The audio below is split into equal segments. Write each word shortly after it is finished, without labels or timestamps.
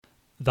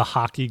The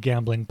Hockey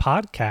Gambling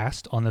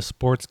Podcast on the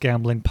Sports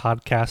Gambling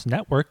Podcast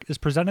Network is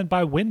presented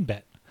by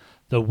WynnBET.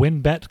 The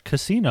WynnBET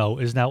Casino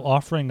is now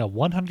offering a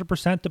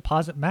 100%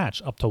 deposit match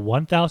up to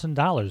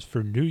 $1,000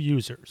 for new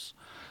users.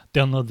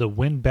 Download the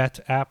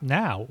WynnBET app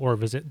now or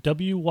visit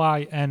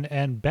wynnbet.com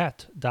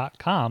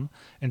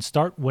and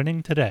start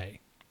winning today.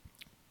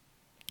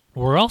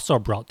 We're also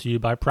brought to you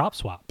by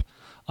PropSwap,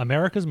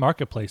 America's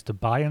marketplace to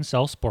buy and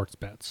sell sports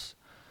bets.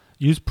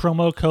 Use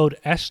promo code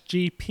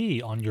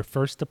SGP on your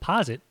first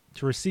deposit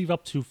to receive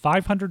up to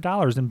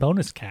 $500 in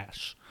bonus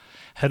cash.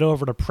 Head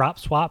over to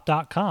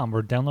PropSwap.com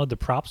or download the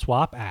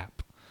PropSwap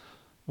app.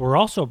 We're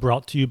also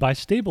brought to you by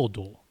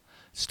StableDuel.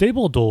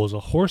 StableDuel is a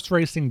horse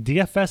racing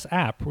DFS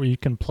app where you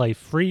can play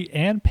free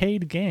and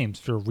paid games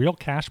for real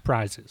cash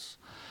prizes.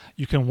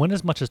 You can win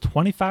as much as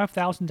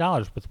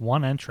 $25,000 with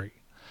one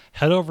entry.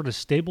 Head over to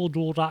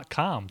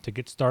StableDuel.com to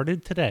get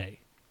started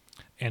today.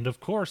 And of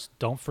course,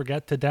 don't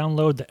forget to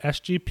download the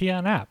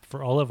SGPN app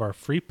for all of our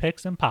free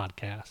picks and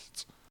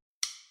podcasts.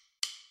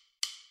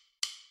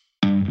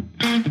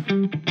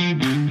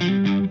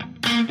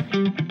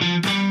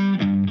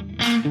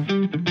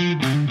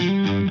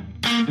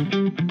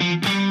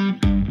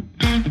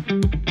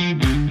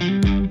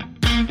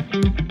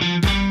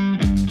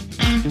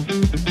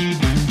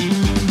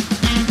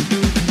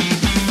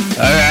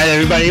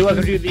 Everybody,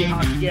 welcome to the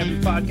Hockey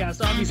Gambling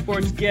Podcast on the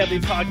Sports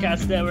Gambling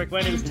Podcast Network.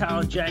 My name is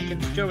Talon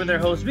Jenkins. Joining their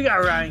hosts, we got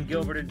Ryan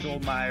Gilbert and Joel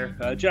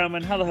Meyer.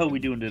 Gentlemen, how the hell are we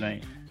doing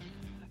tonight?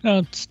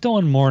 Still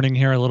in mourning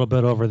here a little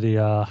bit over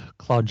the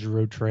Claude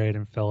Giroux trade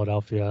in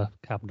Philadelphia.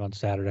 Happened on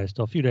Saturday.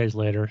 Still a few days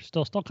later.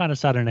 Still kind of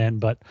setting in,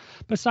 but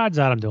besides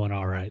that, I'm doing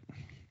all right.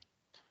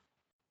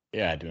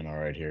 Yeah, doing all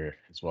right here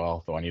as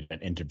well. Though I need an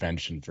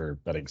intervention for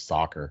betting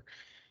soccer.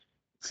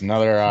 It's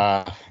another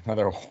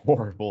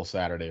horrible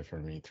Saturday for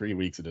me. 3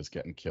 weeks of just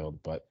getting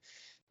killed, but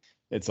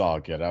it's all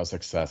good. I was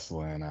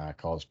successful in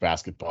college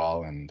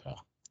basketball and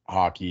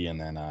hockey, and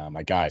then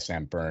my guy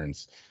Sam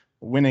Burns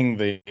winning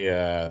the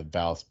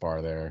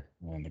Valspar there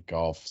and the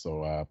golf.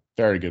 So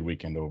very good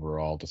weekend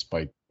overall,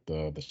 despite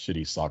the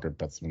shitty soccer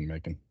bets I've been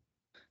making.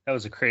 That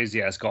was a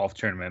crazy ass golf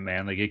tournament,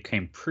 man. Like, it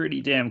came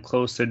pretty damn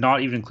close to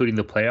not even including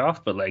the playoff,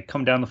 but like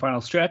come down the final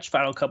stretch,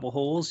 final couple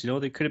holes.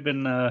 They could have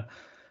been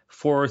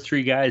 4 or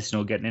 3 guys,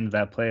 getting into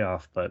that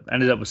playoff, but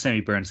ended up with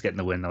Sammy Burns getting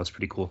the win. That was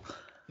pretty cool.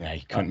 Yeah,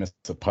 he couldn't miss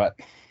a putt.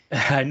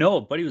 I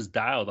know, but he was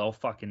dialed all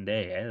fucking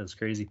day. Yeah, it was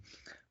crazy.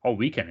 All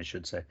weekend, I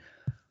should say.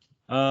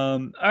 All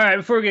right,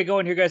 before we get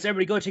going here, guys,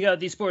 everybody go check out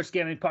the Sports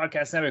Gambling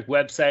Podcast Network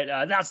website.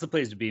 That's the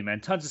place to be,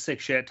 man. Tons of sick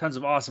shit, tons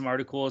of awesome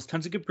articles,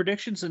 tons of good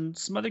predictions, and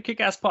some other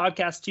kick-ass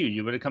podcasts,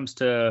 too. When it comes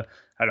to,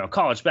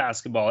 college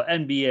basketball,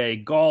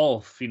 NBA,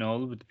 golf, with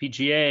the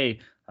PGA.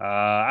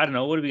 I don't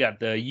know. What do we got?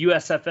 The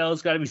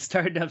USFL's got to be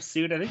starting up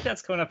soon. I think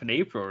that's coming up in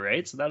April,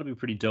 right? So that'll be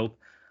pretty dope.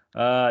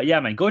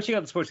 Yeah, man, go check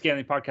out the Sports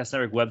Gambling Podcast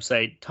Network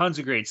website. Tons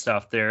of great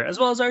stuff there, as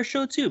well as our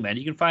show too, man.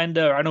 You can find,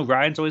 I know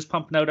Ryan's always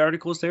pumping out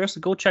articles there, so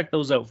go check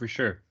those out for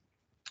sure.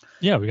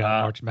 Yeah, we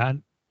got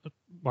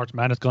March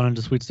Madness going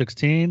into Sweet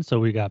 16, so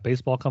we got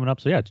baseball coming up.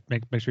 So yeah,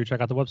 make sure you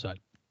check out the website.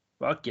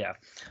 Fuck yeah.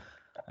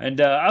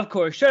 And, of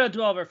course, shout out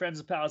to all of our friends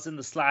and pals in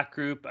the Slack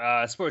group,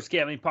 Sports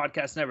Gambling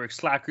Podcast Network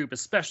Slack group,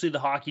 especially the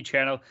hockey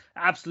channel.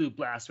 Absolute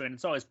blast, man.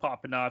 It's always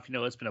popping off.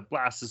 It's been a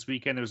blast this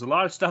weekend. There's a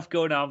lot of stuff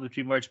going on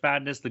between March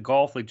Madness, the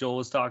golf, like Joel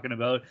was talking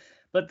about.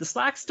 But the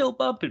Slack's still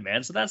bumping,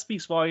 man. So that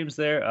speaks volumes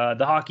there.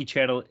 The hockey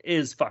channel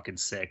is fucking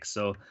sick.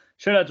 So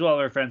shout out to all of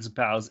our friends and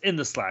pals in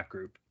the Slack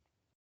group.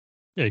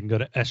 Yeah, you can go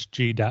to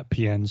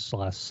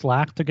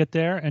sg.pn/Slack to get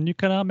there, and you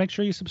can make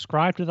sure you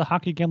subscribe to the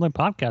Hockey Gambling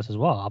Podcast as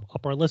well.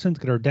 Up our listens,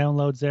 get our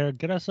downloads there,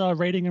 get us a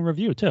rating and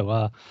review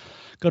too.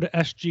 Go to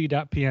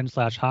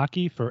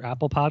sg.pn/hockey for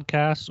Apple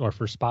Podcasts, or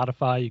for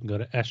Spotify, you can go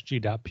to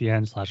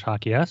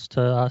sg.pn/hockeys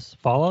to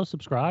follow,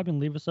 subscribe,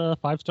 and leave us a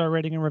 5-star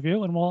rating and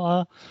review, and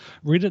we'll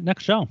read it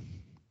next show.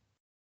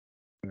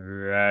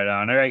 Right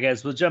on. All right,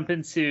 guys, we'll jump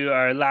into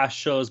our last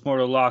show's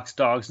Mortal Locks,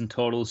 Dogs, and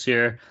Totals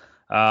here.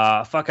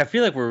 I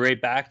feel like we're right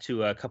back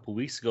to a couple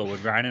weeks ago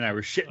when Ryan and I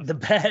were shitting the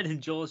bed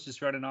and Joel's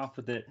just running off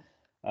with it.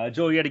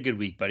 Joel, you had a good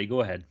week, buddy.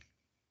 Go ahead.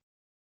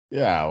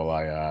 Yeah, well,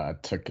 I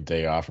took a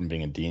day off from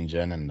being a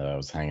DGen and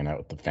was hanging out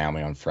with the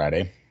family on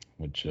Friday,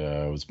 which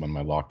was when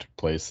my lock took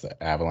place.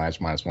 The Avalanche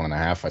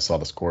 -1.5. I saw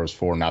the score was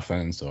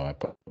 4-0, so I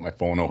put my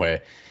phone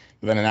away.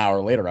 But then an hour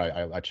later,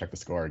 I checked the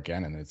score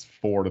again, and it's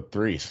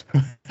 4-3. So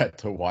I had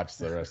to watch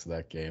the rest of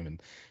that game,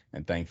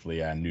 and thankfully,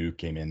 Nuke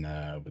came in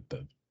with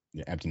the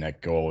empty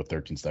net goal with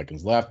 13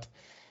 seconds left.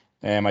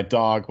 And my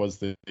dog was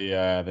the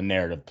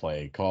narrative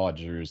play. Claude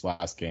Giroux's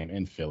last game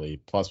in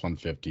Philly,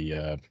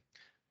 +150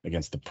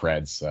 against the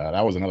Preds.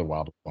 That was another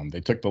wild one.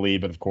 They took the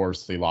lead, but of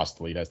course they lost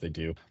the lead as they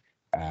do.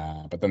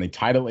 But then they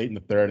tied it late in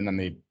the third, and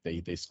then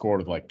they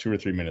scored with like 2 or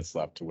 3 minutes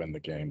left to win the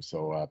game.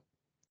 So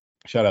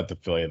shout out to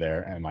Philly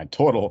there. And my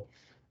total,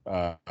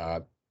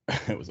 it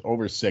was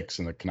over 6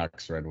 in the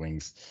Canucks Red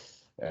Wings.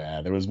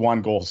 There was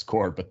 1 goal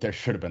scored, but there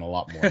should have been a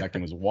lot more. That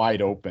game was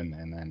wide open,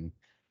 and then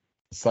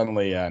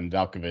suddenly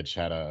Nedeljkovic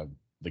had a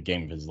the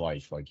game of his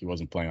life. Like he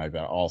wasn't playing like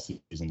that all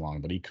season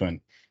long, but he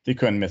couldn't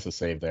miss a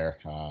save there.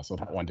 So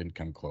that one didn't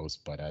come close,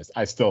 but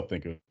I still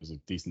think it was a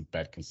decent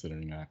bet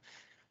considering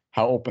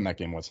how open that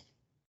game was.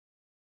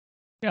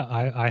 Yeah,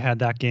 I had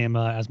that game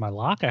as my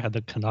lock. I had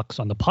the Canucks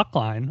on the puck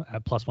line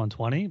at plus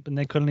 120, but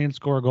they couldn't even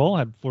score a goal.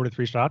 Had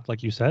 43 shots,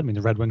 like you said. I mean,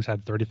 the Red Wings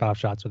had 35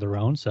 shots of their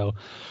own, so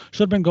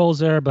should have been goals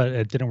there, but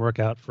it didn't work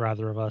out for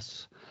either of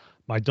us.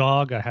 My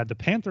dog, I had the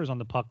Panthers on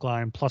the puck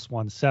line, plus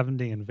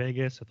 170 in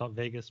Vegas. I thought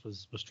Vegas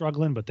was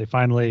struggling, but they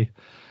finally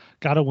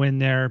got a win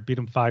there, beat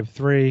them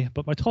 5-3.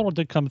 But my total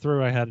did come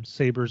through. I had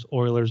Sabres,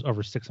 Oilers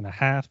over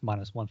 6.5,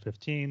 minus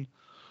 115.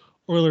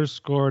 Oilers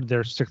scored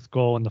their 6th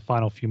goal in the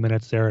final few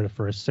minutes there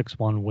for a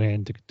 6-1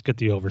 win to get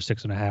the over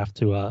 6.5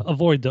 to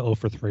avoid the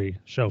 0-for-3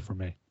 show for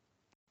me.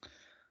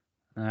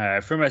 All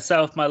right, for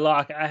myself, my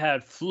lock, I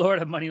had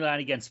Florida money line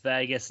against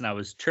Vegas, and I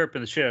was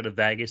chirping the shit out of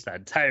Vegas that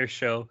entire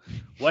show.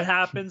 What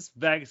happens?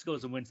 Vegas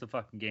goes and wins the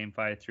fucking game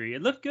 5-3.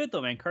 It looked good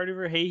though, man. Carter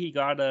Verhey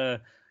got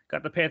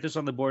the Panthers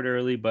on the board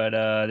early, but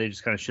they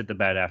just kind of shit the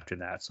bed after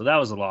that. So that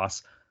was a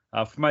loss.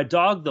 For my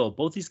dog though,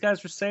 both these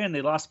guys were saying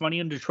they lost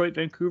money on Detroit,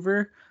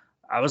 Vancouver.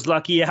 I was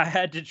lucky. I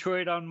had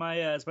Detroit on my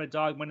as my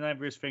dog money line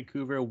versus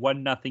Vancouver,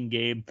 1-0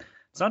 game.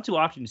 It's not too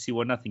often to see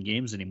 1-0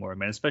 games anymore,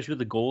 man. Especially with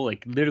the goal,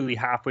 like literally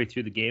halfway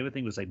through the game. I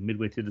think it was like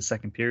midway through the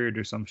second period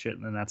or some shit,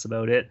 and then that's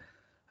about it.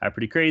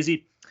 Pretty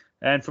crazy.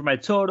 And for my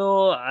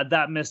total,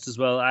 that missed as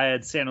well. I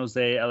had San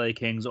Jose, LA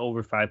Kings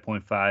over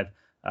 5.5.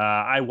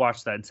 I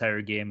watched that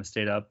entire game. I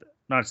stayed up.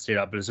 Not stayed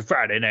up, but it was a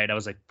Friday night. I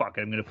was like, fuck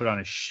it, I'm going to put on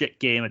a shit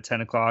game at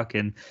 10 o'clock,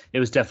 and it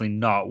was definitely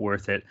not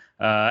worth it.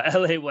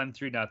 LA won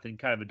 3-0,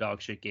 kind of a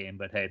dog shit game,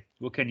 but hey,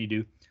 what can you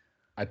do?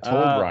 I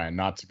told Ryan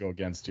not to go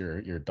against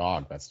your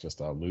dog. That's just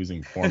a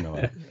losing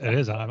formula. It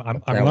is.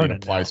 I'm learning.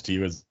 It applies to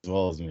you as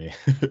well as me.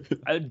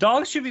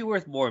 Dogs should be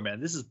worth more, man.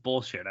 This is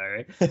bullshit, all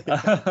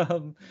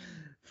right?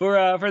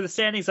 For the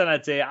standings on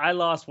that day, I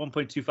lost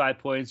 1.25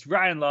 points.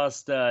 Ryan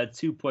lost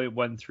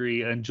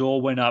 2.13, and Joel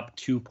went up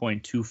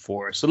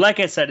 2.24. So like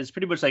I said, it's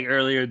pretty much like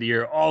earlier in the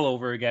year, all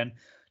over again.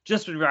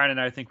 Just when Ryan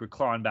and I think we're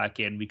clawing back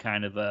in, we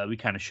kind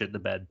of shit the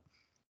bed.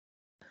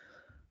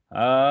 All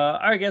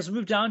right, guys, we'll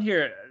move down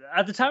here.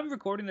 At the time of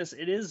recording this,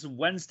 it is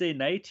Wednesday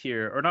night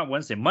here, or not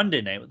Wednesday,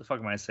 Monday night. What the fuck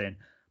am I saying?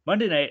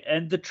 Monday night,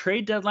 and the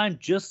trade deadline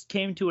just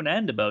came to an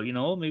end about,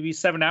 maybe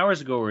 7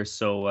 hours ago or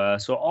so.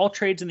 So all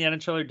trades in the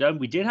NHL are done.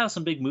 We did have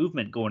some big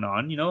movement going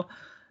on,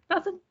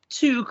 nothing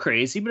too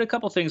crazy, but a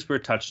couple things we're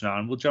touching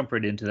on. We'll jump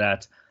right into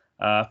that.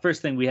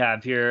 First thing we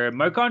have here,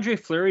 Marc-Andre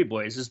Fleury,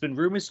 boys. There's been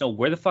rumors,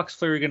 where the fuck's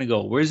Fleury going to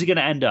go? Where's he going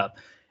to end up?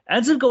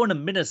 Ends up going to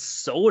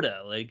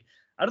Minnesota. Like,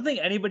 I don't think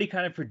anybody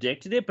kind of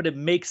predicted it, but it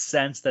makes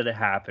sense that it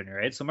happened,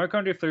 right? So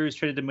Marc-Andre Fleury was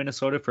traded to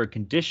Minnesota for a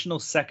conditional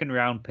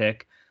second-round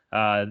pick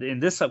in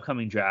this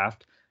upcoming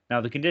draft. Now,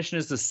 the condition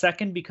is the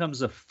second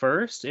becomes a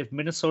first if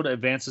Minnesota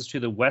advances to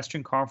the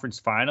Western Conference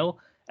Final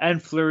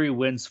and Fleury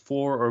wins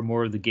 4 or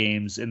more of the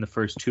games in the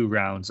first 2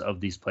 rounds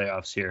of these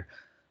playoffs here.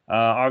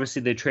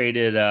 Obviously, they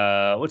traded,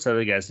 what's the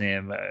other guy's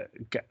name?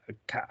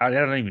 I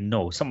don't even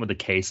know. Some with a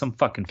K, some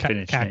fucking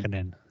Finnish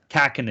name.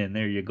 Kakkonen,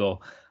 there you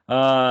go.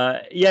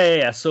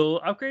 Yeah. So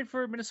upgrade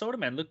for Minnesota,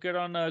 man. Look good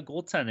on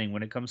goaltending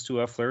when it comes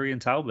to Fleury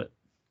and Talbot.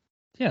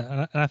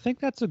 Yeah, and I think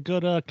that's a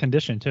good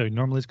condition too.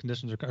 Normally these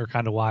conditions are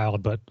kind of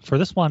wild, but for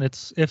this one,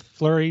 it's if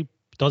Fleury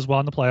does well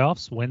in the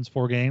playoffs, wins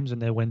 4 games,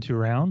 and they win 2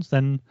 rounds,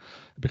 then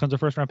it becomes a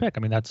first-round pick.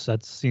 I mean, that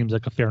seems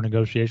like a fair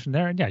negotiation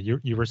there. And yeah,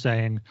 you were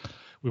saying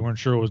we weren't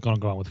sure what was going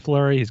to go on with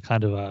Fleury. He's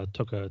kind of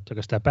took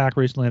a step back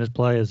recently in his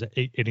play, as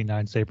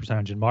 89 save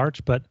percentage in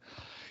March, but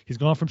he's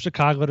going from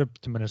Chicago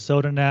to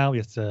Minnesota now. He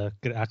has to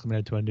get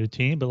acclimated to a new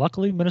team. But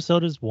luckily,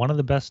 Minnesota is one of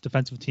the best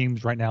defensive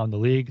teams right now in the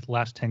league. The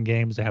last 10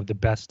 games, they have the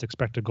best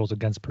expected goals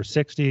against per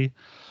 60.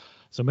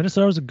 So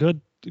Minnesota is a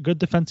good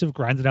defensive,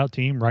 grinded out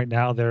team. Right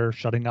now, they're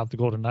shutting out the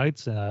Golden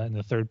Knights in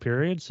the third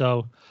period.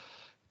 So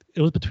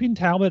it was between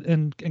Talbot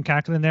and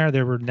Kakkonen there.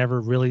 They were never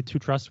really too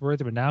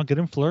trustworthy. But now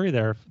getting Fleury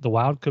there, the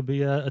Wild could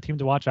be a team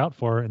to watch out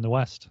for in the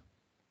West.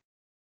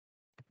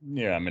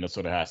 Yeah,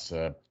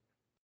 Minnesota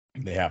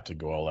they have to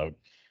go all out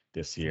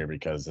this year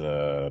because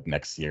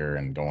next year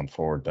and going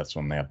forward, that's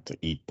when they have to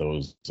eat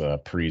those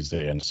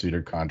Parise and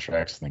Suter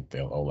contracts. I think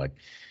they'll owe like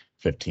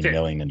 $15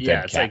 million in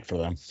dead cap for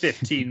them.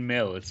 15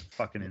 mil. It's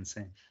fucking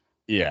insane.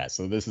 Yeah,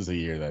 so this is a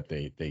year that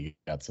they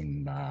got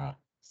some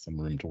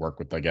room to work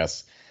with, I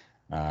guess.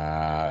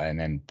 And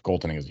then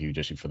goaltending is a huge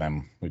issue for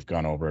them. We've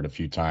gone over it a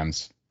few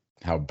times,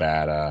 how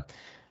bad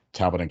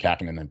Talbot and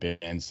Kakkonen have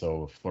been.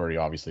 So Fleury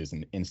obviously is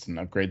an instant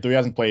upgrade, though he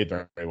hasn't played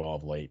very well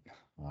of late.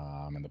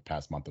 In the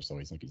past month or so,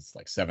 he's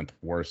like 7th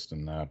worst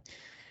in the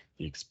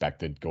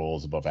expected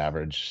goals above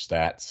average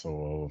stats.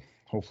 So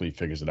hopefully he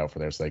figures it out for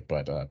their sake.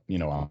 But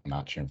I'm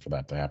not cheering for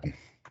that to happen.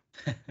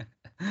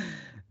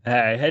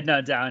 Heading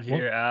on down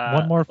here.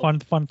 One more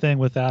fun thing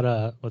with that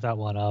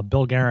one.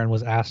 Bill Guerin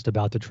was asked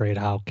about the trade,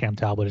 how Cam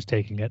Talbot is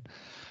taking it,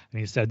 and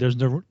he said there's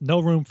no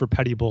room for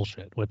petty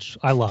bullshit, which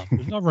I love.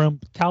 There's no room.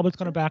 Talbot's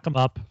going to back him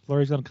up.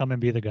 Fleury's going to come and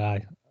be the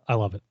guy. I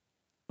love it.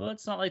 Well,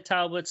 it's not like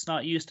Talbot's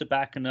not used to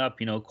backing up,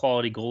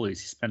 quality goalies.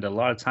 He spent a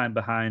lot of time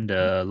behind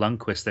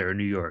Lundqvist there in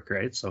New York,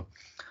 right? So,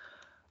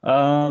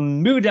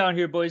 moving down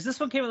here, boys. This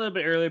one came a little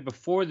bit earlier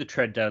before the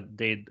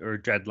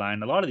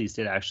deadline. A lot of these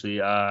did actually.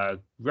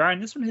 Ryan,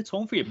 this one hits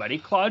home for you, buddy.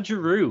 Claude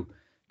Giroux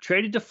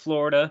traded to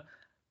Florida.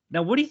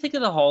 Now, what do you think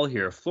of the haul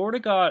here? Florida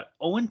got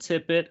Owen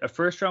Tippett, a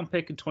first-round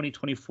pick in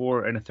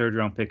 2024, and a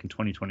third-round pick in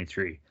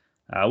 2023.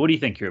 What do you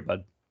think here,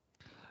 bud?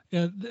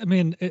 Yeah, I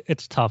mean,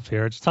 it's tough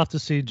here. It's tough to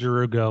see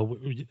Giroux go.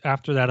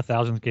 After that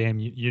 1,000th game,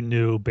 you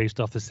knew based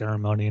off the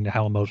ceremony and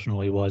how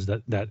emotional he was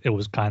that it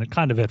was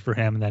kind of it for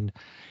him. And then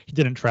he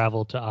didn't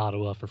travel to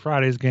Ottawa for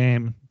Friday's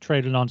game,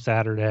 traded on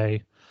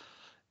Saturday.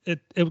 It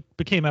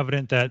became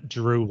evident that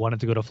Giroux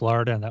wanted to go to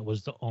Florida, and that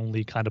was the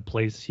only kind of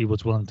place he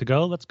was willing to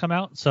go. Let's come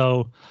out.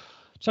 So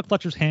Chuck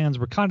Fletcher's hands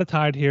were kind of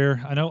tied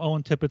here. I know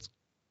Owen Tippett's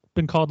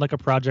been called like a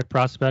project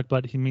prospect,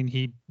 but he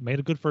made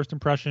a good first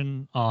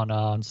impression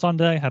on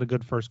Sunday, had a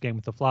good first game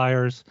with the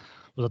Flyers,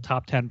 was a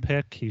top 10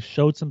 pick. He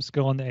showed some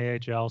skill in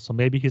the AHL, so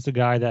maybe he's a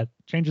guy that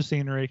changes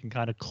scenery, can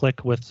kind of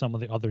click with some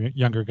of the other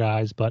younger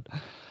guys. But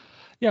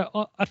yeah,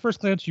 at first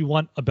glance, you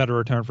want a better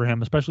return for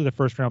him, especially the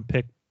first round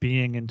pick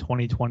being in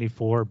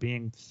 2024,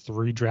 being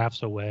 3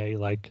 drafts away,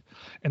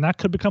 and that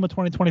could become a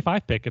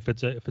 2025 pick if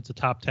it's a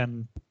top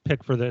 10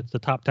 pick for the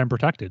top 10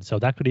 protected. So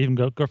that could even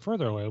go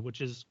further away,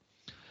 which is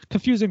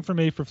confusing for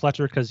me for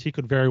Fletcher because he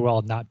could very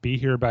well not be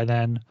here by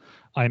then.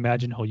 I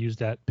imagine he'll use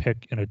that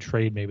pick in a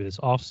trade maybe this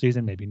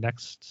offseason, maybe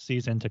next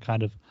season to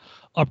kind of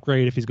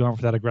upgrade if he's going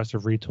for that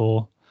aggressive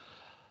retool.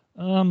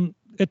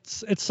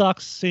 It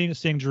sucks seeing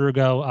Giroux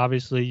go.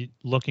 Obviously,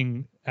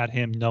 looking at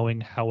him,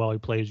 knowing how well he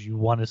plays, you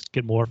want to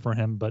get more for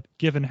him. But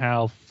given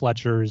how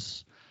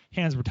Fletcher's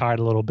hands were tied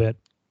a little bit,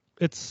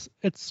 it's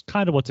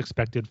kind of what's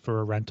expected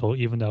for a rental,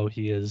 even though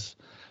he is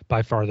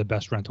by far the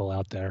best rental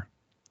out there.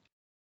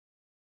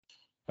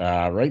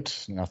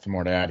 Right. Nothing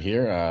more to add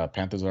here.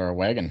 Panthers are a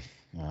wagon.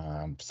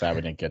 Sad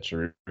we didn't get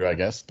Giroux, I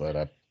guess,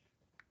 but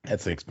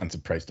that's an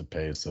expensive price to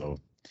pay. So,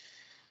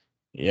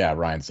 yeah,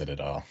 Ryan said it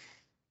all.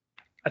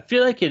 I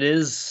feel like it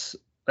is,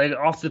 like,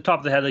 off the top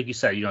of the head, like you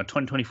said,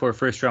 2024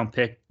 first round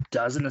pick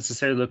doesn't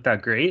necessarily look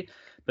that great.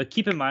 But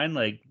keep in mind,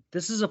 like,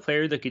 this is a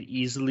player that could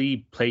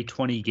easily play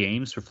 20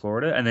 games for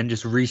Florida and then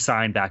just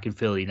re-sign back in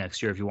Philly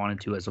next year if you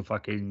wanted to as a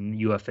fucking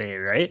UFA,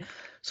 right?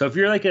 So if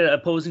you're like an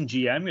opposing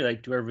GM, you're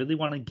like, do I really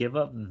want to give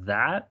up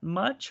that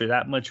much or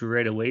that much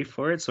right away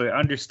for it? So I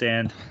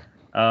understand.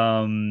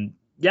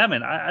 Yeah,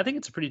 man, I think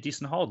it's a pretty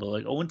decent haul, though.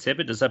 Like, Owen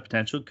Tippett does have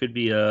potential. Could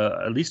be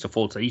at least a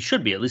full-time. He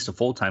should be at least a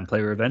full-time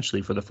player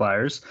eventually for the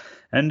Flyers.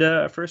 And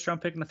a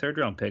first-round pick and a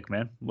third-round pick,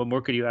 man. What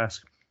more could you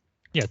ask?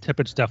 Yeah,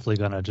 Tippett's definitely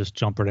going to just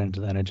jump right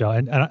into the NHL.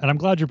 And I'm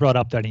glad you brought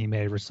up that he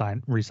may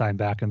resign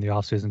back in the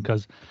offseason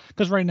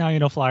because right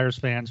now, Flyers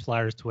fans,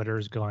 Flyers Twitter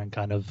is going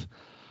kind of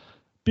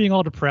being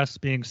all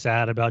depressed, being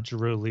sad about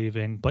Giroux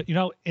leaving. But,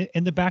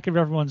 in the back of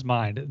everyone's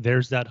mind,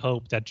 there's that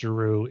hope that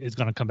Giroux is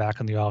going to come back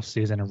in the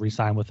offseason and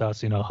re-sign with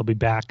us. He'll be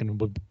back and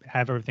we'll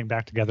have everything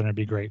back together and it'd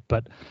be great.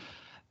 But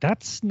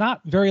that's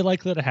not very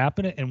likely to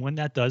happen. And when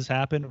that does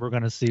happen, we're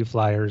going to see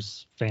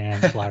Flyers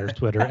fans, Flyers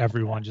Twitter,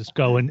 everyone just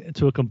go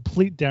into a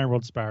complete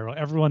downward spiral.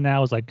 Everyone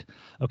now is like,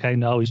 okay,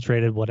 no, he's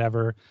traded,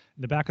 whatever.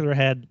 In the back of their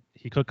head,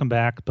 he could come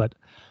back. But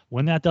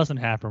when that doesn't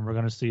happen, we're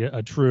going to see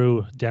a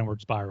true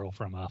downward spiral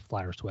from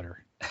Flyers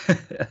Twitter. All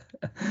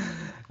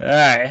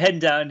right, heading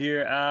down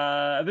here.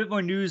 A bit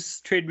more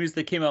trade news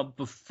that came out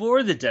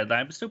before the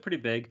deadline, but still pretty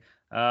big.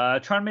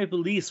 Toronto Maple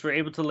Leafs were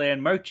able to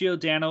land Mark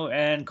Giordano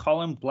and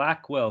Colin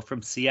Blackwell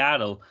from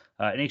Seattle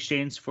in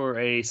exchange for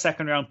a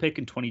second-round pick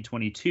in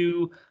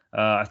 2022,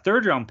 a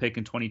third-round pick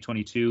in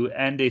 2022,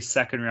 and a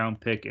second-round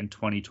pick in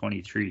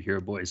 2023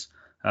 here, boys.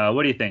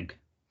 What do you think?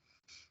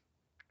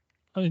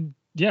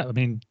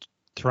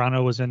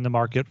 Toronto was in the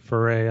market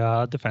for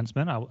a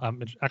defenseman.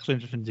 I'm actually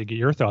interested to get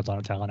your thoughts on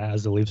it, Talon,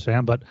 as the Leafs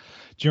fan. But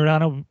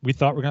Giordano, we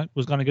thought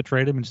was going to get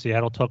traded, and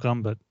Seattle took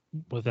him. But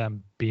with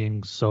them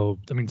being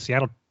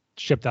Seattle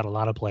shipped out a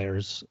lot of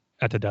players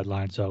at the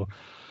deadline, so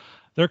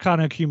they're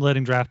kind of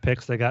accumulating draft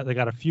picks. They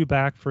got a few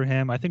back for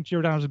him. I think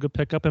Giordano's a good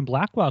pickup, and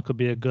Blackwell could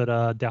be a good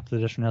depth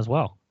addition as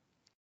well.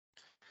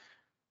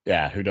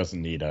 Yeah, who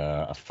doesn't need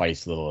a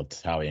feisty little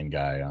Italian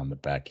guy on the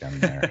back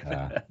end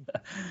there?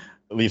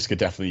 Leafs could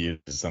definitely use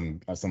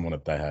someone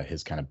with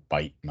his kind of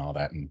bite and all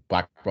that. And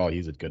Blackwell,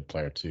 he's a good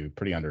player too,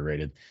 pretty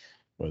underrated.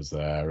 Was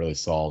really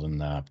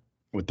solid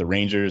with the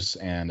Rangers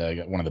and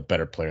one of the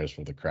better players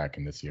for the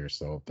Kraken this year.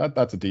 So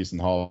that's a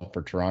decent haul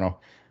for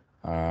Toronto.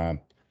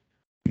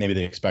 Maybe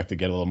they expect to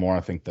get a little more.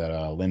 I think that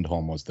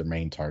Lindholm was their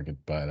main target,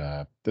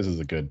 but this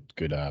is a good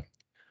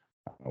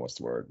what's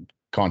the word?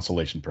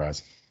 Consolation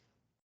prize.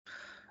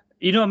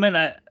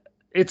 Man,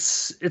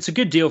 it's a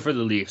good deal for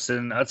the Leafs,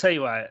 and I'll tell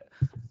you why.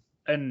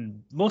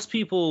 and most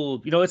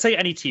people, it's like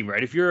any team,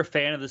 right? If you're a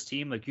fan of this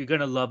team, like you're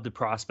gonna love the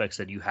prospects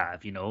that you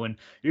have, and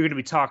you're gonna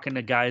be talking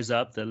to guys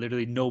up that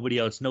literally nobody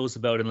else knows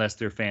about unless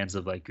they're fans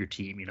of like your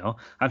team.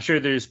 I'm sure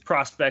there's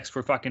prospects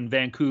for fucking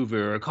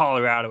Vancouver or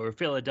Colorado or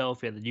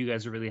Philadelphia that you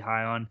guys are really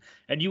high on,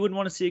 and you wouldn't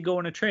want to see it go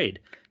in a trade.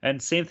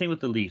 And same thing with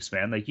the Leafs,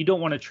 man. Like you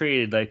don't want to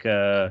trade like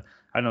I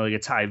don't know, like a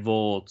Ty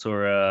Volt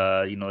or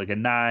like a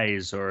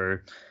Nyes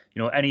or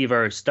any of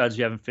our studs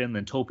we have in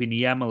Finland, Topi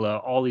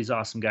Niemela, all these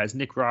awesome guys,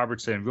 Nick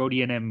Robertson,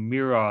 Rodion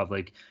Amirov.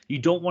 Like, you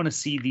don't want to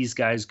see these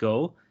guys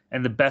go.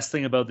 And the best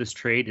thing about this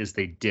trade is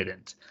they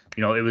didn't.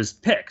 It was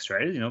picks,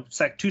 right?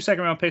 2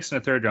 second-round picks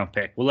and a third-round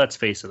pick. Well, let's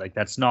face it, like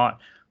that's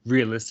not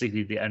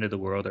realistically the end of the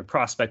world. Our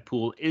prospect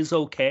pool is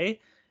okay.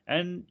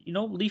 And,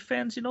 Leaf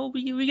fans,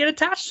 we get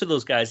attached to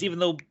those guys, even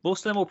though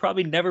most of them will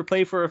probably never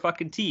play for a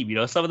fucking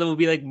team. Some of them will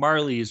be like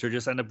Marlies or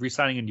just end up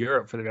re-signing in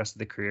Europe for the rest of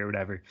the career or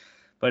whatever.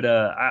 But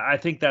I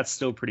think that's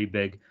still pretty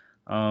big.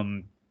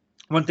 One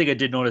thing I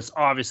did notice,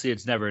 obviously,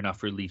 it's never enough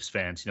for Leafs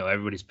fans.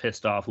 Everybody's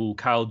pissed off. Ooh,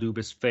 Kyle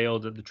Dubas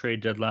failed at the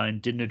trade deadline,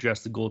 didn't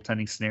address the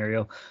goaltending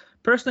scenario.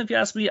 Personally, if you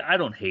ask me, I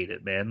don't hate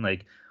it, man.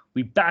 Like,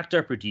 we backed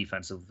up our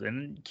defensive.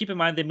 And keep in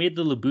mind, they made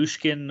the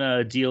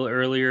Lyubushkin deal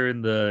earlier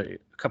a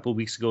couple of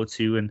weeks ago,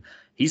 too. And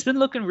he's been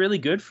looking really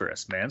good for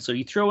us, man. So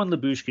you throw in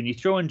Lyubushkin, you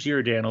throw in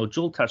Giordano,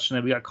 Joel touched on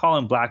it. We got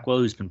Colin Blackwell,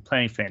 who's been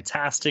playing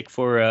fantastic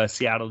for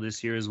Seattle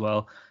this year as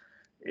well.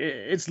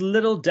 It's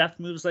little depth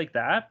moves like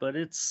that, but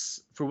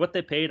it's for what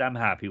they paid. I'm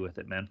happy with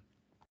it, man.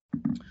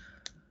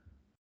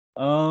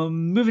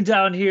 Moving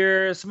down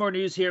here, some more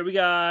news here. We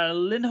got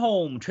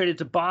Lindholm traded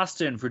to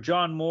Boston for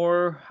John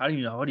Moore. How do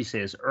you know? What do you say?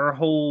 Is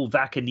Urho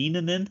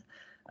Vakaninen?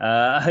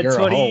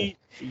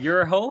 You're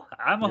a hoe.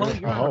 I'm a hoe.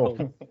 You're a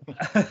hoe.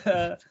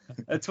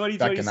 A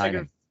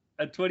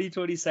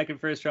 2020 second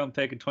first round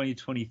pick, a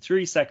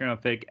 2023 second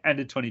round pick, and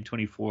a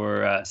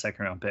 2024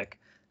 second round pick.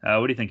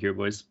 What do you think here,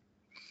 boys?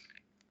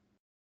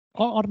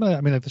 Ultimately,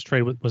 I mean, like this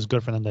trade was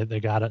good for them. They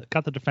got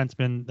the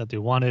defenseman that they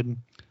wanted.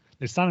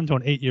 They signed him to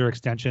an 8-year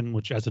extension,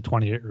 which as a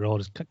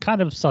 28-year-old is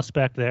kind of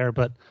suspect there.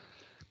 But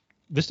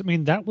this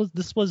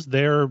was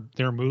their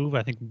move.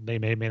 I think they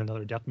may have made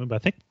another depth move.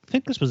 But I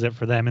think this was it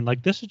for them. And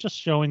like this is just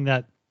showing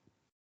that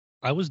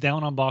I was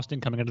down on Boston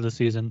coming into the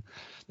season.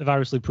 They've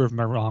obviously proven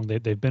me wrong.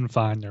 They've been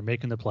fine. They're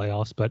making the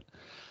playoffs, but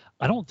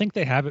I don't think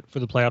they have it for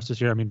the playoffs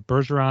this year. I mean,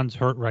 Bergeron's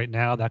hurt right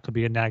now. That could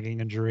be a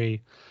nagging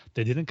injury.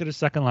 They didn't get a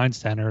second-line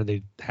center.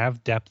 They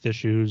have depth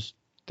issues.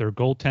 Their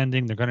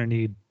goaltending, they're going to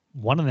need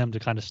one of them to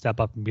kind of step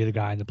up and be the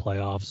guy in the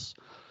playoffs.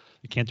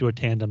 You can't do a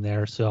tandem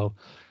there. So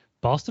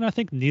Boston, I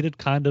think, needed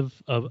kind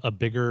of a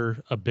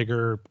bigger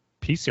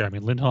piece here. I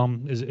mean,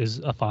 Lindholm is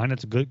a fine.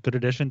 It's a good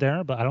addition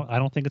there, but I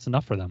don't think it's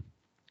enough for them.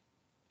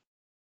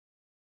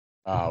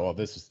 Well,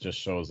 this just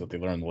shows that they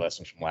learned the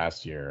lessons from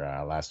last year.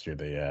 Last year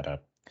they had a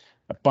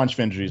bunch of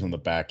injuries on the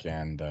back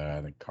end.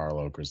 I think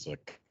Carlo Grzelcyk,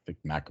 I think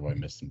McAvoy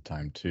missed some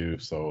time too.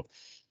 So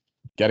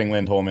getting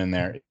Lindholm in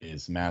there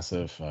is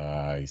massive.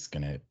 He's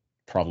going to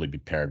probably be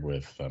paired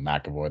with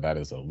McAvoy. That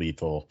is a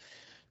lethal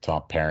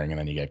top pairing. And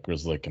then you get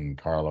Grzelcyk and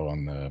Carlo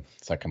on the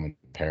second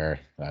pair.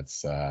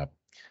 That's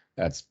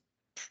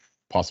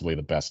possibly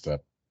the best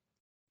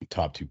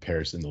top two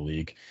pairs in the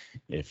league.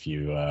 If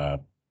you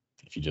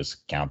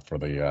just count for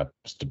the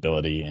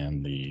stability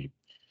and the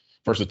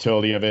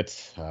versatility of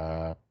it,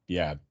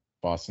 yeah,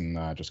 Boston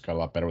just got a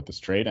lot better with this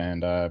trade,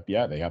 and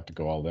yeah, they have to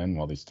go all in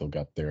while they still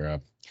got their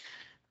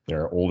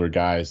older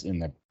guys in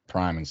their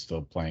prime and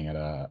still playing at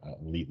a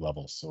elite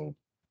level. So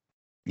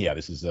yeah,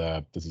 this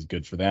is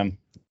good for them.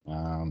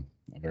 A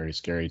very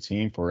scary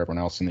team for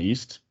everyone else in the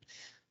East.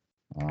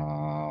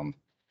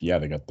 Yeah,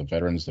 they got the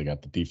veterans, they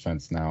got the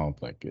defense now.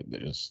 Like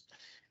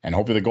and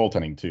hopefully the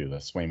goaltending too. The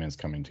Swayman's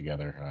coming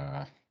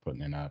together,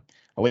 putting in a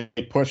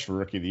late push for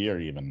Rookie of the Year.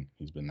 Even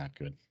he's been that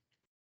good.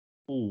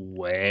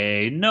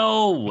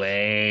 No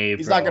way.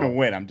 He's not gonna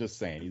win. I'm just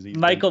saying. He's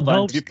Michael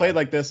Bunting. If you played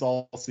like this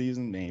all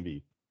season,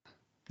 maybe.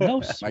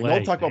 No sway,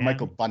 Don't talk about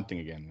Michael Bunting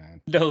again,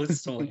 man. No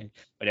sway.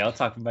 But yeah, I'll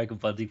talk about Michael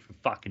Bunting for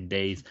fucking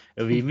days.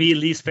 It'll be me,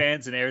 Leafs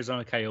fans, and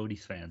Arizona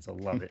Coyotes fans. I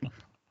love it.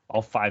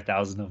 All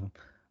 5,000 of them.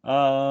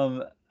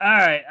 All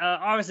right.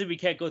 Obviously, we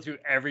can't go through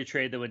every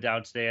trade that went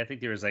down today. I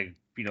think there was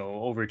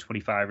over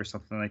 25 or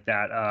something like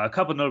that. A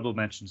couple notable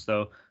mentions,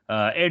 though.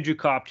 Andrew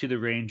Kopp to the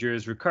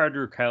Rangers,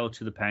 Ricardo Rakell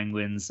to the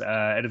Penguins,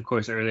 and of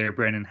course earlier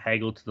Brendan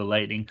Hagel to the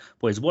Lightning.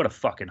 Boys, what a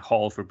fucking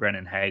haul for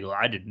Brendan Hagel.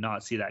 I did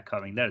not see that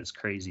coming. That is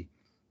crazy.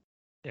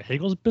 Yeah,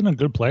 Hagel's been a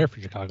good player for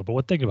Chicago, but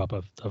what think about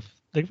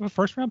a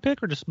first round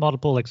pick or just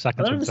multiple seconds?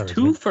 I thought it was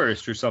 2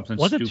 firsts or something.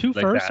 Was it 2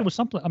 firsts? It was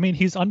something. I mean,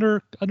 he's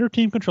under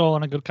team control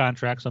on a good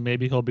contract, so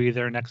maybe he'll be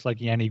there next, like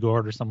Yanni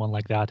Gourde or someone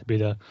like that, to be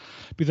the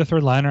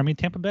third liner. I mean,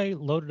 Tampa Bay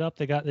loaded up.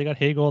 They got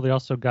Hagel. They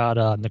also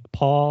got Nick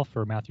Paul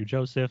for Matthew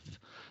Joseph.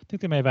 I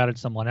think they may have added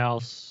someone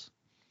else.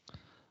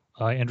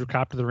 Andrew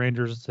Kopp to the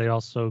Rangers. They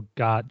also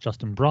got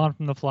Justin Braun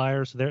from the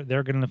Flyers. So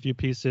they're getting a few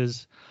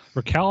pieces.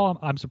 Rakell,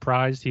 I'm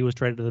surprised he was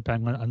traded to the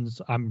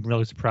Penguins. I'm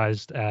really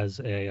surprised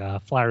as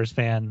a Flyers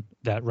fan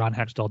that Ron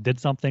Hextall did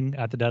something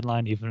at the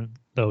deadline, even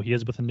though he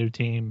is with a new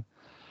team.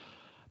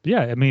 But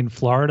yeah, I mean,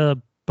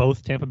 Florida,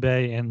 both Tampa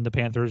Bay and the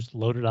Panthers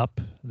loaded up.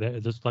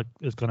 This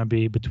is going to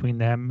be between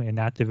them in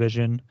that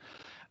division.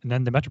 And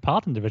then the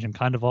Metropolitan Division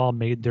kind of all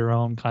made their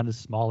own kind of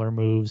smaller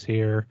moves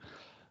here.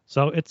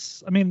 So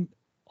it's, I mean,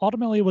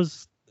 ultimately it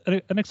was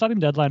an exciting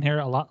deadline here.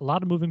 A lot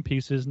of moving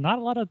pieces. Not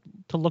a lot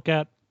to look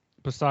at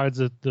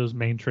besides those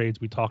main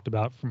trades we talked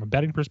about from a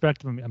betting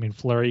perspective. I mean,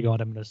 Fleury going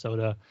to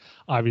Minnesota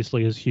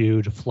obviously is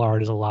huge.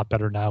 Florida's a lot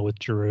better now with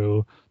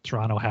Giroux.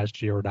 Toronto has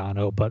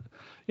Giordano, but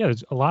yeah,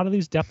 there's a lot of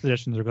these depth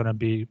additions are going to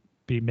be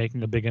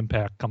making a big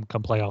impact come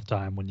playoff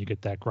time when you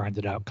get that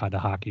grinded out kind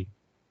of hockey.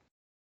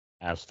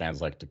 Avs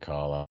fans like to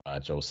call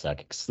Joe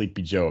Sakic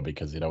Sleepy Joe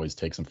because it always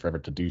takes him forever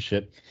to do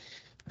shit.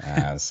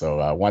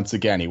 So once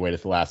again, he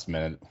waited the last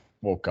minute,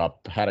 woke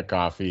up, had a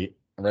coffee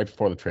right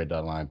before the trade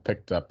deadline,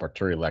 picked up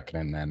Arturi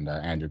Lehkonen and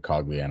Andrew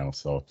Cogliano.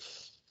 So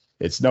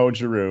it's no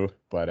Giroux,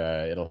 but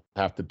it'll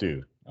have to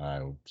do.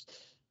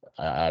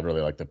 I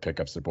really like the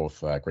pickups. They're both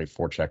great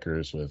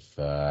forecheckers with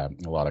a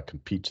lot of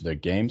compete to their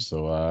game.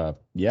 So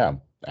yeah,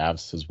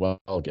 Avs as well,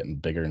 getting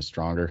bigger and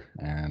stronger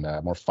and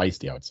more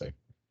feisty, I would say.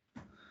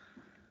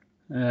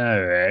 All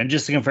right, and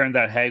just to confirm,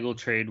 that Hagel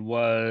trade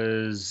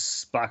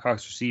was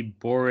Blackhawks received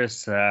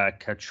Boris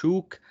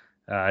Kachuk,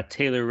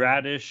 Taylor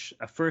Radish,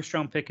 a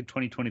first-round pick in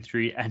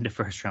 2023, and a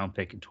first-round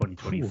pick in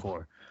 2024.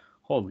 Ooh.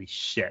 Holy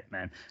shit,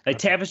 man. Like,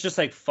 Tampa's just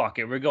like, fuck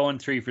it, we're going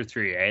 3 for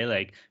 3, eh?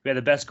 Like, we got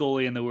the best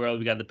goalie in the world,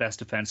 we got the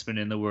best defenseman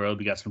in the world,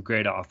 we got some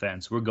great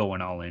offense. We're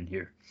going all in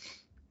here.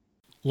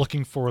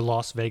 Looking for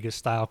Las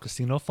Vegas-style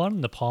casino fun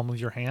in the palm of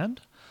your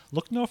hand?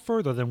 Look no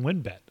further than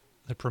WynnBET,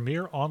 the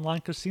premier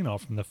online casino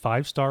from the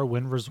 5-star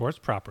Wynn Resorts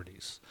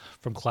properties.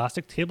 From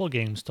classic table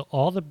games to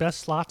all the best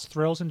slots,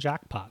 thrills, and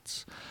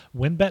jackpots,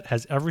 WynnBET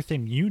has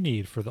everything you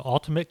need for the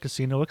ultimate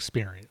casino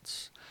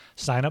experience.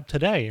 Sign up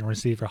today and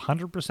receive a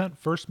 100%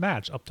 first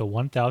match up to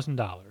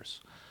 $1,000.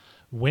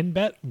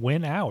 WynnBET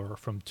Win Hour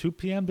from 2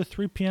 p.m. to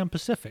 3 p.m.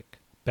 Pacific.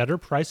 Better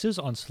prices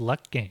on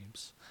select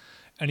games.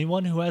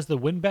 Anyone who has the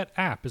WynnBET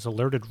app is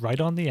alerted right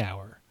on the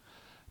hour.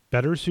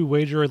 Bettors who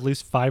wager at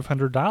least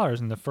 $500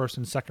 in the first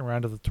and second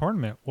round of the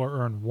tournament will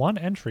earn one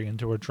entry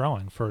into a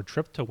drawing for a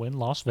trip to Wynn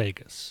Las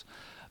Vegas.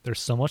 There's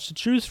so much to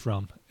choose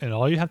from, and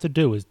all you have to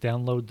do is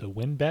download the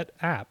WynnBET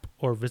app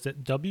or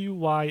visit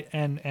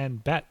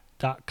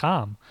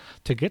wynnbet.com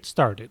to get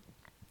started.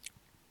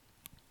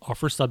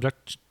 Offer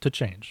subject to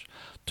change.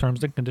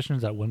 Terms and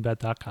conditions at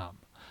wynnbet.com.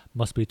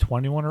 Must be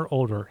 21 or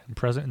older and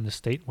present in the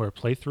state where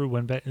playthrough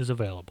WynnBET is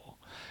available.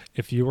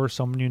 If you or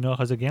someone you know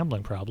has a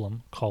gambling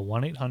problem, call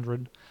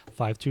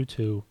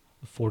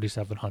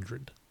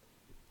 1-800-522-4700.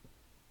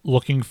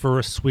 Looking for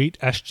a sweet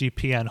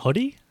SGPN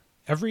hoodie?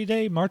 Every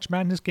day March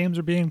Madness games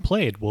are being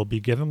played, we'll be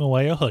giving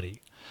away a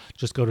hoodie.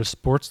 Just go to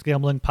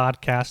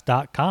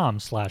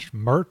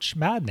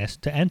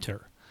sportsgamblingpodcast.com/merchmadness to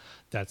enter.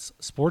 That's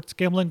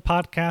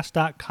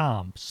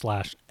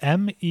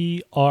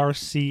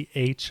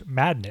sportsgamblingpodcast.com/MERCH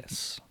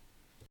madness.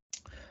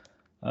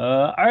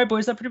 All right,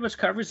 boys, that pretty much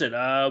covers it.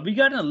 We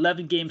got an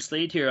 11-game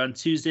slate here on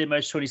Tuesday,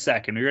 March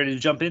 22nd. Are you ready to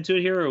jump into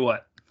it here or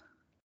what?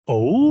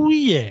 Oh,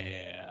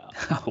 yeah.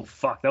 Oh,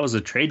 fuck. That was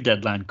a trade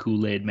deadline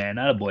Kool-Aid, man.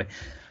 Attaboy.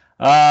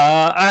 All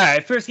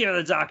right, first game of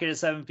the docket at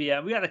 7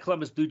 p.m. We got the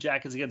Columbus Blue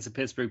Jackets against the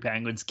Pittsburgh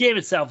Penguins. Game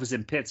itself is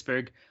in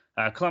Pittsburgh.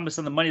 Columbus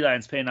on the money line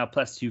is paying out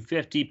plus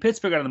 250.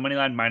 Pittsburgh on the money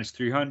line minus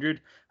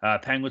 300.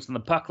 Penguins on the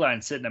puck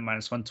line sitting at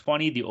minus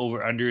 120. The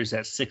over-under is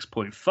at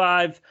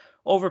 6.5.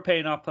 Over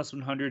paying off plus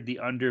 100, the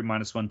under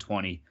minus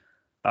 120.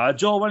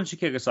 Joel, why don't you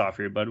kick us off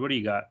here, bud? What do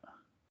you got?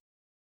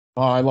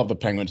 Oh, I love the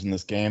Penguins in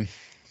this game.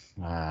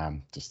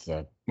 Just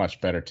a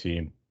much better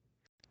team,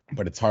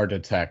 but it's hard to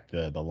attack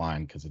the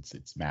line because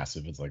it's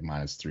massive. It's like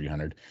minus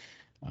 300.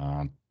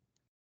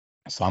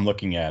 So I'm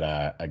looking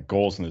at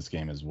goals in this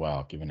game as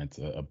well, given it's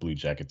a Blue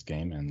Jackets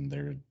game, and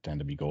there tend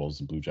to be goals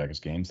in Blue Jackets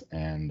games,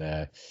 and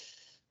the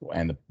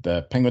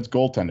Penguins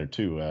goaltender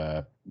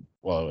too.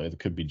 Well, it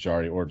could be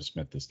Jarry or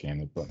DeSmith this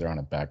game, but they're on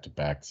a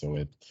back-to-back,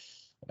 so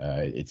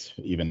it's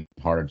even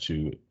harder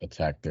to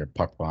attack their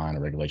puck line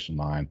or regulation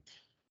line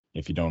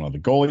if you don't know the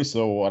goalie.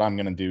 So what I'm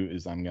going to do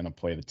is I'm going to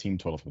play the team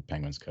total for the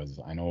Penguins because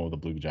I know the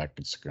Blue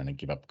Jackets are going to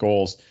give up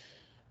goals.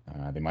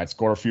 They might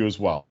score a few as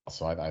well.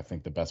 So I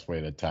think the best way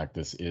to attack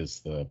this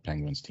is the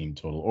Penguins team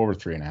total over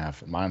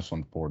 3.5 minus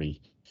 140.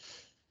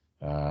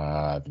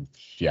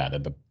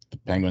 The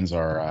Penguins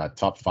are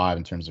top 5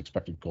 in terms of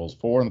expected goals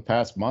for in the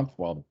past month,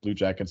 while the Blue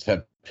Jackets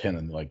have been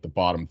in like the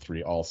bottom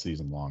 3 all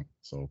season long.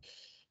 So,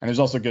 and there's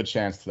also a good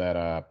chance that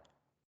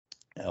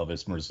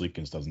Elvis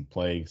Merzlikins doesn't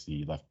play.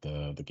 He left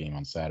the game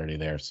on Saturday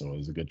there, so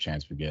there's a good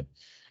chance we get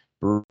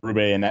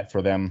Berube in net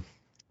for them.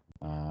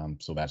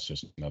 So that's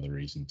just another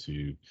reason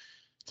to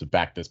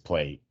back this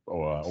play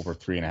over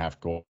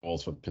 3.5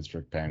 goals for the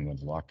Pittsburgh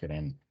Penguins. Lock it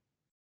in.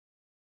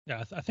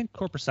 Yeah, I think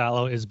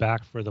Korpisalo is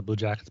back for the Blue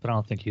Jackets, but I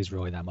don't think he's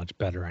really that much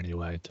better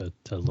anyway to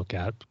look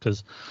at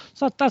because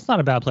that's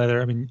not a bad play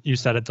there. I mean, you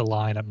said it's a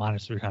line at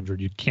minus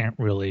 300. You can't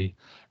really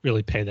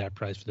pay that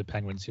price for the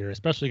Penguins here,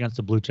 especially against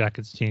the Blue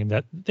Jackets team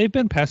that they've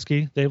been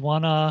pesky. They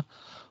won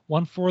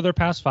won 4 of their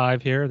past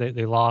 5 here.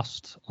 They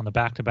lost on the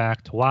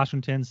back-to-back to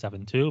Washington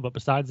 7-2, but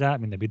besides that, I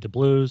mean, they beat the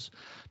Blues,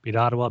 beat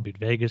Ottawa, beat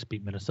Vegas,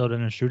 beat Minnesota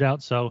in a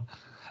shootout. So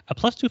a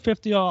plus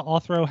 250, I'll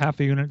throw half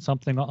a unit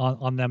something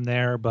on them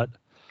there. But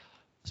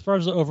as far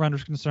as the over-under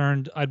is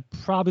concerned, I'd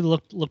probably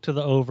look to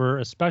the over,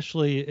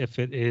 especially if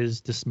it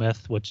is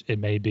DeSmith, which it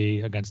may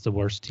be against the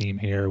worst team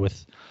here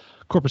with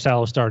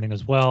Korpisalo starting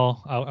as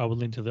well. I would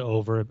lean to the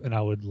over, and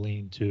I would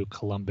lean to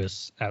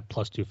Columbus at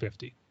plus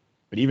 250.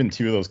 But even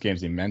 2 of those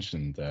games you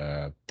mentioned,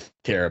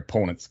 their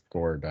opponents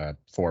scored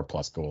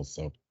 4+ goals.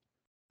 So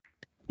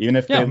even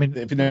if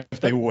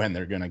they win,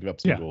 they're going to give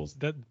up some goals.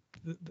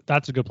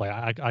 That's a good play.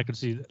 I could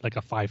see like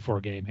a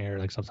 5-4 game here,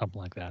 like something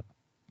like that.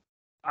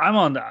 I'm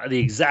on the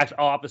exact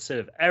opposite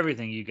of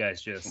everything you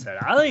guys just said.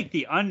 I like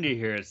the under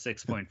here at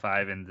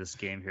 6.5 in this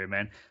game here,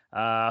 man.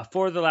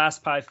 For the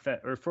last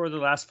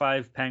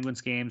 5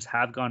 Penguins games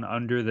have gone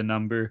under the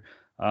number.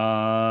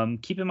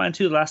 Keep in mind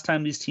too, the last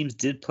time these teams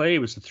did play, it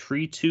was a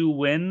 3-2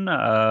 win,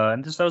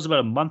 and that was about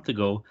a month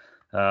ago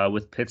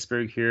with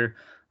Pittsburgh here.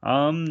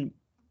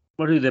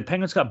 The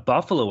Penguins got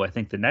Buffalo, I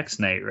think, the next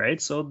night, right?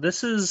 So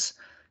this is,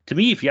 to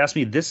me, if you ask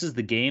me, this is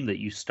the game that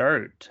you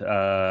start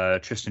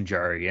Tristan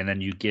Jarry, and then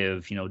you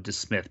give,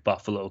 DeSmith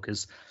Buffalo,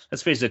 because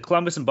let's face it,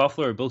 Columbus and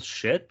Buffalo are both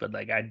shit, but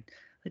like I'd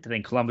like to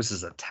think Columbus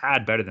is a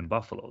tad better than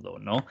Buffalo, though.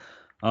 No,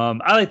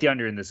 I like the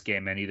under in this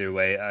game, man. Either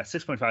way,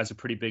 6.5 is a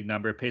pretty big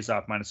number. It pays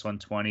off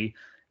 -120,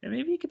 and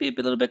maybe it could be a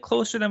little bit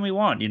closer than we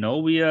want.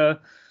 We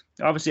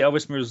obviously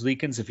Elvis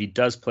Merzlikins, if he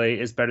does play,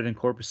 is better than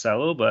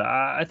Korpisalo, but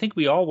I think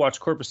we all watched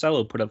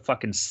Korpisalo put up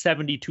fucking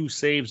 72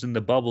 saves in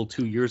the bubble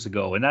 2 years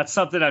ago, and that's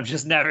something I'm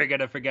just never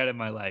gonna forget in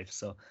my life.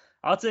 So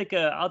I'll take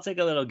a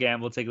little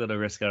gamble, take a little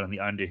risk out on the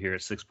under here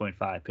at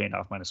 6.5, paying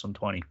off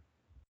 -120.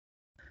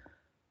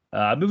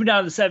 Moving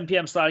down to the 7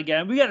 p.m. slot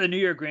again, we got the New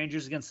York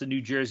Rangers against the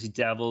New Jersey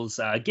Devils.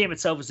 Game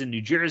itself is in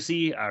New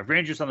Jersey.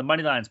 Rangers on the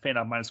money lines paying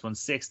off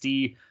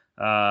 -160.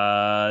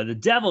 The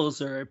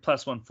Devils are at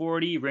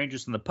 +140.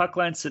 Rangers on the puck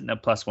line sitting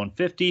at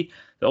 +150.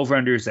 The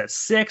over-under is at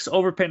 6.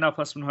 Over paying off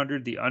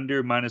 +100. The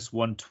under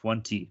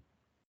 -120.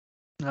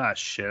 Ah,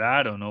 shit.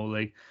 I don't know.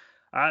 Like,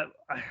 I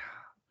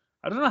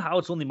don't know how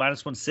it's only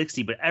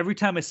 -160, but every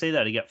time I say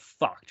that, I get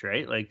fucked,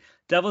 right? Like,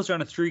 Devils are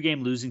on a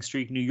 3-game losing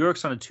streak. New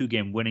York's on a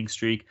 2-game winning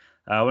streak.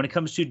 When it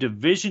comes to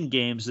division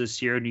games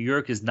this year, New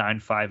York is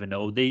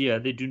 9-5-0.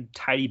 They do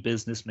tidy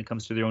business when it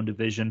comes to their own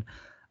division.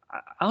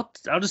 I'll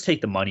just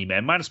take the money,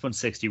 man.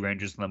 -160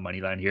 Rangers on the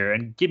money line here,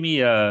 and give me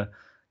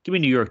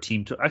New York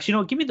team to actually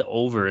no, give me the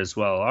over as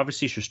well.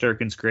 Obviously,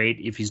 Shesterkin's great.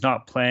 If he's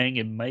not playing,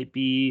 it might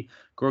be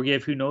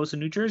Georgiev. Who knows? And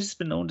New Jersey's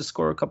been known to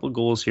score a couple of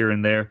goals here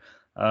and there.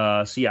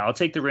 So yeah, I'll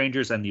take the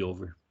Rangers and the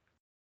over.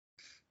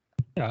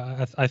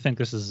 Yeah, I think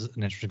this is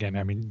an interesting game.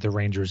 I mean, the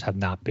Rangers have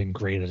not been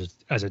great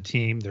as a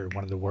team. They're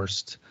one of the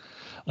worst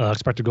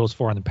expected goals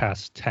for in the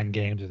past 10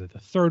 games. They're the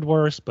 3rd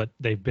worst, but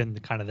they've been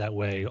kind of that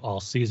way all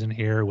season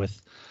here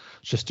with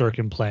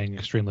Shesterkin playing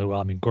extremely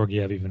well. I mean,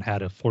 Georgiev even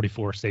had a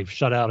 44-save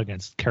shutout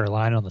against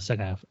Carolina on the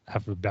second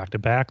half of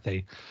back-to-back.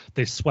 They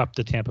swept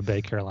the Tampa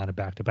Bay Carolina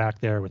back-to-back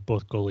there with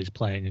both goalies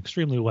playing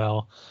extremely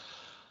well.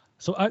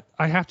 So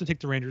I have to take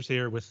the Rangers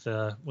here with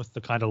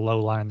the kind of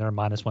low line there,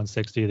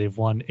 -160. They've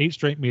won 8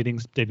 straight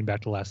meetings dating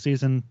back to last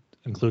season,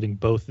 including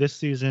both this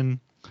season.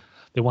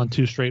 They won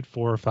 2 straight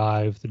 4 or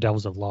 5. The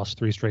Devils have lost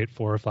 3 straight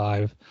 4 or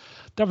 5.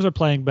 Devils are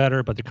playing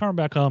better, but they're coming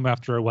back home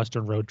after a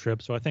Western road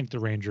trip. So I think the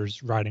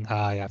Rangers riding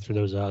high after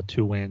those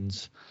 2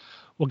 wins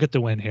will get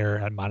the win here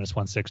at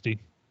 -160.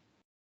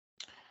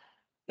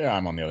 Yeah,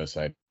 I'm on the other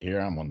side here.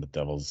 I'm on the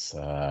Devils.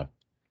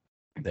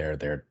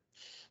 They're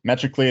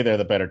metrically they're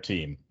the better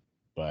team.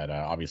 But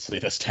obviously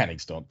the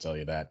standings don't tell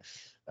you that.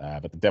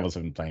 But the Devils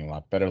have been playing a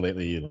lot better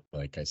lately.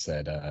 Like I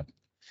said,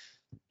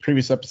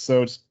 previous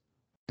episodes,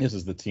 this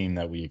is the team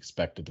that we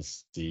expected to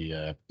see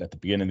at the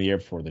beginning of the year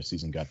before their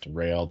season got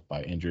derailed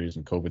by injuries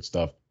and COVID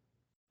stuff.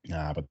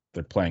 But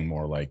they're playing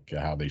more like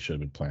how they should have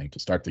been playing to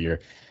start the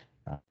year.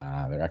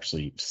 They're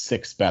actually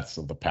 6th best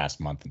of the past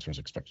month in terms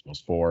of expected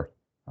goals for.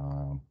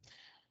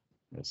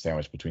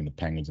 Sandwiched between the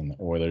Penguins and the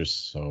Oilers.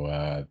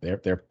 So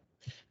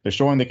they're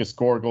showing they can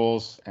score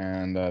goals,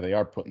 and they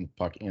are putting the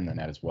puck in the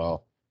net as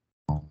well.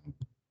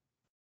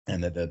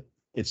 And that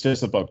it's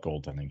just about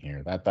goaltending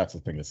here. That's the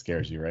thing that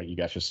scares you, right? You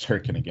got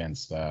Shesterkin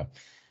against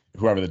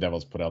whoever the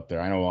Devils put out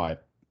there. I know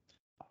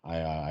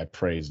I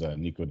praised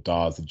Nico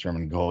Dawes, the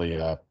German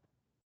goalie.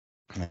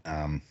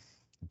 I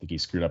think he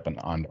screwed up an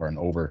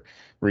over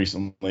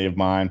recently of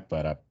mine,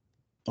 but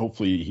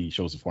hopefully he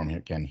shows the form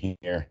again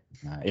here.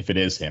 If it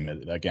is him,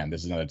 again,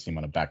 this is another team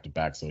on a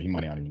back-to-back, so he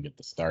might not even get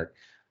the start.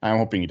 I'm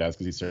hoping he does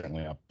because he's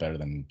certainly up better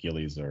than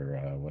Gillies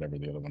or whatever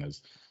the other one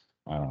is.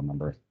 I don't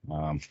remember.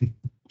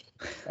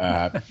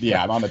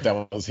 Yeah, I'm on the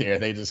Devils here.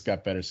 They just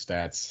got better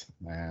stats,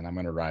 and I'm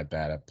going to ride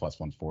that at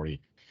 +140.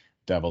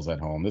 Devils at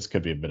home. This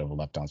could be a bit of a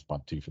letdown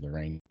spot too for the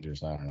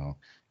Rangers. I don't know.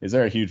 Is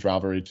there a huge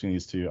rivalry between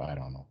these two? I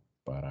don't know,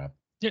 but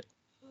yeah,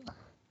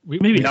 we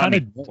maybe kind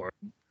not of anymore.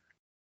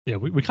 Yeah,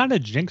 we kind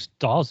of jinxed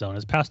Dahlzone.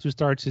 His past 2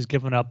 starts, he's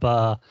given up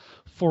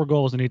 4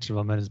 goals in each of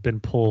them and has been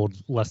pulled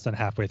less than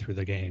halfway through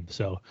the game.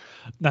 So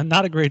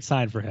not a great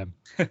sign for him.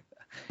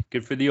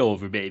 Good for the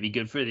over, baby.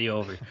 Good for the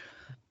over.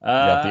 You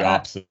got the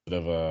opposite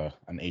of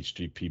an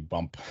HGP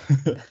bump.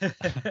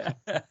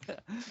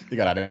 You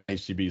got an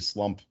HGB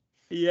slump.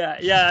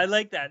 Yeah, I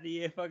like that.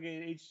 The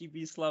fucking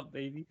HGB slump,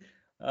 baby.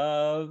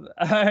 All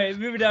right,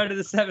 moving down to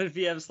the 7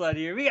 p.m. slot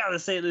here. We got the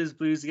St. Louis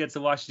Blues against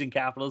the Washington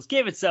Capitals.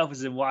 Game itself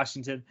is in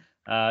Washington.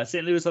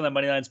 St. Louis on the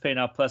money lines paying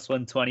off plus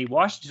 120.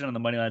 Washington on the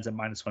money lines at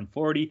minus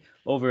 140.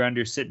 Over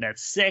under sitting at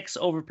 6.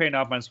 Over paying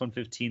off minus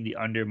 115. The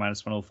under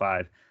minus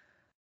 105.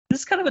 This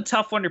is kind of a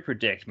tough one to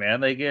predict,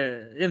 man. Like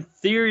in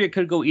theory, it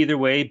could go either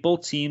way.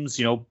 Both teams,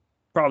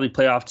 probably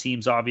playoff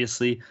teams,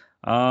 obviously.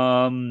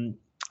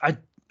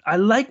 I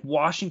like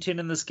Washington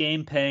in this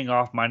game, paying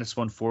off minus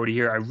 140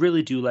 here. I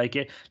really do like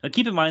it. Now,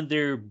 keep in mind,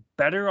 they're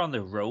better on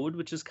the road,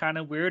 which is kind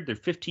of weird. They're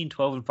 15,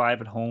 12, and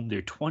 5 at home.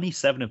 They're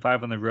 27 and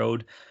 5 on the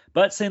road.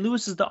 But St.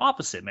 Louis is the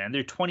opposite, man.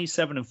 They're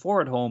 27 and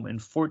 4 at home and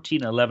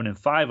 14, 11, and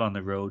 5 on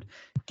the road.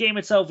 Game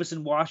itself is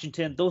in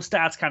Washington. Those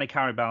stats kind of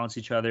counterbalance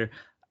each other.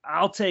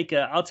 I'll take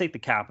the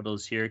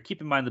Capitals here.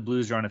 Keep in mind the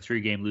Blues are on a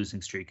 3-game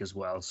losing streak as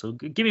well. So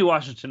give me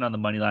Washington on the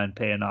money line,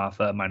 paying off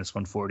minus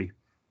 140.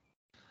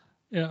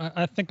 Yeah,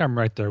 I think I'm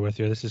right there with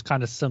you. This is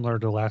kind of similar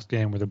to the last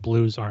game where the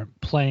Blues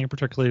aren't playing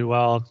particularly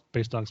well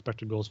based on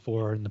expected goals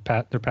for in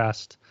their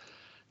past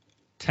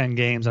 10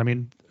 games. I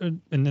mean,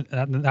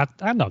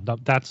 I know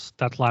that's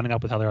lining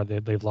up with how they are.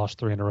 They've lost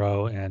 3 in a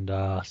row and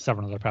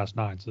 7 of their past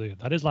 9. So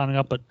that is lining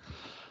up. But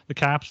the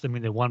Caps, I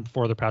mean, they won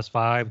 4 of their past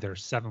 5. They're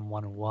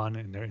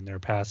 7-1-1 in their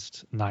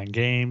past 9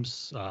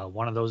 games.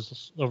 One of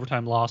those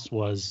overtime loss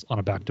was on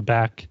a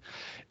back-to-back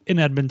in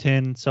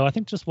Edmonton. So I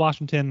think just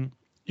Washington,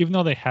 even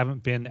though they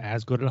haven't been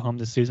as good at home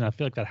this season, I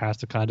feel like that has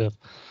to kind of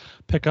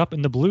pick up.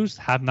 And the Blues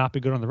have not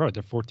been good on the road.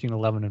 They're 14,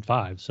 11, and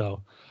 5.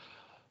 So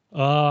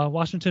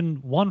Washington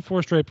won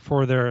 4 straight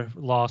before their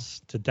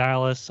loss to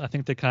Dallas. I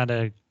think they kind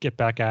of get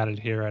back at it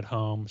here at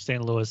home.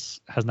 St. Louis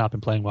has not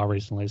been playing well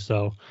recently.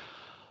 So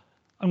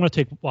I'm going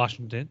to take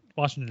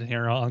Washington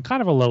here on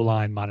kind of a low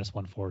line, minus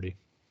 140.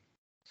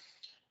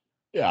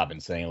 Yeah, I've been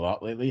saying a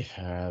lot lately.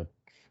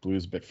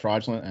 Blues a bit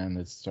fraudulent, and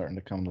it's starting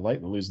to come to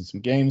light. They're losing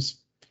some games.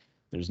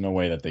 There's no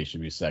way that they should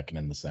be second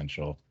in the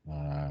Central.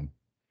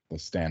 The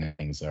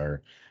standings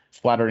are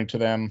flattering to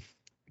them,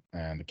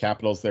 and the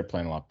Capitals, they're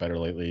playing a lot better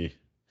lately.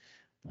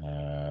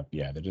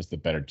 They're just a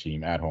better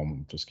team at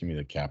home. Just give me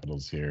the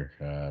Capitals here.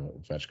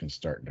 Ovechkin's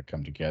starting to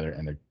come together,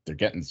 and they're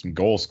getting some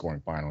goal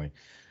scoring finally.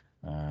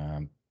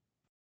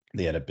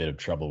 They had a bit of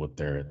trouble with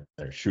their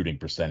shooting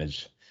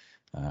percentage,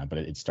 but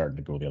it's starting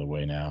to go the other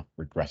way now.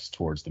 Regress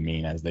towards the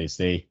mean, as they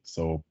say.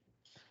 So,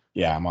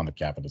 yeah, I'm on the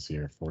Capitals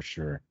here for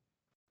sure.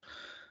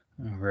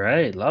 All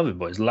right. Love it,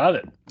 boys. Love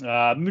it.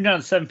 Moving down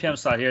to the 7 p.m.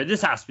 slot here.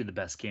 This has to be the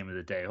best game of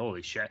the day.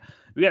 Holy shit.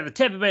 We got the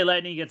Tampa Bay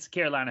Lightning against the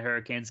Carolina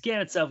Hurricanes. Game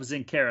itself is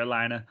in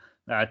Carolina.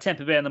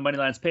 Tampa Bay on the money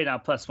line is paid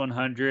out plus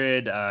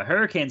 100.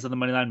 Hurricanes on the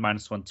money line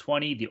minus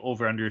 120. The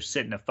over-under is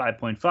sitting at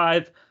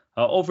 5.5.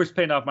 Over is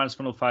paying off minus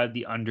 105.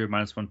 The under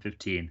minus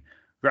 115.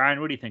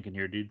 Ryan, what are you thinking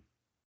here, dude?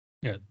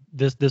 Yeah,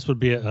 this would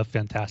be a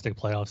fantastic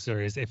playoff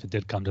series if it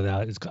did come to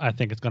that. I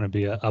think it's going to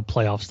be a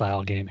playoff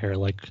style game here,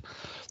 like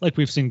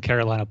we've seen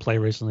Carolina play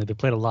recently. They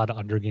played a lot of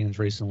under games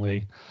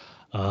recently.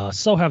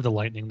 So have the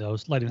Lightning, though.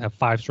 Lightning have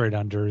 5 straight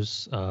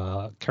unders.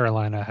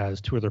 Carolina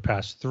has 2 of their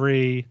past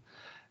 3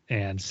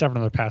 and 7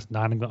 of their past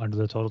 9 under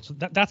the total. So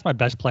that's my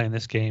best play in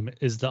this game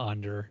is the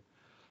under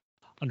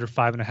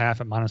 5.5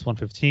 at minus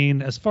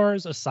 115. As far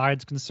as a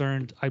side's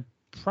concerned, I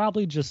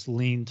probably just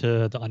lean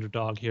to the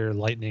underdog here,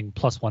 Lightning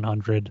plus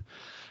 100.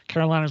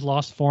 Carolina's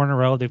lost 4 in a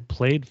row. They've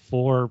played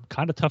 4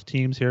 kind of tough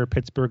teams here: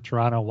 Pittsburgh,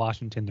 Toronto,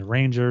 Washington, the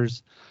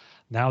Rangers.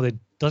 Now they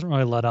doesn't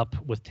really let up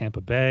with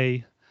Tampa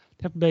Bay.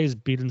 Tampa Bay has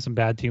beaten some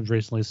bad teams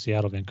recently,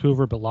 Seattle,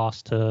 Vancouver, but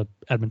lost to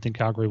Edmonton,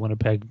 Calgary,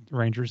 Winnipeg,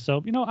 Rangers.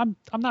 So, I'm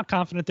not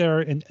confident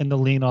there in the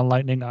lean on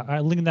Lightning.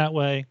 I lean that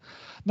way.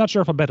 Not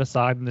sure if I'll bet a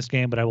side in this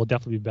game, but I will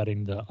definitely be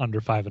betting the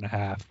under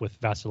 5.5 with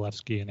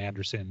Vasilevsky and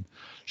Anderson.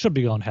 Should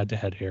be going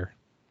head-to-head here.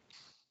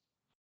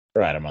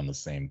 Right, I'm on the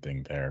same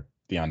thing there.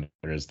 The under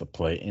is the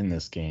play in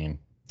this game.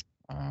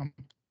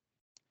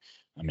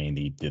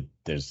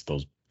 There's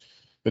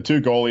the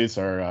 2 goalies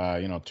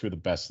are 2 of the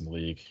best in the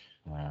league.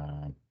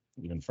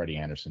 Even Freddie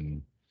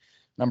Anderson,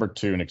 number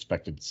 2 in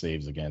expected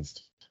saves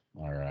against,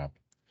 or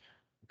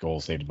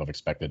goals saved above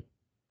expected.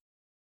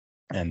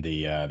 And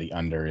the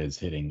under is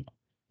hitting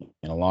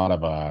in a lot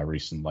of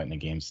recent Lightning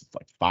games,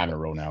 like 5 in a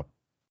row now,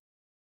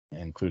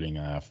 including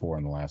 4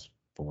 in the last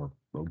 4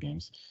 road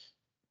games.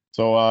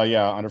 So,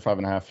 under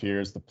 5.5 here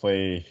is the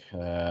play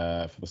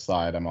for the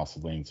side. I'm also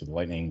leaning to the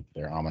Lightning.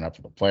 They're arming up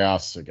for the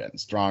playoffs. They're getting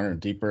stronger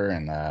and deeper,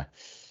 and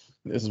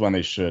this is when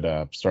they should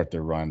start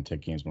their run,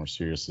 take games more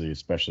seriously,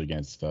 especially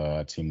against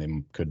a team they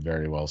could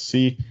very well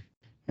see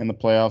in the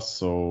playoffs.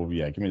 So,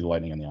 yeah, give me the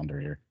Lightning on the under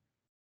here.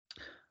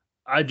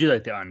 I do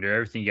like the under.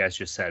 Everything you guys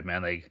just said,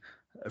 man. Like,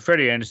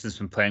 Freddie Anderson's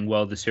been playing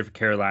well this year for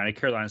Carolina.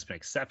 Carolina's been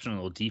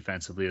exceptional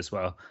defensively as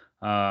well.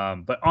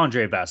 But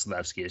Andre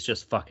Vasilevsky is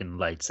just fucking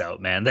lights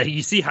out, man. That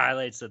you see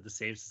highlights of the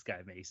saves this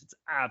guy makes. It's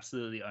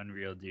absolutely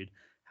unreal, dude.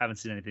 Haven't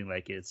seen anything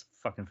like it. It's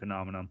fucking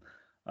phenomenal.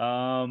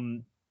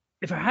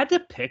 If I had to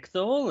pick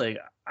though, like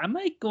I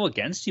might go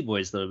against you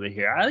boys a little bit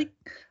here.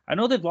 I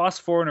know they've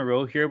lost 4 in a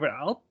row here, but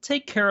I'll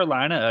take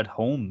Carolina at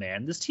home,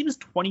 man. This team is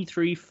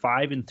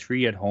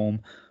 23-5-3 at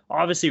home.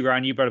 Obviously,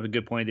 Ryan, you brought up a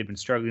good point. They've been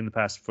struggling the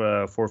past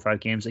 4 or 5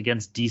 games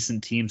against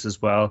decent teams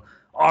as well.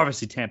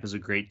 Obviously, Tampa's a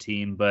great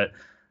team, but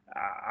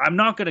I'm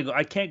not going to go.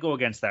 I can't go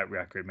against that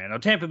record, man. Now,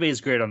 Tampa Bay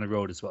is great on the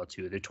road as well,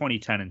 too. They're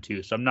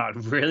 20-10-2, so I'm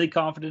not really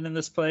confident in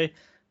this play.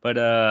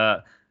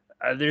 But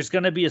there's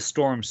going to be a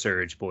storm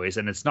surge, boys,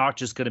 and it's not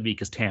just going to be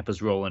because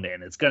Tampa's rolling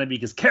in. It's going to be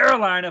because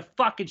Carolina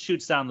fucking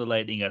shoots down the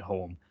Lightning at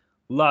home.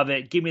 Love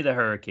it. Give me the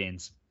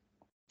Hurricanes.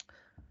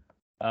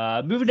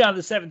 Moving down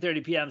to the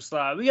 7:30 p.m.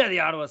 slot, we got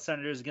the Ottawa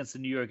Senators against the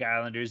New York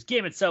Islanders.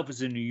 Game itself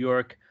is in New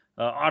York.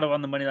 Ottawa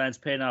on the money line's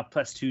paying off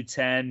plus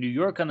 210. New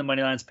York on the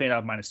money line's paying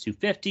off minus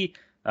 250.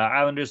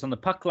 Islanders on the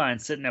puck line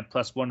sitting at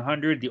plus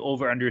 100. The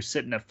over/under is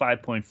sitting at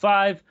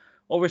 5.5.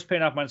 Over's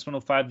paying off minus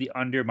 105. The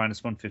under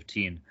minus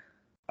 115.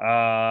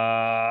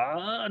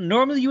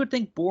 Normally you would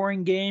think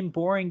boring game.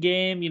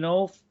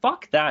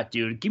 Fuck that,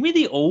 dude. Give me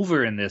the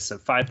over in this at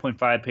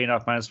 5.5, paying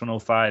off minus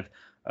 105.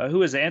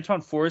 Who is it?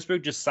 Antoine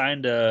Forsberg just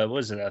signed a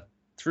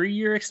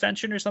 3-year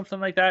extension or something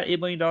like that? $8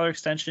 million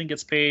extension,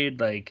 gets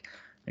paid I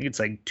think it's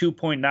like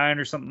 2.9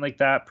 or something like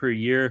that per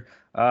year.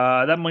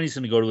 That money's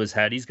going to go to his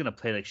head. He's going to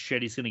play like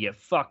shit. He's going to get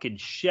fucking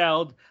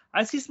shelled.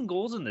 I see some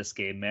goals in this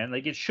game, man.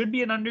 Like, it should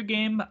be an under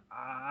game.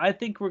 I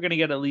think we're going to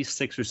get at least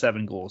 6 or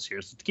 7 goals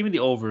here. So give me the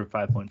over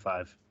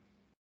 5.5.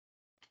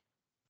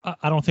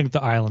 I don't think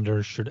the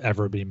Islanders should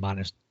ever be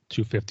minus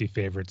 250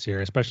 favorites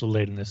here, especially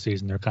late in the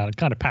season. They're kind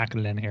of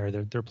packing it in here.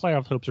 Their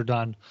playoff hopes are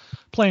done,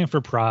 playing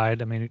for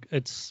pride. I mean,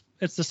 it's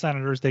the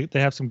Senators. They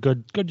have some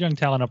good young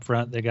talent up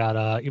front. They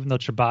got even though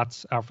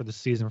Chabot's out for the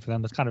season for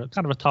them, that's kind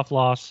of a tough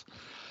loss.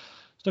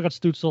 Still got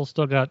Stützle,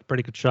 still got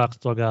Brady Tkachuk,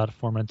 still got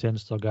Formenton,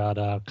 still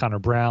got Connor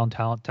Brown,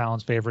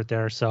 talent's favorite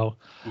there. So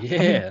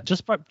yeah, I mean,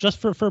 just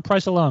for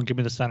price alone, give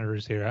me the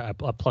Senators here at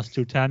plus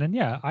 210. And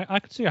yeah, I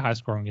could see a high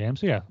scoring game.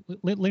 So yeah,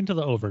 lean to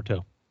the over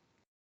too.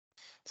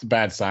 It's a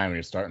bad sign when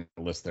you're starting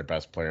to list their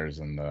best players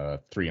in the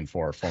 3 and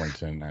 4,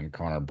 Formenton and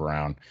Connor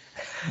Brown.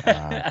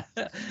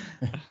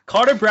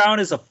 Connor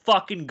Brown is a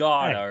fucking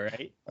god, all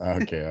right?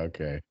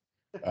 Okay.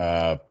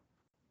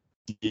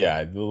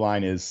 Yeah, the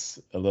line is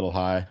a little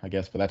high, I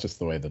guess, but that's just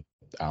the way the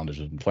Islanders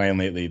have been playing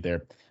lately.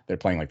 They're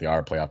playing like they are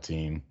a playoff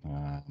team.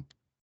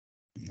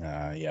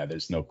 Yeah,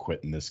 there's no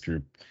quit in this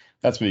group.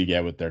 That's what you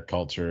get with their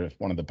culture.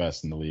 One of the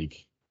best in the league.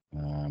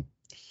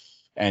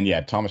 And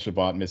yeah, Thomas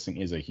Chabot missing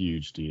is a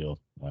huge deal.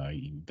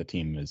 The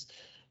team is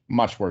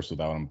much worse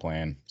without him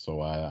playing.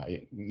 So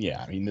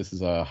yeah, I mean, this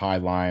is a high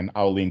line.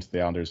 I'll lean to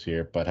the Islanders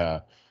here,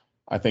 but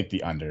I think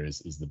the under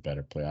is the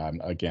better play. I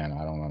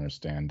don't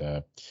understand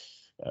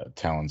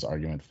Talon's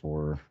argument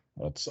for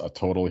a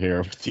total here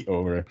with the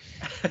over.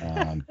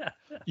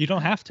 You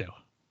don't have to.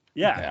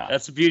 Yeah,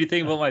 that's the beauty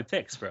thing about my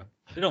picks, bro.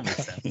 They don't make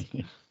sense.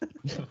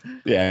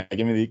 Yeah,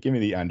 give me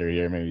the under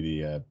here.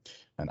 Maybe an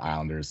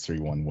Islanders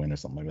 3-1 win or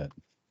something like that.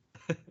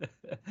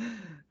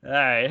 All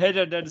right, head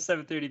on down to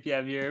 7:30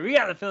 p.m. here. We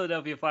got the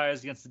Philadelphia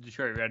Flyers against the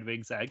Detroit Red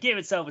Wings. Game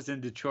itself is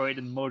in Detroit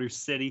in Motor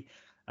City.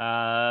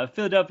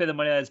 Philadelphia, the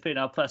money line is paying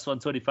out plus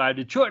 125.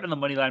 Detroit on the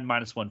money line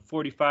minus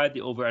 145. The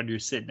over under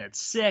is sitting at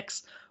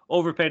 6.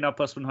 Over paying out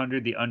plus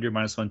 100. The under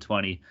minus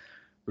 120.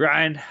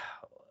 Ryan,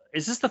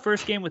 is this the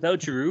first game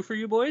without Giroux for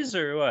you boys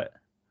or what?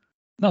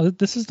 No,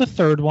 this is the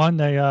third one.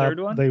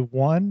 Third one? They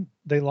won.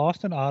 They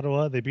lost in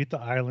Ottawa. They beat the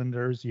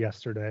Islanders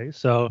yesterday.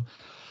 So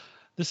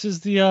this is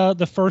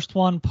the first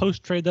one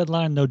post trade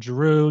deadline. No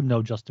Giroux,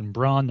 no Justin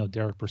Braun, no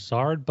Derek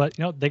Brassard, but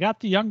they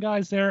got the young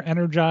guys there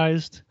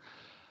energized.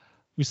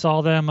 We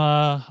saw them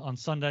on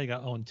Sunday. You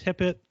got Owen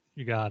Tippett.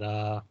 You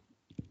got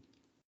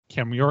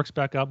Cam York's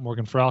back up.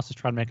 Morgan Frost is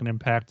trying to make an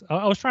impact.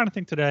 I was trying to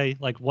think today,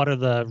 like, what are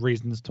the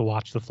reasons to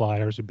watch the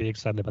Flyers or be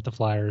excited about the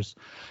Flyers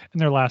in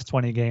their last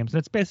 20 games? And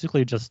it's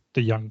basically just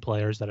the young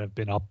players that have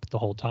been up the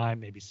whole time.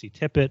 Maybe see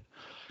Tippett.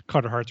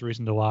 Carter Hart's a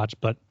reason to watch,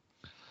 but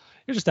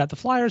it's just that the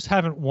Flyers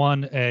haven't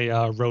won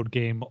a road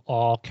game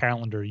all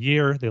calendar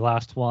year. They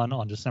last won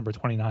on December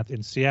 29th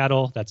in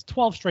Seattle. That's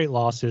 12 straight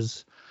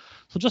losses.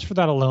 So just for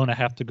that alone, I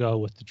have to go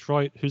with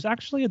Detroit, who's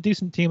actually a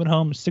decent team at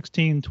home,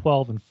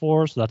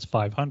 16-12-4, so that's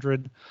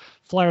 500.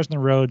 Flyers on the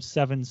road,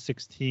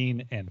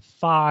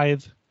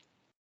 7-16-5.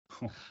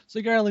 So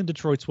you got to lean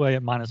Detroit's way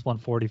at minus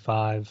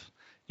 145,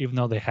 even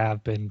though they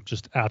have been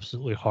just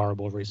absolutely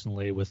horrible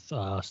recently with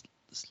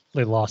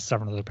they lost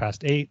 7 of their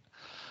past 8.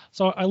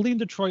 So I lean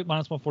Detroit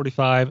minus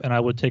 145, and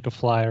I would take a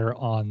flyer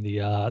on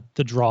the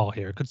draw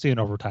here. Could see an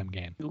overtime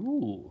game.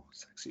 Ooh,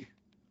 sexy.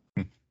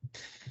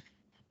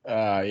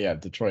 Yeah,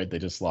 Detroit, they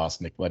just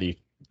lost Nick Leddy,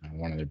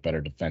 one of their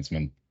better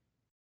defensemen,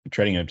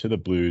 trading him to the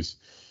Blues.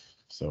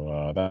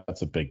 So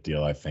that's a big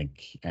deal, I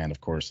think. And,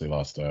 of course, they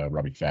lost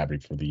Robbie Fabry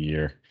for the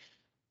year.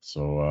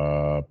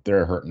 So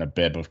they're hurting a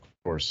bit. But of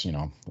course,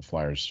 the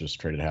Flyers just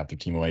traded half their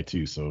team away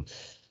too. So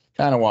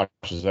kind of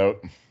washes out.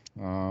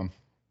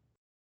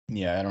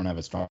 Yeah, I don't have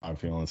a strong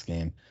feeling in this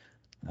game.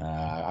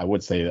 I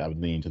would say that I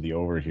would lean to the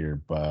over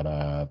here, but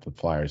the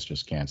Flyers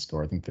just can't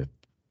score. I think they're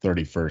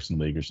 31st in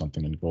the league or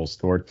something in goals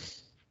scored.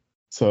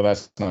 So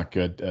that's not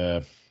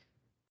good.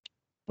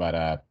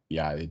 But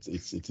yeah,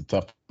 it's a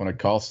tough one to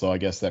call. So I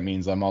guess that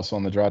means I'm also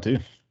on the draw too.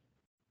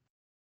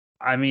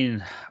 I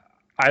mean,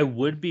 I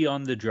would be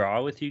on the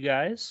draw with you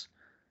guys,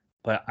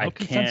 but I can't.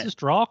 Consensus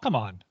draw? Come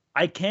on.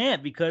 I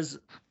can't because,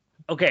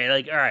 okay,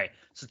 like, all right.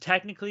 So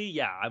technically,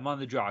 yeah, I'm on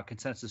the draw,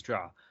 consensus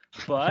draw.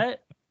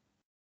 But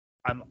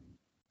I'm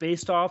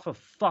based off a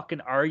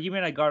fucking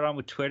argument I got on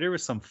with Twitter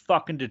with some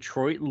fucking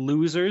Detroit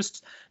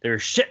losers. They were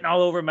shitting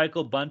all over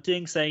Michael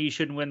Bunting, saying he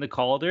shouldn't win the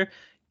Calder.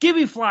 Give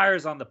me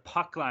Flyers on the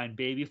puck line,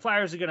 baby.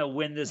 Flyers are going to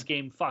win this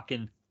game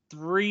fucking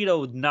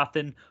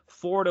 3-0,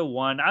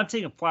 4-1. I'm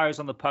taking Flyers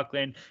on the puck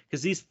lane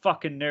because these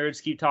fucking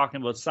nerds keep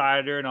talking about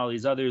Sider and all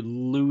these other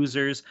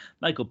losers.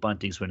 Michael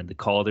Bunting's winning the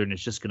Calder, and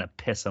it's just going to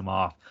piss him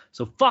off.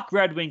 So fuck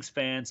Red Wings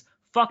fans.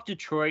 Fuck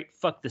Detroit.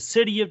 Fuck the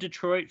city of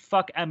Detroit.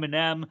 Fuck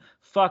Eminem.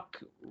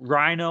 Fuck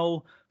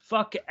Rhino.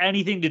 Fuck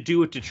anything to do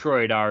with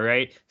Detroit, all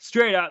right?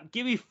 Straight up,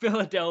 give me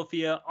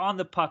Philadelphia on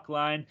the puck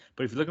line.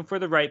 But if you're looking for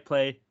the right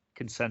play,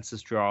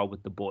 consensus draw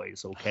with the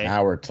boys, okay?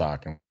 Now we're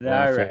talking. All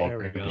right, there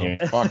we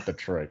go. Fuck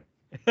Detroit.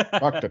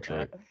 Fuck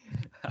Detroit.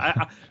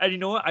 And you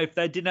know what? If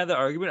I didn't have that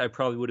argument, I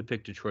probably would have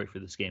picked Detroit for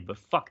this game. But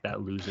fuck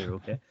that loser,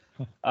 okay?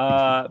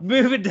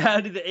 Moving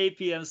down to the 8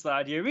 p.m.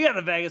 slot here, we got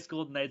the Vegas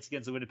Golden Knights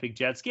against the Winnipeg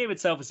Jets. Game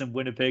itself is in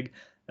Winnipeg.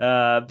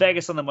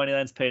 Vegas on the money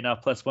line's paying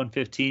off plus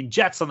 115.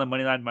 Jets on the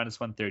money line minus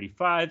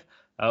 135.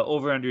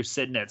 Over under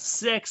sitting at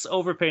 6.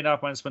 Over paying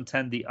off minus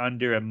 110. The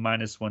under at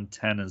minus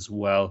 110 as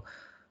well.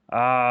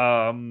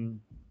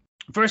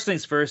 First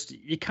things first,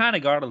 you kind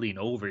of got to lean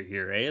over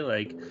here, eh?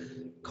 Like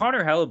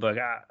Connor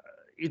Hellebuyck,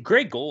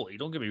 great goalie.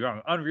 Don't get me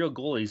wrong, unreal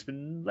goalie. He's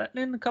been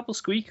letting in a couple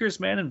squeakers,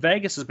 man. And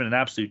Vegas has been an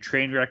absolute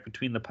train wreck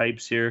between the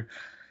pipes here.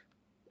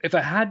 If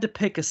I had to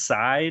pick a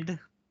side,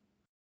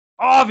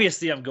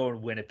 obviously I'm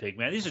going Winnipeg,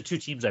 man. These are two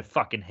teams I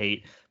fucking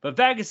hate. But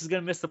Vegas is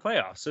going to miss the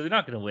playoffs, so they're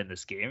not going to win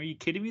this game. Are you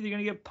kidding me? They're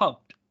going to get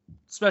pumped.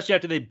 Especially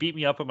after they beat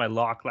me up on my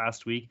lock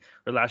last week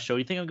or last show.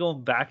 You think I'm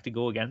going back to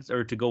go against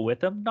or to go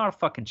with them? Not a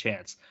fucking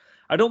chance.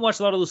 I don't watch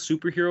a lot of those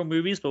superhero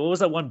movies, but what was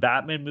that one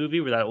Batman movie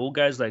where that old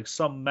guy's like,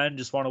 some men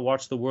just want to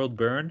watch the world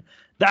burn?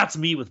 That's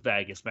me with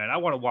Vegas, man. I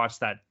want to watch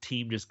that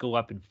team just go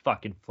up in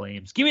fucking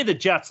flames. Give me the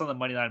Jets on the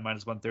money line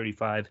minus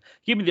 135.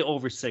 Give me the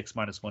over 6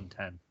 minus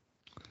 110.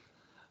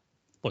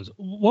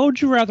 What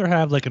would you rather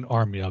have like an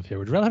army of here?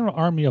 Would you rather have an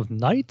army of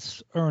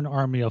knights or an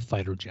army of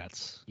fighter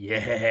jets?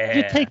 Yeah.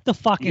 You take the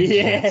fucking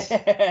Jets.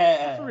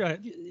 For real,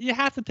 you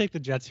have to take the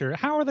Jets here.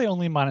 How are they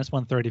only minus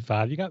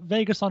 135? You got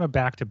Vegas on a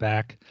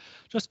back-to-back.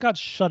 Just got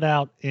shut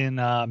out in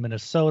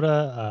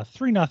Minnesota.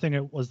 3-0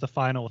 it was the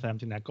final with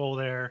empty net goal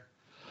there.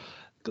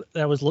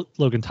 That was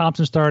Logan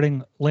Thompson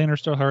starting. Lehner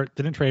still hurt.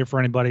 Didn't trade for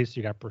anybody. So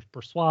you got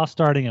Brossoit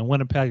starting in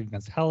Winnipeg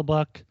against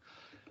Hellebuyck.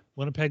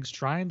 Winnipeg's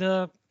trying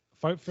to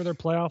fight for their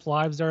playoff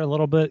lives there a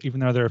little bit, even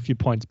though they're a few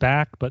points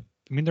back. But,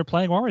 I mean, they're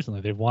playing well recently.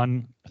 They've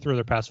won 3 of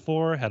their past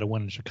 4, had a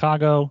win in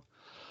Chicago,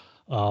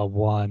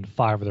 won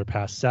 5 of their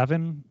past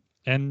 7.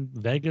 And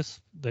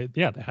Vegas, they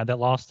had that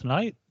loss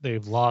tonight.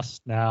 They've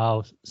lost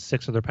now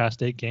 6 of their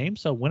past 8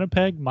 games. So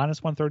Winnipeg,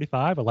 minus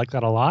 135. I like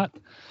that a lot.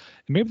 And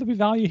maybe there'll be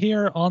value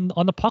here on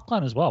the puck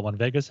line as well. When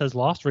Vegas has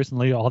lost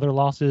recently, all their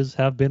losses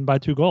have been by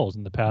 2 goals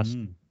in the past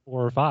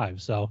 4 or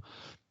 5. So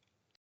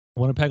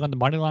Winnipeg on the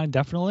money line,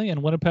 definitely,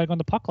 and Winnipeg on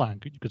the puck line.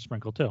 You could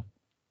sprinkle, too.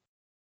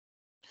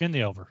 In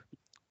the over.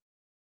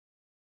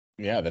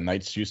 Yeah, the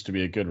Knights used to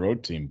be a good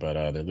road team, but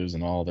they're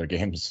losing all their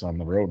games on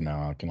the road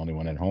now. Can only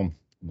win at home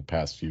in the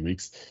past few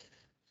weeks.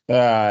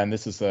 And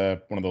this is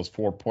one of those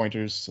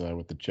 4-pointers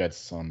with the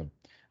Jets on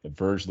the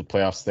verge of the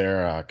playoffs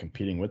there,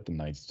 competing with the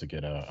Knights to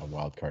get a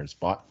wild card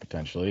spot,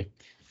 potentially.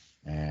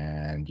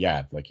 And,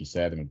 yeah, like you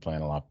said, they've been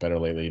playing a lot better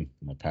lately.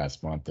 In the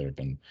past month, they've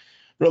been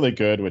really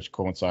good, which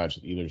coincides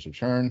with Ehlers'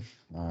 return.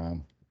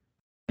 And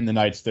the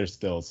Knights, they're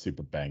still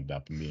super banged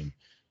up. I mean,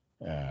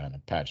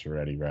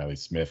 Pacioretty, Riley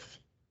Smith,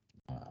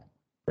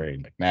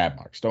 Brady McNabb,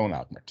 Mark Stone,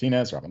 Alec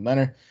Martinez, Robin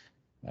Leonard.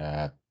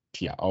 Yeah,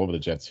 all over the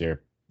Jets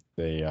here.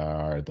 They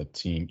are the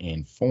team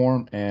in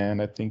form,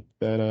 and I think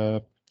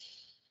that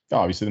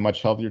obviously the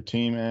much healthier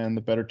team and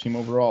the better team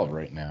overall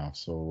right now.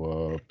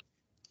 So,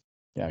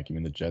 yeah, give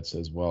me the Jets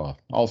as well.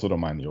 Also don't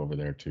mind the over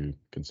there, too,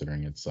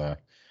 considering it's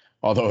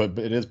although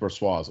it is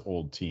Brossoit's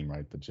old team,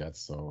 right, the Jets,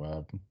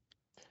 so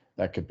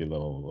that could be a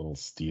little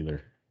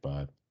stealer.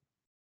 But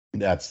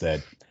that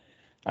said,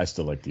 I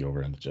still like the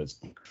over on the Jets.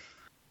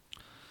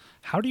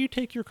 How do you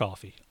take your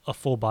coffee? A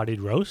full-bodied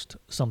roast?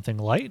 Something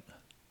light?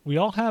 We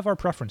all have our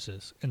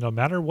preferences, and no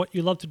matter what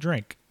you love to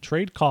drink,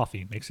 Trade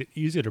Coffee makes it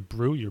easy to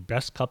brew your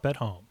best cup at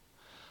home.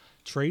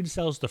 Trade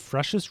sells the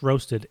freshest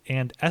roasted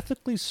and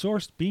ethically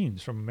sourced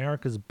beans from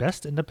America's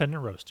best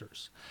independent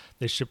roasters.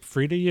 They ship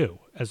free to you,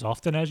 as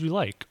often as you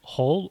like,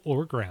 whole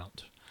or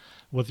ground.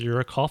 Whether you're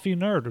a coffee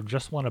nerd or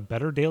just want a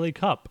better daily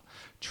cup,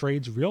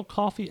 Trade's real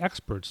coffee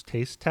experts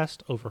taste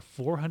test over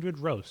 400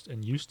 roasts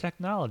and use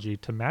technology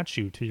to match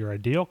you to your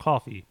ideal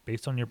coffee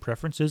based on your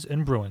preferences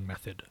and brewing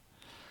method.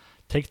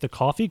 Take the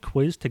coffee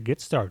quiz to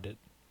get started.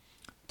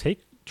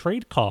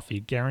 Trade Coffee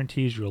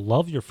guarantees you'll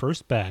love your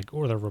first bag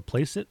or they'll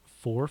replace it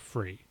for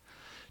free.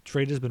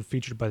 Trade has been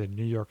featured by the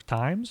New York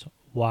Times,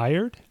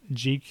 Wired,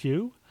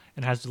 GQ,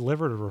 and has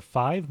delivered over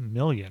 5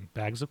 million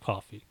bags of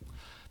coffee.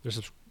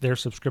 Their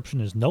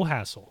subscription is no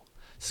hassle.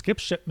 Skip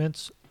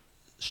shipments,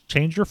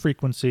 change your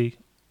frequency,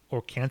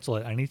 or cancel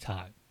at any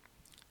time.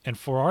 And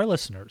for our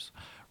listeners,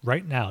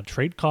 right now,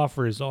 Trade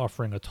Coffee is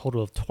offering a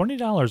total of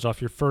 $20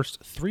 off your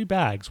first 3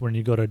 bags when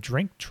you go to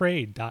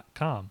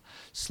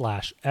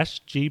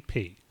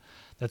drinktrade.com/SGP.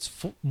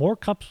 That's more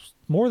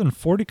than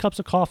 40 cups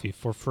of coffee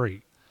for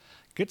free.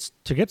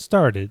 To get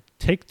started,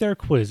 take their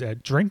quiz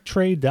at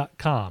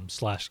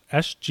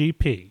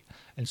drinktrade.com/SGP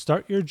and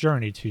start your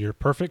journey to your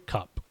perfect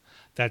cup.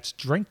 That's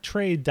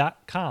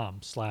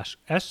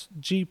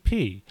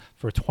drinktrade.com/SGP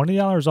for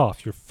 $20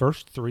 off your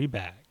first 3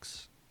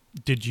 bags.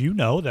 Did you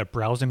know that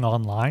browsing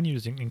online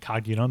using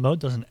incognito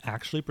mode doesn't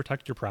actually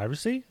protect your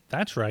privacy?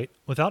 That's right.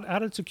 Without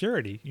added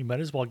security, you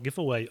might as well give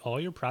away all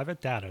your private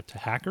data to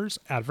hackers,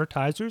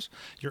 advertisers,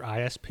 your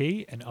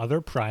ISP, and other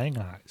prying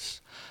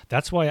eyes.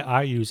 That's why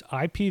I use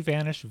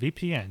IPVanish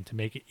VPN to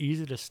make it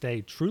easy to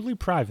stay truly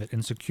private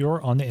and secure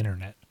on the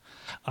internet.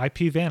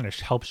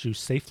 IPVanish helps you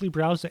safely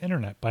browse the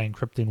internet by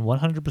encrypting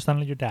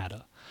 100% of your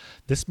data.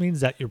 This means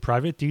that your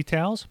private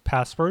details,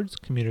 passwords,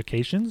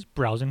 communications,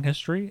 browsing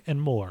history,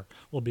 and more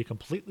will be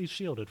completely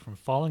shielded from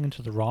falling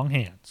into the wrong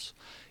hands.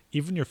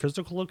 Even your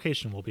physical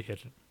location will be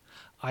hidden.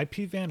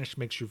 IPVanish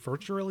makes you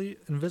virtually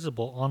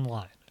invisible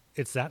online.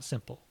 It's that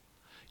simple.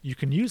 You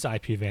can use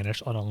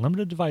IPVanish on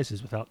unlimited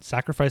devices without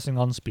sacrificing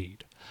on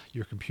speed.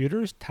 Your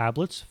computers,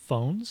 tablets,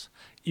 phones,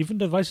 even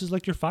devices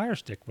like your Fire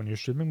Stick when you're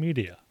streaming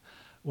media.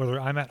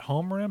 Whether I'm at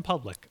home or in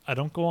public, I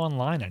don't go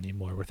online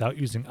anymore without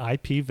using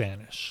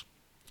IPVanish.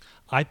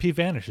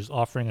 IPVanish is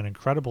offering an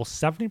incredible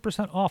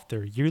 70% off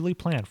their yearly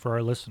plan for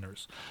our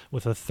listeners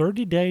with a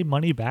 30-day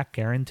money-back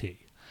guarantee.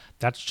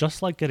 That's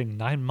just like getting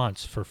 9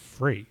 months for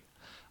free.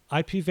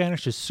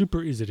 IPVanish is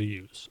super easy to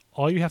use.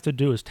 All you have to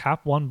do is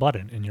tap one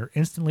button and you're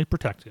instantly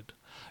protected.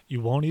 You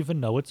won't even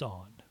know it's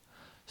on.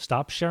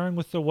 Stop sharing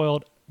with the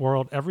world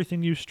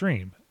everything you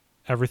stream,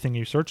 everything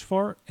you search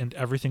for, and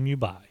everything you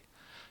buy.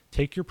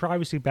 Take your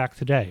privacy back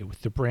today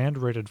with the brand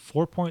rated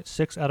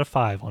 4.6 out of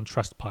 5 on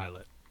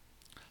Trustpilot.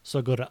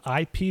 So go to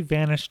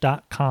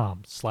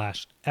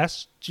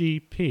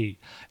ipvanish.com/SGP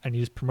and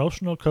use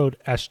promotional code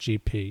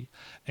SGP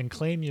and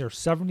claim your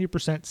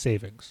 70%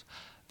 savings.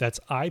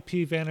 That's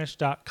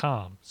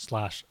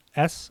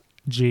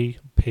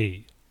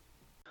ipvanish.com/SGP.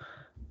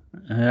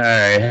 All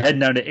right, heading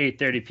down to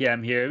 8:30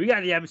 p.m. here. We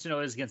got the Edmonton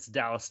Oilers against the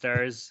Dallas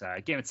Stars.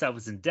 Game itself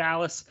was in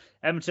Dallas.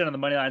 Edmonton on the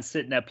money line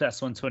sitting at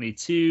plus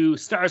 122.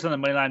 Stars on the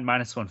money line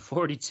minus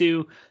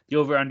 142. The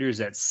over/under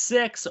is at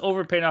 6.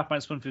 Over paying off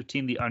minus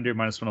 115. The under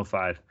minus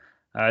 105.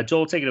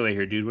 Joel, take it away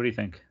here, dude. What do you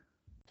think?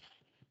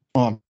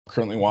 Well, I'm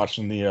currently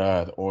watching the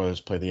Oilers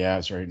play the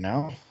Avs right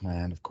now,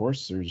 and of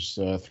course, there's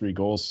 3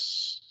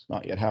 goals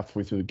not yet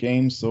halfway through the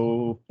game,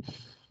 so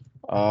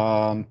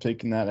I'm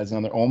taking that as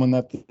another omen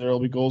that there will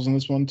be goals in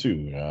this one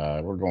too.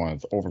 We're going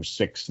with over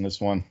 6 in this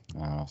one.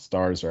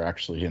 Stars are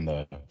actually in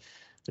they're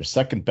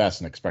second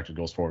best in expected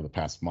goals for the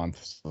past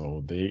month,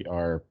 so they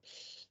are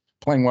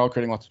playing well,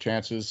 creating lots of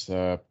chances.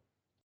 Not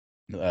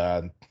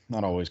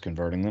always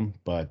converting them,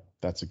 but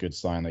that's a good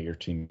sign that your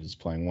team is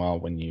playing well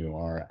when you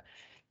are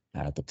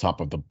at the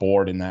top of the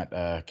board in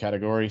that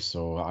category.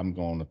 So I'm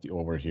going with the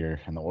over here,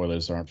 and the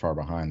Oilers aren't far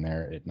behind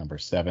there at number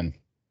 7.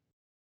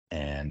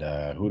 And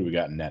who do we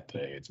got in net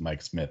today? It's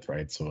Mike Smith,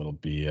 right? So it'll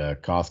be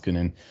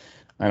Koskinen.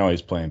 I know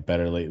he's playing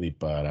better lately,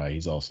 but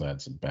he's also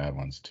had some bad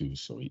ones too.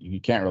 So you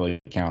can't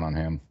really count on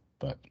him.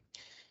 But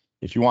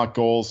if you want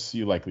goals,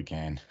 you likely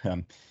can.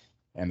 And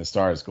the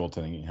Stars'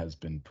 goaltending has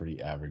been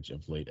pretty average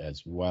of late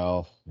as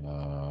well.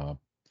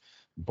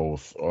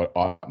 Both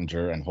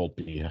Ottinger and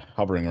Holtby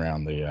hovering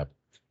around the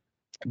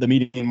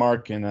median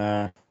mark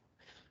and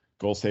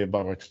goal save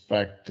above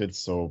expected.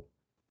 So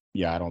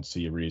yeah, I don't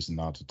see a reason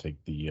not to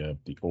take the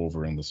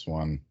over in this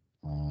one.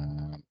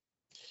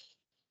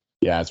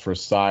 Yeah, as for a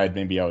side,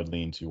 maybe I would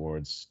lean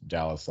towards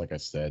Dallas. Like I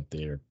said,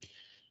 they're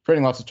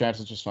creating lots of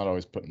chances, just not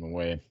always putting them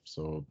away.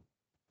 So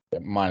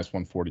at minus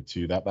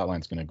 142, that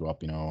line's going to go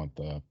up, with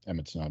the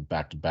Edmonton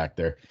back to back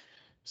there.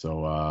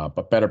 So,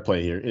 but better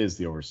play here is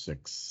the over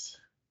 6.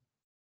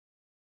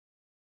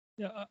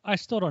 Yeah, I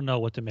still don't know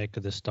what to make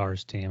of this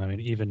Stars team. I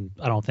mean,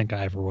 I don't think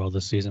I ever will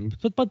this season,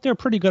 but they're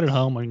pretty good at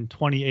home. I mean,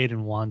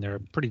 28-1, they're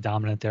pretty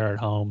dominant there at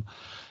home.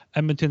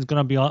 Edmonton's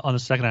going to be on the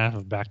second half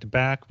of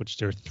back-to-back, which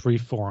they're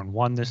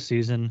 3-4-1 this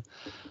season.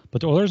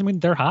 But the Oilers, I mean,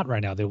 they're hot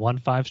right now. They won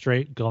 5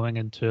 straight going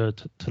into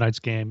tonight's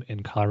game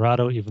in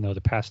Colorado, even though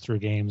the past 3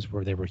 games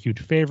where they were huge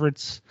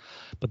favorites.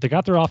 But they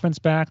got their offense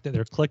back.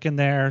 They're clicking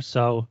there.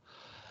 So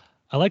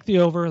I like the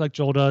over, like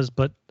Joel does,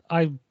 but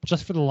I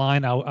just for the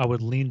line, I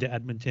would lean to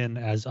Edmonton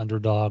as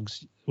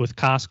underdogs with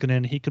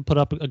Koskinen. He could put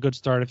up a good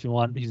start if you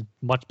want. He's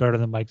much better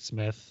than Mike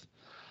Smith.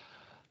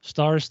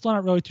 Stars still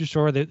not really too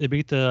sure. They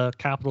beat the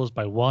Capitals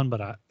by 1,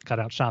 but I got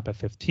outshot by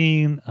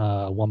 15.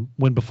 One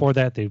win before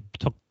that, they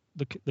took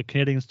the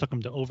Canadians took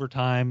them to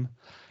overtime,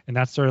 and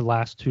that's their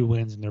last 2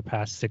 wins in their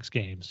past 6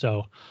 games.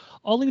 So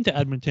I'll lean to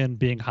Edmonton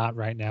being hot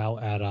right now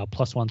at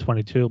plus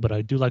 122, but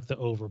I do like the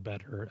over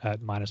better at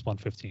minus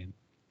 115.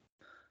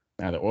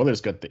 Now the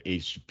Oilers got the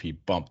HGP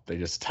bump. They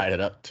just tied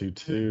it up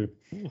 2-2.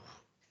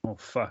 Oh,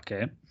 fuck,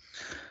 eh?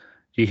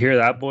 Do you hear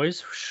that,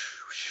 boys?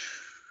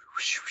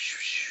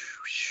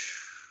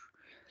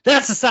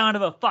 That's the sound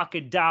of a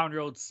fucking down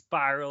road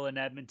spiral in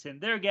Edmonton.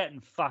 They're getting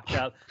fucked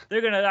up.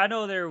 I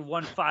know they're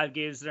won 5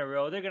 games in a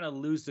row. They're gonna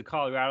lose to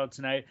Colorado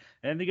tonight,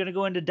 and they're gonna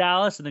go into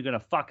Dallas and they're gonna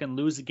fucking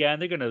lose again.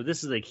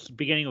 This is the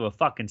beginning of a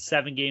fucking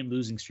 7-game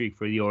losing streak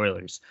for the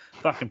Oilers.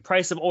 Fucking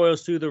price of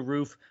oil's through the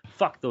roof.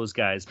 Fuck those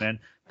guys, man.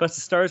 But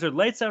the Stars are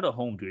lights out at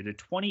home, dude. They're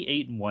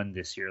 28-1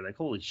 this year. Like,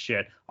 holy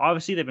shit.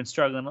 Obviously, they've been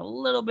struggling a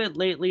little bit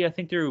lately. I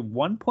think they're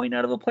 1 point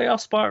out of a playoff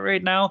spot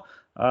right now.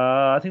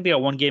 I think they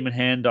got 1 game in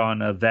hand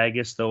on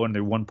Vegas, though, and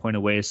they're 1 point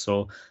away.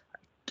 So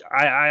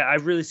I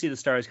really see the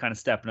Stars kind of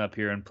stepping up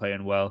here and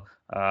playing well.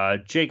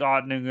 Jake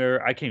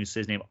Ottinger, I can't even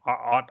say his name.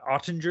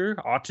 Ottinger?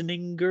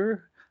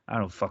 I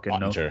don't fucking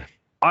know.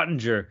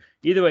 Ottinger.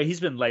 Either way, he's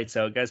been lights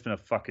out. Guy's been a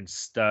fucking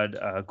stud.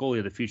 Goalie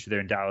of the future there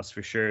in Dallas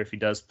for sure if he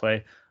does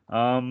play.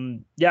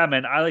 Yeah,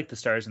 man, I like the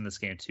Stars in this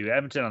game too.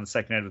 Edmonton on the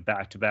second night of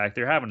back-to-back.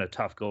 They're having a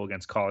tough go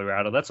against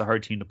Colorado. That's a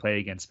hard team to play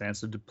against, man.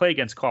 So to play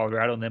against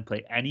Colorado and then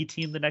play any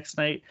team the next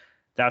night,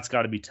 that's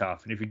got to be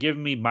tough. And if you're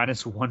giving me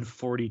minus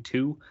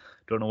 142,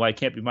 don't know why it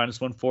can't be minus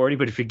 140,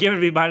 but if you're giving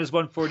me minus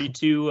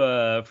 142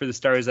 for the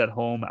Stars at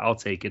home, I'll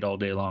take it all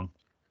day long.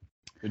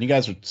 When you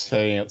guys were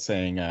saying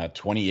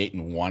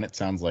 28-1, it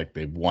sounds like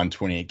they've won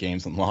 28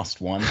 games and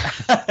lost 1.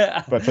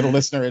 But for the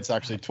listener, it's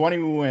actually 20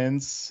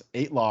 wins,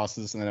 8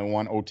 losses, and then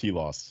 1 OT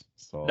loss.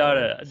 So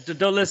no,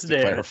 don't listen to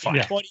it.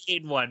 Yeah.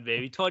 28-1,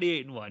 baby.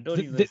 28-1. Don't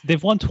even listen.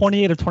 They've won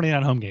 28 of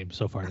 29 home games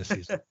so far this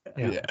season.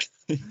 Yeah.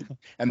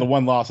 And the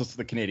 1 loss was to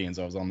the Canadians.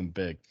 I was on them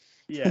big.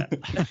 Yeah.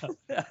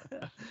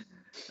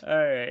 All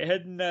right,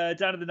 heading down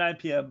to the 9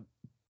 p.m.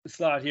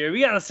 slot here.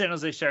 We got the San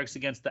Jose Sharks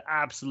against the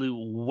absolute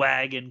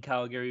wagon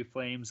Calgary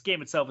Flames.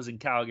 Game itself is in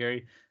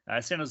Calgary.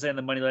 San Jose in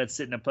the money line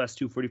sitting at plus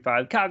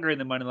 245. Calgary in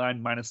the money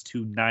line minus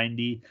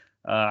 290.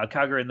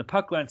 Calgary in the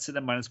puck line sitting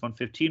at minus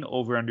 115.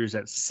 Over unders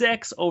at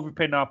 6. Over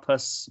paid off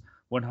plus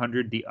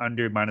 100. The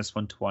under minus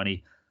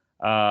 120.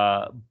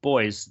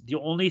 Boys, the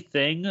only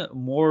thing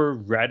more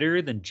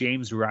redder than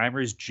James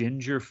Reimer's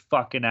ginger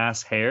fucking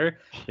ass hair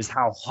is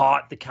how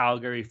hot the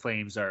Calgary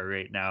Flames are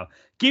right now.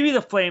 Give me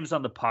the Flames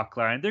on the puck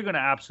line. They're going to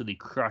absolutely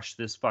crush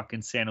this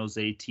fucking San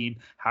Jose team.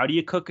 How do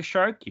you cook a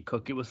shark? You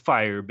cook it with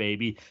fire,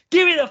 baby.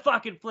 Give me the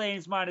fucking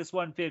Flames minus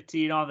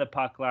 115 on the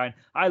puck line.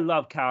 I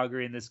love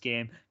Calgary in this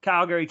game.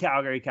 Calgary.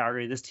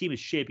 This team is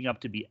shaping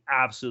up to be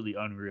absolutely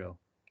unreal.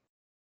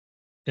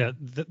 Yeah,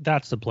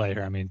 that's the play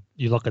here. I mean,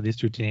 you look at these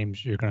two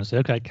teams, you're going to say,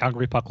 okay,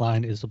 Calgary puck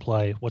line is the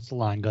play. What's the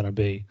line going to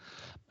be?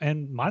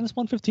 And minus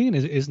 115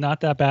 is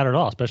not that bad at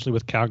all, especially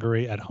with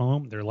Calgary at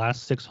home. Their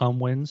last 6 home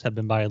wins have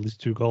been by at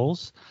least 2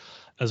 goals,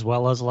 as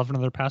well as 11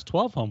 of their past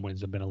 12 home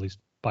wins have been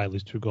by at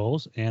least 2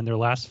 goals, and their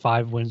last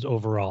 5 wins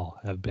overall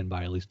have been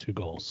by at least 2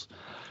 goals.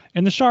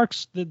 And the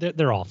Sharks,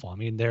 they're awful. I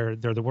mean, they're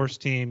the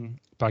worst team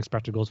by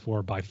expected goals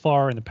for by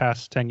far in the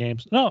past 10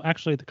 games. No,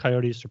 actually, the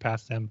Coyotes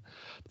surpassed them.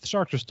 But the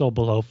Sharks are still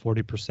below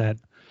 40%. You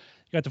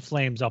got the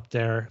Flames up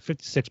there,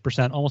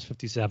 56%, almost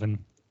 57%.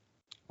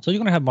 So you're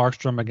going to have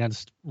Markstrom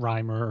against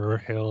Reimer or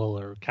Hill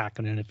or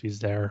Kakkonen if he's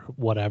there,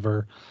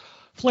 whatever.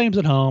 Flames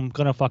at home,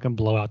 going to fucking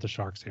blow out the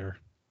Sharks here.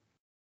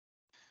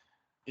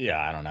 Yeah,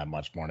 I don't have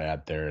much more to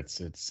add there.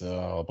 It's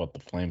all about the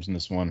Flames in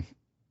this one.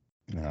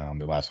 Their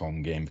last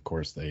home game, of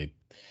course, they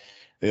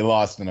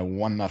lost in a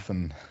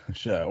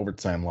 1-0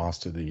 overtime loss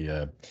to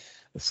the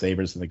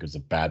Sabres. I think it was a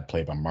bad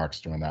play by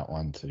Markstrom in that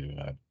one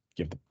to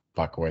give the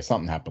puck away.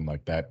 Something happened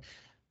like that.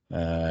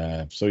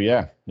 So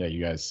yeah,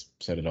 you guys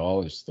said it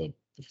all. Just the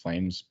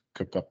Flames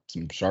cook up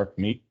some shark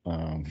meat.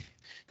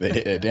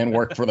 It didn't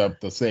work for the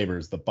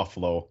Sabres, the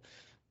Buffalo,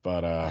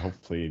 but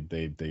hopefully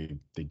they do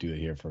it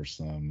here for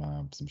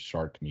some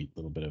shark meat, a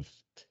little bit of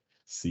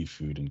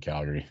seafood in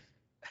Calgary.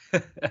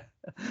 All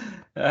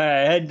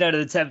right, heading down to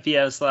the 10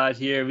 p.m. slot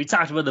here. We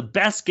talked about the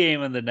best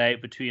game of the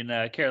night between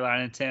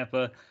Carolina and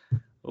Tampa.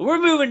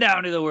 We're moving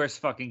down to the worst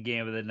fucking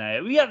game of the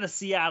night. We got the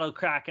Seattle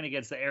Kraken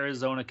against the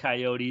Arizona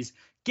Coyotes.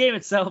 Game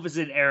itself is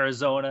in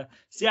Arizona.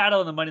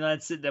 Seattle on the money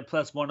line sitting at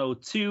plus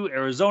 102.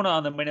 Arizona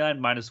on the money line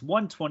minus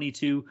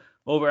 122.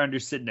 Over under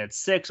sitting at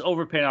 6.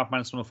 Over paying off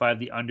minus 105.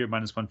 The under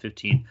minus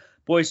 115.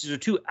 Boys, these are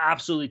 2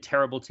 absolutely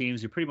terrible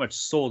teams. You pretty much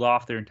sold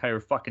off their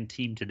entire fucking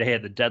team today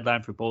at the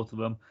deadline for both of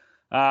them.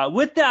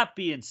 With that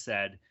being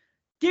said,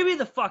 give me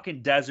the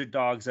fucking Desert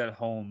Dogs at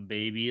home,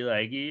 baby.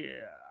 Like,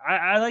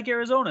 I like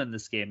Arizona in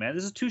this game, man.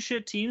 This is 2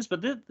 shit teams, but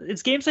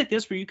it's games like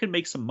this where you can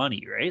make some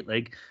money, right?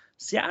 Like,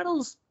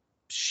 Seattle's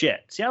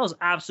shit. Seattle's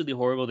absolutely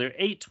horrible. They're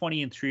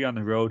 8-20-3 on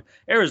the road.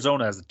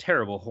 Arizona has a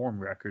terrible home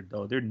record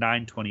though. They're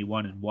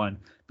 9-21-1.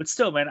 But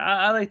still, man,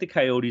 I like the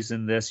Coyotes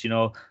in this.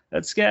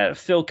 Let's get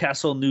Phil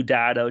Kessel, new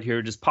dad, out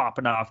here just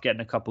popping off,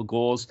 getting a couple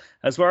goals.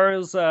 As far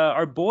as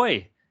our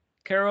boy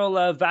Karel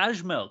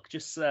Vajmelk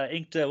just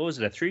inked a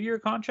 3-year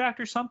contract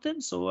or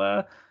something.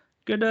 So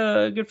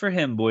good for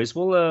him, boys.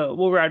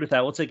 We'll ride with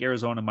that. We'll take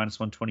Arizona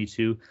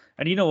 -122.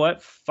 And you know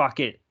what? Fuck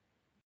it.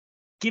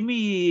 Give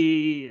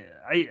me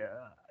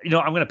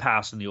I'm gonna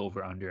pass on the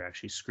over under.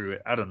 Actually, screw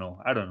it. I don't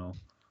know.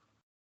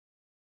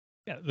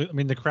 Yeah, I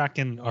mean the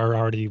Kraken are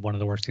already one of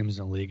the worst teams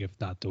in the league, if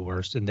not the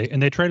worst. And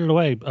they traded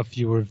away a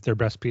few of their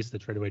best pieces. They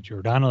traded away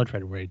Giordano, they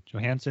traded away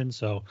Johansson.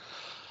 So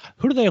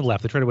who do they have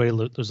left? They traded away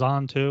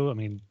Luzon too. I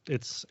mean,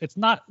 it's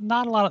not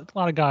a lot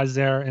of guys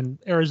there. And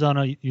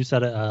Arizona, you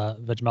said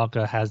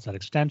Vejmelka has that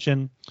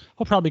extension.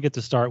 He'll probably get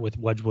to start with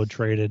Wedgwood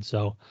traded,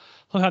 so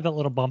he'll have that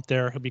little bump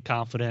there. He'll be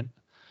confident.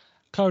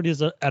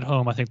 Coyotes at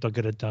home, I think they'll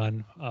get it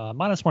done.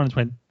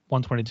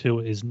 -122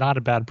 is not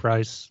a bad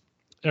price.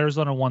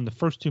 Arizona won the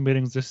first 2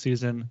 meetings this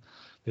season.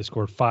 They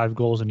scored 5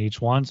 goals in each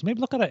one. So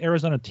maybe look at an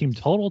Arizona team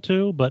total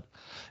too, but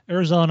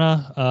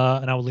Arizona,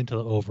 and I would lean to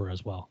the over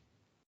as well.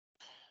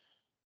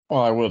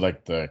 Well, I would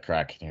like the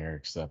Kraken here,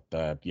 except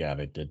that,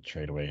 they did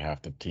trade away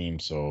half the team.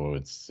 So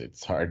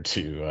it's hard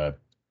to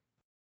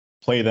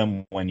play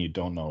them when you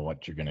don't know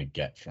what you're going to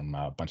get from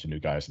a bunch of new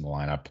guys in the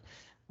lineup.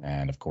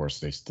 And of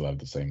course, they still have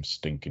the same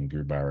stinking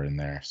Grubauer in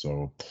there.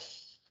 So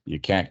you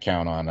can't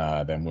count on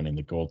them winning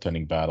the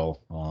goaltending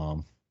battle.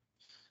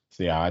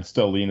 I'd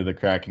still lean to the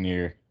Kraken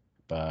here.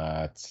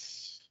 But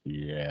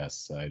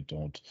yes, I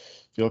don't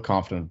feel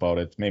confident about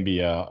it. Maybe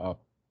a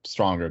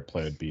stronger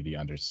play would be the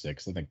under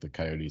 6. I think the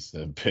Coyotes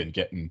have been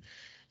getting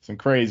some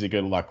crazy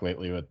good luck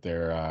lately with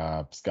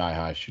their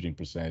sky-high shooting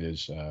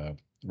percentage.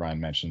 Ryan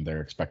mentioned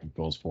their expected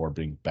goals for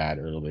being bad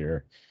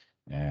earlier.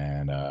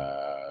 And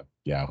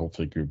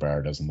hopefully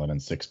Grubauer doesn't let in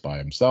 6 by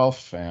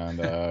himself,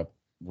 and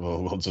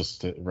we'll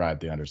just ride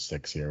the under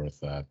 6 here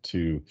with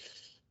 2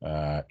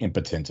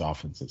 impotent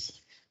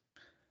offenses.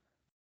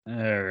 All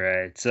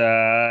right,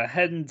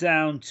 heading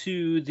down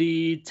to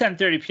the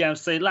 10:30 p.m.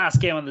 slate.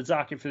 Last game on the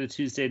docket for the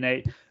Tuesday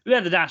night. We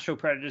had the Nashville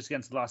Predators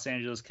against the Los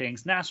Angeles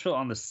Kings. Nashville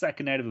on the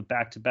second night of a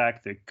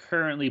back-to-back. They're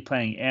currently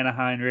playing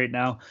Anaheim right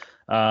now.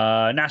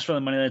 Nashville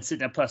on the money line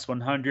sitting at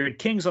 +100.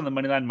 Kings on the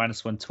money line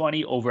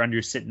 -120.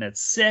 Over/under sitting at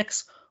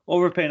 6.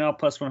 Over paying out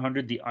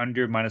 +100. The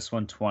under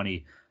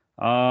 -120.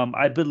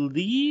 I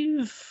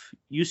believe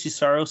UC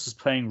Saros is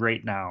playing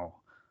right now.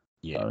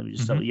 Yeah.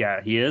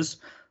 Yeah, he is.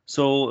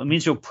 So it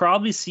means you'll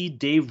probably see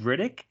Dave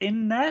Riddick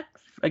in net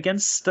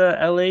against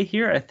LA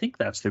here. I think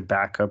that's their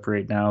backup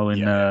right now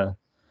in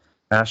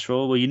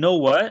Nashville. Well, you know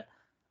what?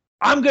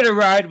 I'm going to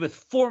ride with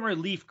former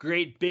Leaf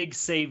great big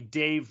save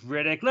Dave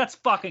Riddick. Let's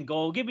fucking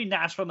go. Give me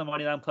Nashville on the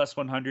money line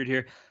 +100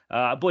 here.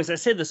 Boys, I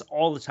say this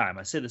all the time.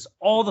 I say this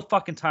all the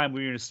fucking time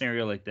when you're in a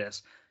scenario like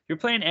this. You're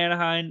playing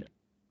Anaheim.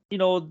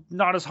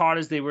 Not as hot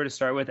as they were to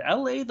start with.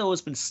 LA, though,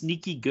 has been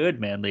sneaky good,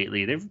 man,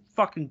 lately. They're a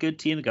fucking good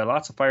team. They got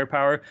lots of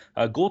firepower.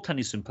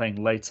 Goaltending's been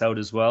playing lights out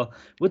as well.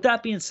 With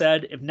that being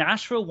said, if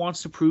Nashville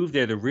wants to prove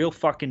they're the real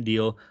fucking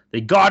deal,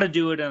 they got to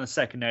do it on the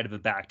second night of a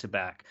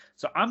back-to-back.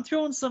 So I'm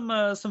throwing some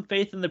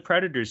faith in the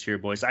Predators here,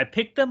 boys. I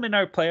picked them in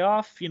our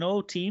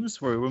playoff,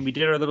 teams when we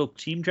did our little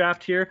team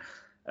draft here.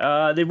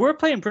 They were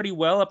playing pretty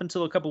well up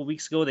until a couple of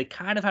weeks ago. They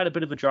kind of had a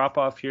bit of a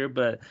drop-off here,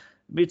 but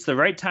it's the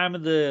right time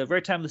of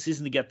the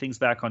season to get things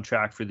back on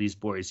track for these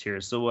boys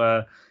here.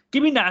 So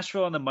give me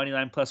Nashville on the money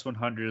line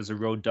 +100 as a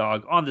road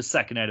dog on the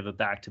second night of a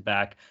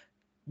back-to-back.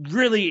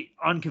 Really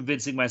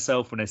unconvincing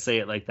myself when I say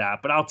it like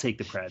that, but I'll take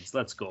the Preds.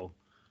 Let's go.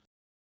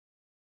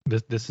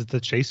 This is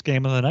the chase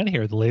game of the night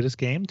here. The latest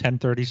game,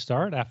 10:30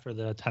 start after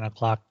the 10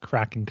 o'clock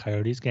Kraken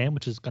Coyotes game,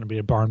 which is going to be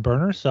a barn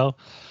burner. So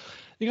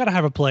you got to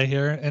have a play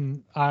here,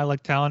 and I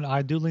like Talon.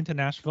 I do lean to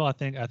Nashville. I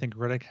think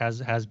Riddick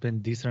has been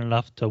decent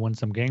enough to win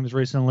some games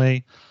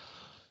recently.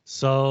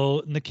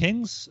 So the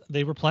Kings,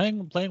 they were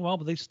playing well,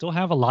 but they still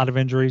have a lot of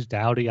injuries.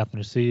 Doughty,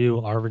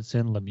 Athanasiou,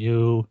 Arvidsson,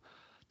 Lemieux,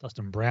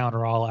 Dustin Brown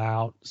are all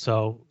out.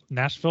 So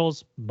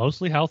Nashville's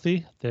mostly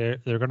healthy. They're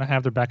going to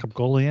have their backup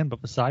goalie in,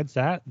 but besides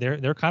that,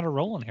 they're kind of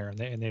rolling here,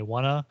 and they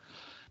want to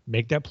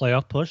make that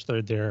playoff push.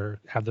 They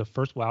have the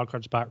first wild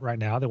card spot right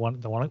now. They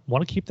want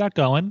to keep that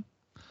going.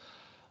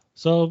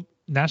 So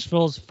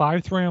Nashville's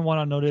 5-3-1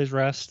 on no days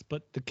rest,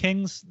 but the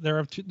Kings they're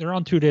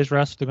on 2 days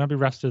rest. They're going to be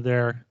rested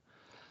there.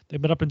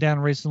 They've been up and down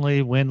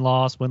recently, win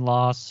loss.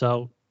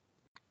 So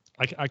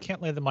I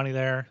can't lay the money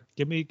there.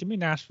 Give me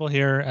Nashville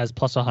here as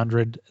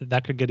 +100.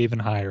 That could get even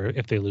higher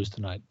if they lose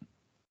tonight.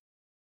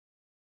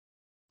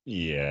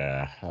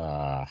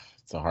 Yeah,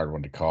 it's a hard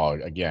one to call.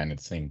 Again,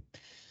 it's the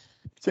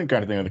same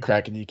kind of thing with the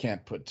Kraken. You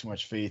can't put too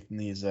much faith in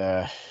these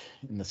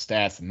in the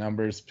stats and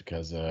numbers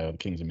because the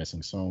Kings are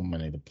missing so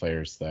many of the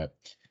players that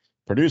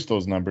produce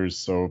those numbers.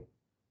 So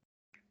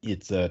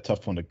it's a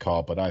tough one to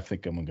call, but I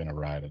think I'm going to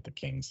ride at the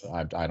Kings.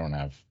 I don't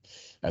have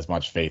as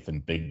much faith in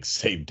Big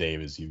Save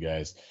Dave as you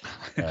guys,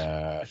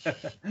 but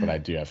I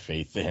do have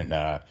faith in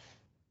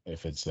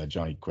if it's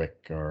Johnny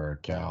Quick or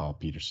Cal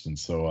Peterson.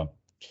 So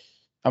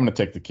I'm going to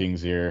take the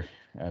Kings here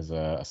as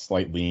a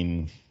slight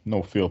lean.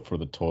 No feel for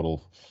the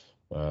total.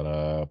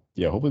 But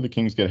yeah, hopefully the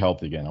Kings get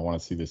healthy again. I want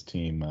to see this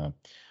team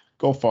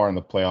go far in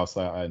the playoffs.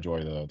 I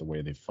enjoy the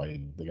way they fight.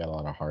 They got a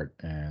lot of heart,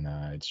 and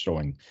it's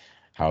showing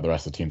how the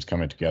rest of the team's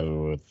coming together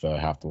with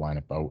half the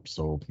lineup out.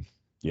 So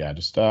yeah,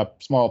 just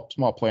small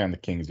play on the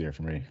Kings here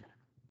for me.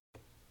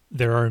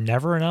 There are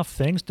never enough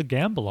things to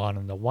gamble on,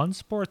 and the one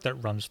sport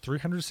that runs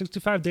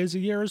 365 days a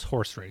year is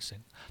horse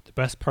racing. The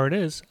best part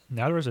is,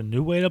 now there's a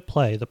new way to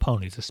play the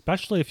ponies,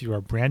 especially if you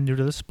are brand new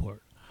to the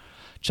sport.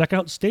 Check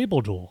out Stable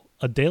Duel,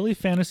 a daily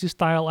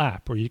fantasy-style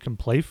app where you can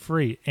play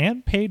free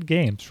and paid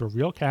games for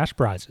real cash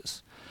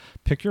prizes.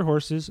 Pick your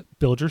horses,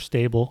 build your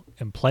stable,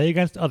 and play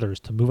against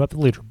others to move up the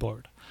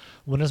leaderboard.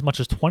 Win as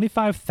much as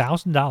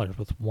 $25,000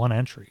 with one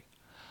entry.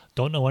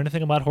 Don't know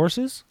anything about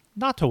horses?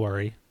 Not to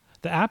worry.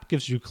 The app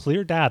gives you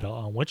clear data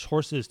on which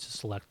horses to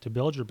select to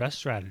build your best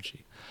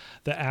strategy.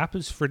 The app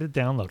is free to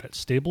download at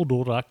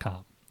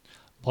StableDuel.com.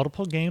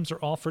 Multiple games are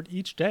offered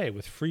each day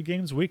with free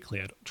games weekly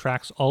at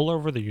tracks all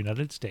over the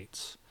United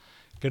States.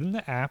 Get in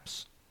the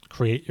apps,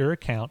 create your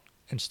account,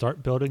 and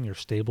start building your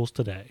stables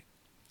today.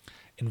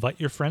 Invite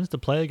your friends to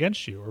play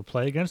against you or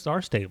play against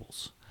our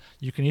stables.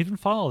 You can even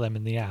follow them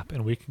in the app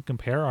and we can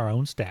compare our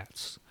own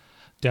stats.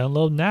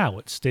 Download now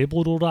at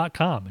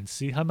StableDuel.com and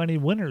see how many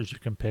winners you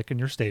can pick in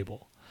your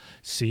stable.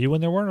 See you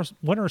in the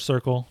winner's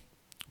circle.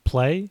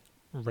 Play,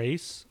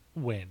 race,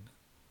 win.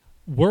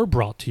 We're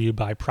brought to you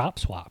by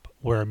PropSwap,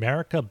 where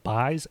America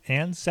buys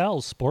and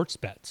sells sports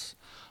bets.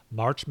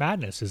 March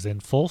Madness is in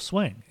full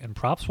swing, and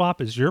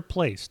PropSwap is your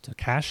place to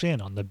cash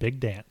in on the big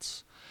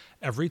dance.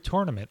 Every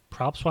tournament,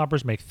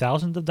 PropSwappers make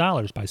thousands of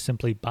dollars by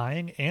simply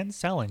buying and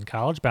selling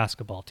college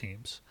basketball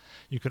teams.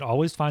 You can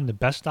always find the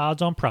best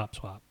odds on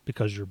PropSwap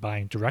because you're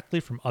buying directly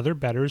from other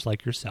bettors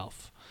like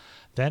yourself.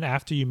 Then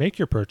after you make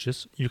your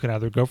purchase, you can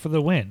either go for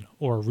the win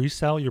or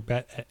resell your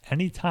bet at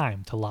any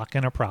time to lock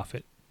in a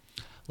profit.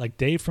 Like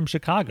Dave from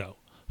Chicago,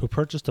 who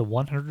purchased a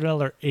 $100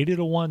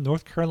 80-1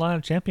 North Carolina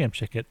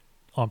championship ticket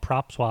on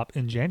PropSwap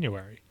in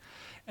January,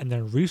 and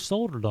then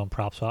resold it on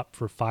PropSwap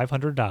for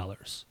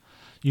 $500.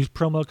 Use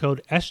promo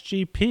code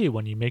SGP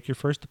when you make your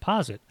first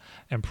deposit,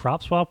 and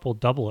PropSwap will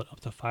double it up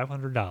to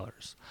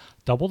 $500.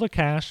 Double the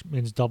cash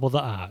means double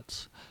the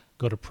odds.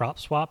 Go to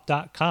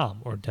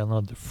PropSwap.com or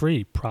download the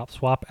free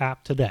PropSwap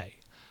app today.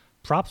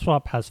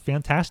 PropSwap has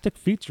fantastic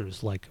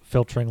features like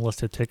filtering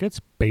listed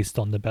tickets based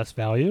on the best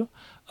value,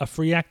 a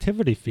free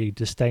activity feed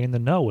to stay in the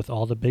know with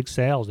all the big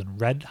sales and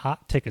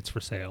red-hot tickets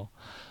for sale,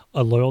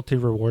 a loyalty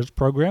rewards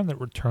program that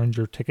returns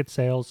your ticket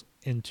sales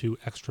into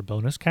extra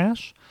bonus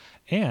cash,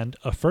 and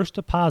a first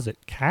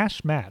deposit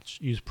cash match.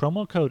 Use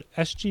promo code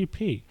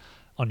SGP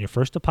on your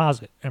first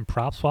deposit, and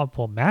PropSwap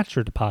will match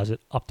your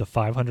deposit up to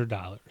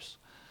 $500.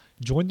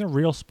 Join the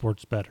real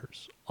sports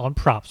bettors on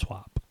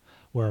PropSwap,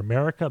 where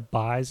America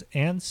buys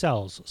and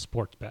sells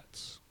sports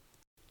bets.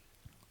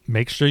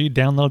 Make sure you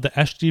download the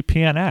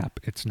SGPN app.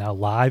 It's now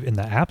live in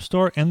the App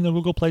Store and the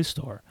Google Play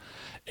Store.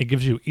 It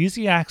gives you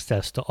easy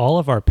access to all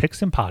of our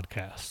picks and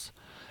podcasts.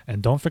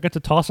 And don't forget to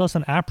toss us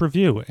an app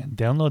review and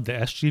download the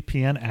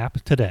SGPN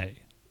app today.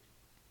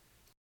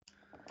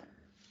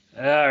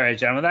 All right,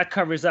 gentlemen, that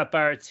covers up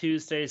our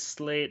Tuesday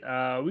slate.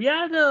 We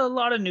had a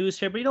lot of news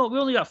here, but we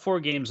only got 4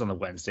 games on the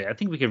Wednesday. I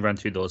think we can run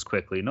through those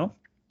quickly, no?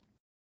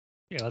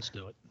 Yeah, let's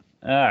do it.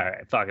 All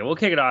right, fuck it. We'll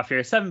kick it off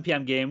here. 7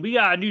 p.m. game. We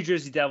got New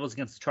Jersey Devils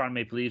against the Toronto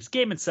Maple Leafs.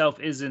 Game itself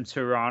is in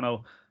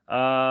Toronto.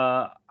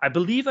 I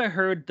believe I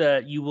heard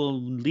that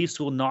Leafs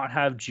will not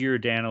have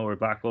Giordano or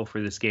Blackwell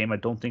for this game. I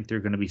don't think they're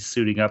going to be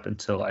suiting up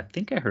until I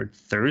think I heard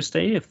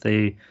Thursday.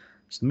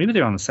 So maybe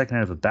they're on the second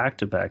half of a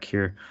back-to-back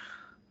here.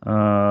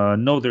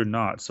 No, they're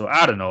not. So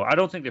I don't know. I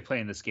don't think they're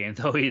playing this game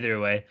though either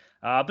way.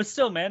 But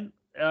still, man,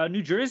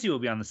 New Jersey will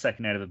be on the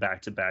second night of a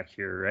back-to-back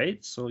here,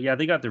 right? So yeah,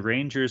 they got the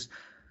Rangers.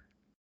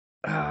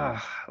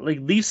 Like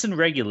Leafs in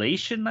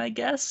regulation, I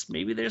guess.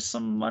 Maybe there's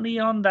some money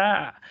on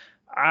that.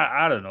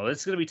 I don't know.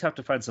 It's gonna be tough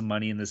to find some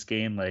money in this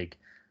game. Like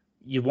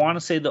you want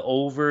to say the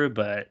over,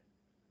 but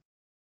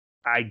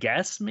I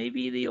guess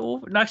maybe the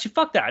over. No, actually,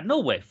 fuck that. No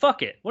way.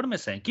 Fuck it. What am I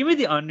saying? Give me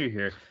the under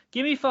here.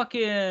 Give me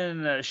fucking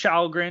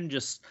Shalgren.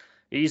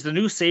 He's the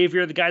new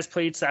savior. The guy's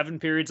played 7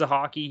 periods of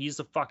hockey. He's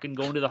the fucking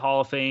going to the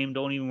Hall of Fame.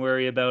 Don't even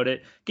worry about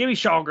it. Give me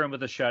Shalgren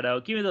with a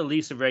shutout. Give me the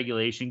Leafs of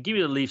regulation. Give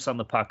me the Leafs on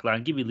the puck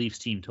line. Give me Leafs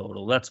team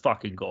total. Let's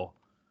fucking go.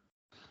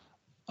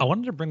 I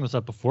wanted to bring this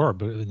up before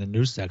but in the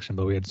news section,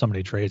 but we had so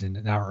many trades,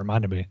 and now it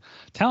reminded me.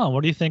 Talon,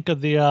 what do you think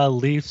of the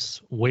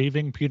Leafs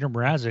waiving Peter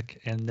Mrazek,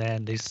 and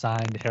then they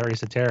signed Harry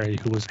Sateri,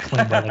 who was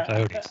claimed by the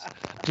Coyotes?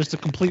 Just a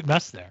complete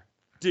mess there.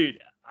 Dude,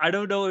 I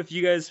don't know if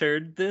you guys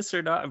heard this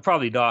or not.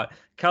 Probably not.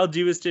 Kyle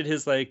Dubas did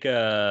his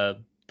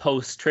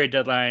post-trade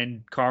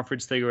deadline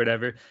conference thing or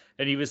whatever,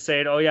 and he was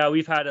saying, oh, yeah,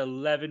 we've had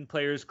 11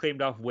 players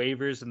claimed off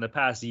waivers in the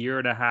past year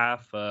and a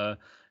half.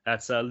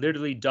 That's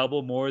literally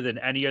double more than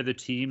any other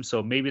team.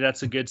 So maybe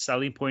that's a good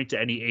selling point to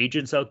any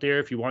agents out there.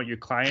 If you want your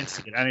clients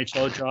to get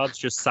NHL jobs,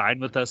 just sign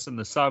with us in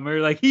the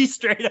summer. Like he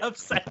straight up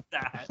said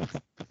that.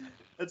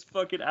 That's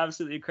fucking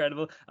absolutely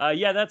incredible.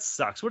 Yeah, that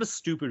sucks. What a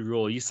stupid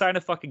rule. You sign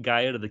a fucking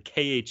guy out of the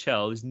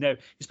KHL.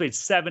 He's played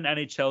 7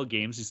 NHL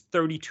games. He's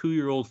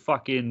 32-year-old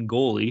fucking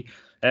goalie.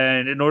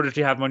 And in order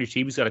to have him on your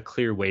team, he's got to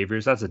clear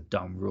waivers. That's a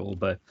dumb rule,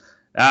 but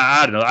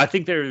I don't know. I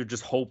think they're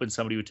just hoping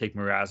somebody would take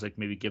Mrazek,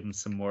 maybe give him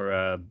some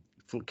more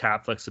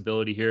cap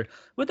flexibility here.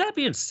 With that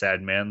being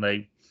said, man,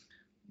 like,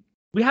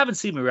 we haven't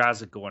seen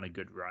Mrazek go on a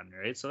good run,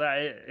 right? So that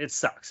it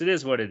sucks. It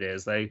is what it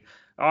is. Like,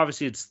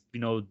 obviously, it's, you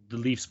know, the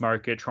Leafs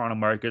market, Toronto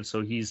market,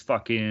 so he's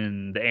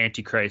fucking the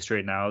Antichrist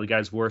right now. The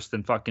guy's worse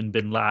than fucking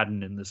Bin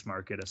Laden in this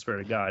market. I swear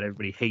to God,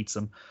 everybody hates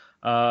him.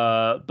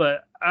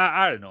 But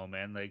I don't know,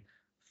 man. Like,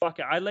 fuck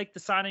it. I like the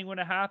signing when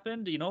it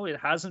happened. You know, it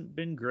hasn't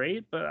been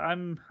great, but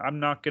I'm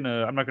not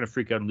gonna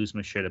freak out and lose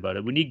my shit about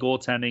it. We need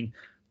goaltending.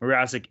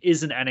 Mrazek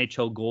is an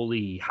NHL goalie.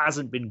 He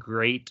hasn't been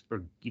great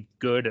or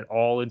good at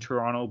all in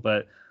Toronto,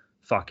 but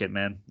fuck it,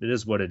 man. It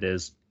is what it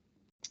is.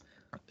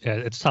 Yeah,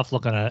 it's tough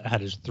looking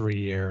at his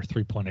 3-year,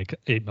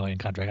 $3.8 million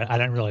contract. I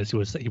didn't realize he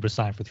was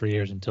signed for 3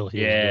 years until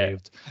he was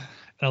waived.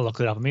 And I looked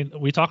it up. I mean,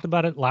 we talked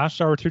about it last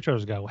show or 2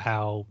 shows ago,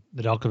 how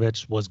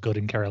Nedeljkovic was good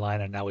in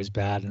Carolina and now he's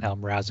bad, and how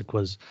Mrazek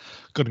was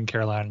good in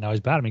Carolina and now he's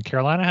bad. I mean,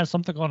 Carolina has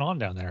something going on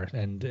down there,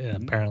 and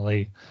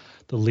apparently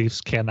the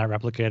Leafs cannot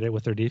replicate it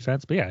with their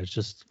defense. But yeah, it's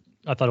just,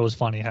 I thought it was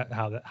funny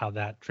how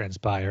that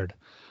transpired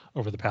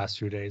over the past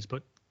few days.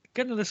 But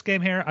getting to this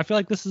game here, I feel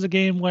like this is a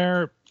game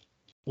where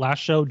last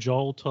show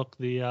Joel took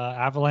the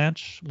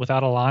Avalanche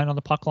without a line on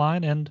the puck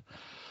line, and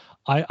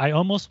I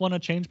almost want to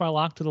change my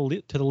lock to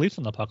the Leafs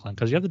on the puck line,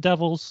 because you have the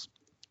Devils.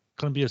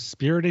 Going to be a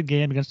spirited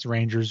game against the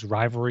Rangers,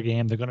 rivalry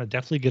game. They're going to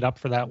definitely get up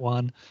for that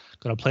one,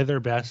 going to play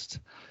their best.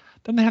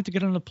 Then they have to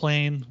get on the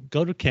plane,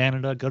 go to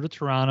Canada, go to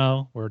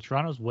Toronto, where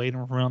Toronto's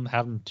waiting for them,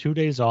 having 2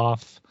 days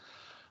off,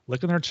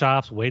 licking their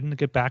chops, waiting to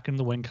get back in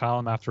the win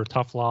column after a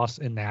tough loss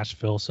in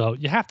Nashville. So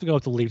you have to go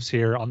with the Leafs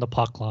here on the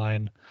puck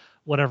line.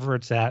 Whatever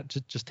it's at,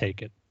 just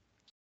take it.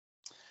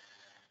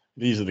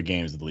 These are the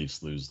games the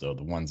Leafs lose, though.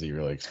 The ones that you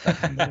really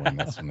expect them to win.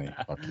 That's when they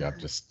fuck you up.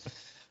 Just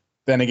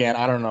then again,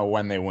 I don't know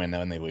when they win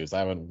and when they lose. I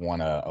haven't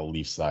won a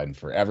Leafs side in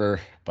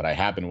forever, but I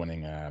have been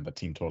winning the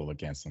team total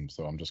against them.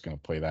 So I'm just going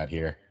to play that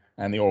here.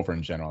 And the over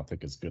in general, I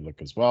think, is a good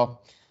look as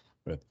well,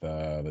 with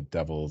the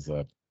Devils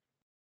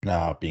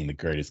not being the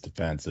greatest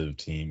defensive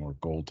team or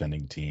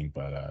goaltending team,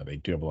 but they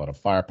do have a lot of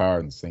firepower,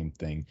 and the same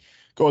thing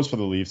goes for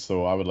the Leafs.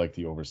 So I would like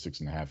the over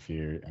 6.5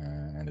 here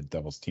and the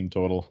Devils team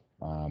total.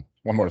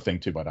 One more thing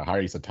too about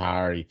Harri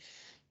Satari.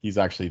 He's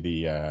actually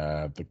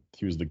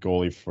he was the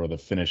goalie for the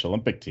Finnish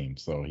Olympic team.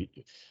 So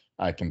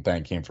I can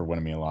thank him for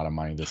winning me a lot of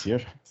money this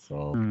year.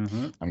 So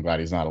I'm glad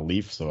he's not a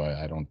Leaf. So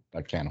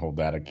I can't hold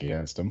that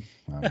against him.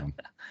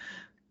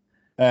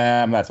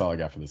 That's all I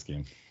got for this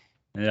game.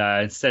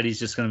 Yeah, instead he's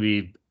just going to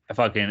be a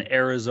fucking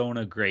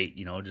Arizona great,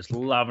 you know, just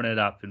loving it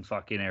up in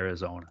fucking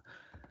Arizona.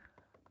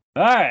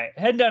 All right,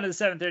 heading down to the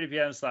 7:30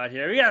 p.m. slot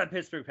here. We got the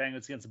Pittsburgh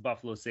Penguins against the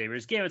Buffalo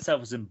Sabres. Game itself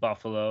was in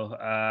Buffalo.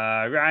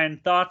 Ryan,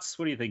 thoughts?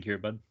 What do you think here,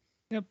 bud?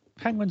 Yep,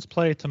 Penguins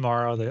play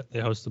tomorrow. They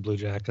host the Blue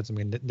Jackets. I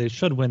mean, they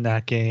should win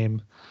that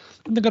game.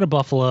 And they go to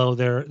Buffalo.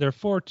 They're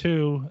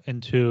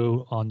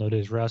 4-2-2 on no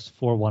days rest.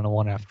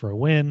 4-1-1 after a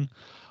win.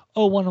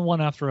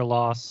 0-1-1 after a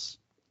loss.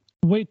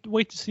 Wait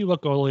to see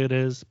what goalie it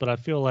is. But I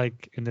feel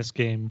like in this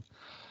game,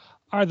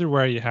 either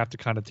way, you have to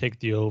kind of take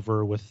the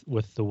over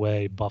with the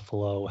way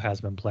Buffalo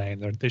has been playing.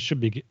 They should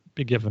be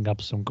giving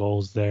up some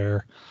goals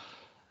there,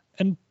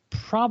 and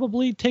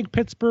probably take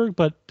Pittsburgh.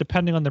 But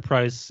depending on the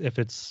price, if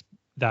it's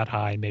that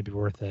high, maybe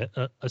worth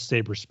a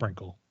Sabre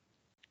sprinkle.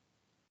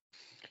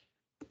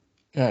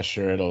 Yeah,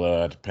 sure.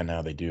 It'll depend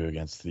how they do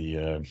against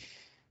the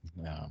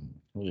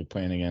really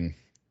playing again.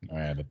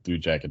 The Blue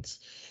Jackets.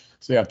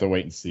 So you have to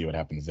wait and see what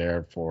happens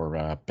there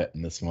for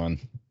betting this one.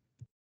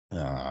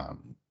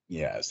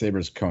 Yeah,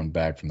 Sabres coming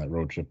back from that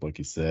road trip, like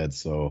you said.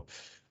 So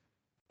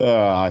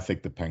I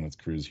think the Penguins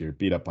cruise here,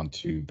 beat up on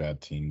 2 bad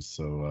teams.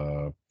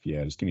 So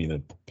yeah, just give me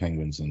the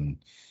Penguins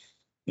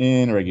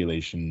in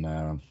regulation.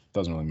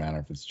 Doesn't really matter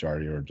if it's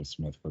Jardy or just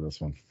Smith for this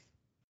one.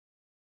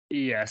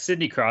 Yeah,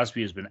 Sidney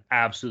Crosby has been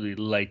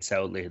absolutely lights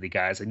out lately,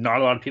 guys. Like,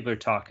 not a lot of people are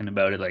talking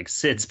about it. Like,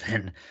 Sid's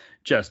been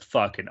just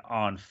fucking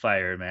on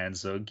fire, man.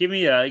 So give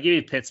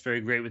me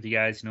Pittsburgh. Great with you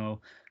guys. You know,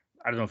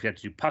 I don't know if you have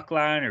to do puck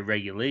line or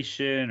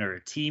regulation or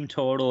a team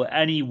total,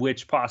 any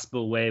which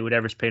possible way,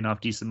 whatever's paying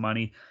off decent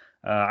money.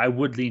 I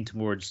would lean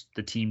towards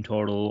the team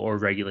total or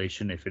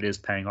regulation if it is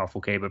paying off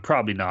okay, but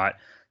probably not.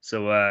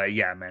 So,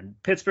 yeah, man,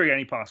 Pittsburgh,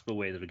 any possible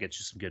way that'll get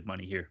you some good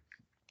money here.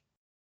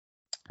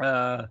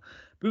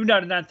 Moving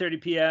down to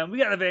 9:30 p.m., we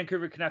got the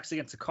Vancouver Canucks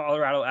against the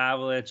Colorado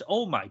Avalanche.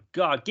 Oh, my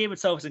God. Game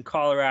itself is in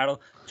Colorado.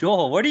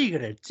 Joel, what are you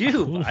going to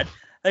do, bud?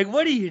 Like,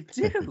 what do you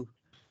do?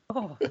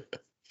 Oh.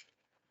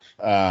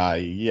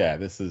 Yeah,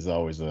 this is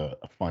always a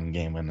fun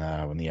game when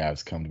the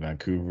Avs come to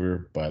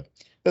Vancouver, but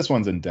this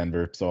one's in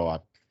Denver, so I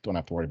don't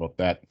have to worry about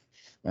that.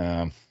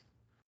 Yeah,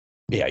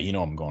 you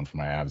know I'm going for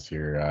my Avs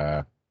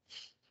here.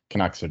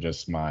 Canucks are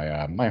just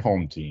my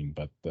home team,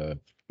 but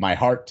my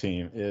heart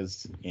team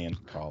is in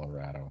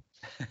Colorado.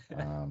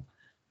 To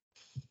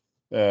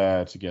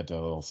get a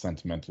little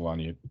sentimental on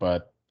you,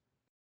 but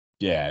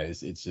Yeah,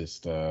 it's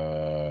just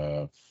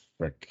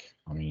frick.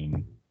 I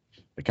mean,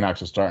 the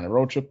Canucks are starting a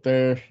road trip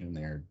there, and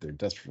they're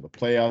desperate for the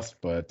playoffs,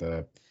 but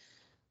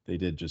they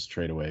did just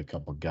trade away a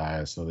couple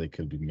guys, so they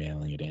could be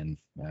mailing it in.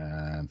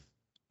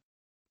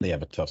 They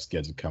have a tough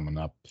schedule coming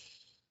up,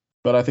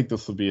 but I think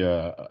this will be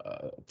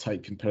a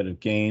tight competitive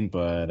game.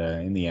 But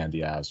in the end,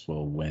 the Avs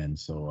will win.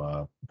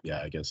 So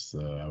yeah, I guess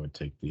I would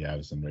take the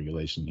Avs in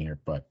regulation here,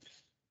 but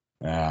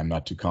I'm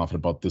not too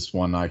confident about this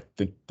one. I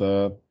think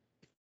the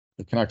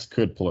Canucks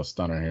could pull a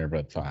stunner here,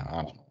 but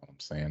I don't know what I'm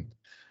saying.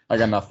 I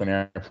got nothing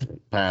here.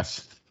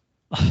 Pass.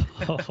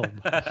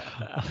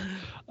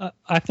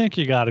 I think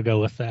you got to go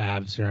with the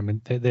Avs here. I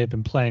mean, they've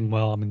been playing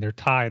well. I mean, they're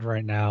tied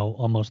right now,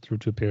 almost through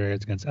 2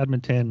 periods against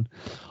Edmonton.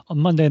 On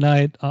Monday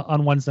night,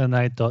 on Wednesday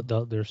night,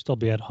 they'll still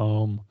be at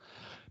home.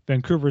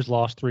 Vancouver's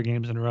lost 3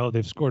 games in a row.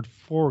 They've scored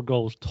 4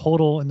 goals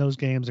total in those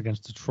games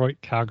against Detroit,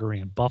 Calgary,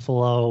 and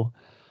Buffalo.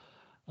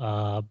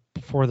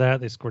 Before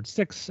that, they scored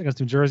 6 against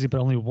New Jersey, but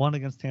only 1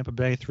 against Tampa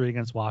Bay, 3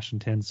 against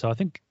Washington. So I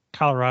think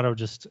Colorado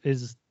just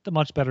is the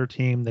much better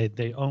team.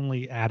 They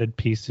only added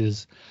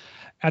pieces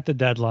at the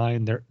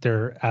deadline.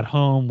 They're at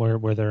home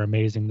where they're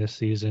amazing this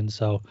season.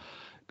 So,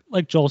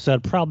 like Joel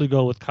said, probably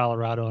go with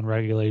Colorado in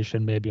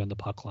regulation, maybe on the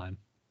puck line.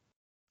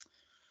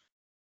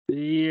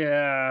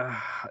 Yeah,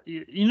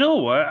 you know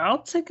what?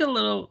 I'll take a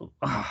little.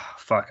 Oh,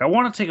 fuck, I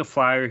want to take a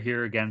flyer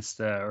here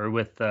against or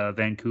with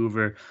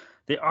Vancouver.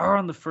 They are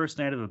on the first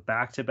night of a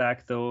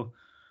back-to-back though.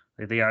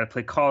 Like they got to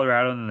play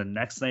Colorado, and then the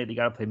next night they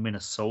got to play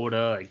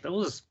Minnesota. Like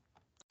those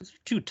are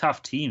 2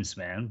 tough teams,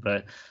 man.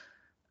 But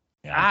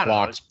yeah,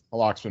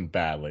 Block's been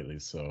bad lately,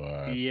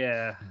 so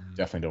yeah,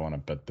 definitely don't want to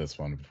bet this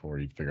one before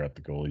you figure out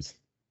the goalies.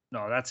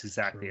 No, that's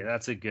exactly it.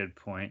 That's a good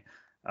point.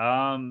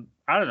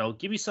 I don't know.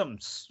 Give me something.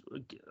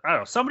 I don't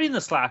know. Somebody in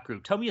the Slack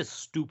group, tell me a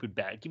stupid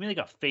bet. Give me like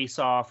a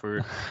face-off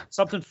or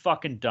something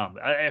fucking dumb.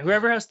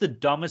 Whoever has the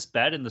dumbest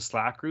bet in the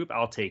Slack group,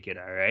 I'll take it.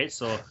 All right.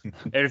 So, and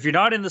if you're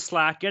not in the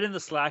Slack, get in the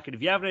Slack. And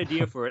if you have an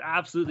idea for an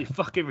absolutely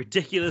fucking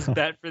ridiculous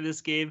bet for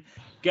this game,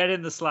 get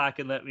in the Slack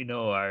and let me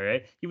know. All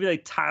right. Give me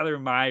like Tyler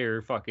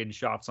Meyer fucking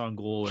shots on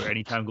goal or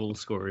anytime goal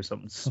scorer or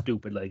something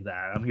stupid like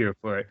that. I'm here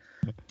for it.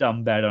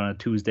 Dumb bet on a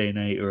Tuesday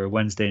night or a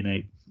Wednesday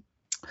night.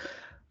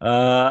 All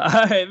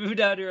right, moving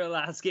down to our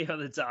last game on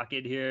the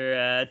docket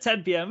here.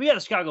 10 p.m. We got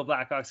the Chicago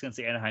Blackhawks against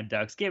the Anaheim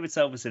Ducks. Game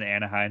itself is in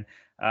Anaheim.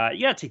 You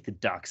gotta take the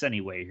Ducks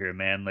anyway here,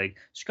 man. Like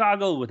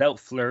Chicago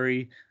without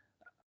Fleury,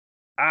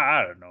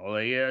 I don't know.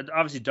 Like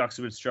obviously Ducks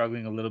have been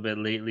struggling a little bit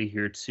lately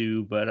here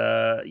too, but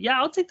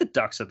yeah, I'll take the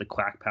Ducks at the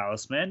Quack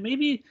Palace, man.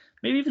 Maybe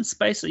even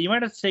spicy. You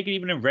might have to take it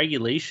even in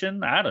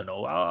regulation. I don't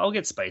know. I'll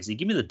get spicy.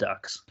 Give me the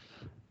Ducks.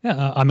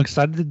 Yeah, I'm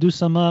excited to do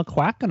some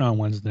quacking on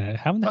Wednesday.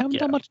 Haven't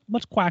done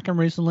much quacking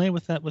recently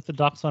with the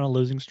Ducks on a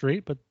losing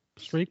streak, but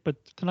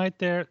tonight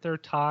they're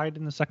tied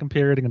in the second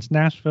period against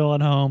Nashville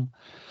at home.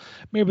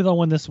 Maybe they'll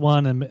win this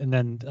one and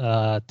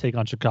then take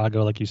on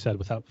Chicago, like you said,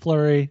 without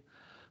Fleury.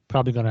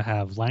 Probably going to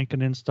have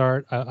Lankinen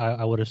start.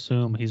 I would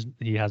assume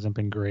he hasn't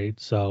been great.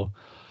 So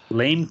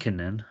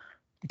Lankinen.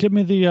 Give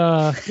me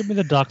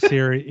the Ducks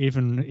here,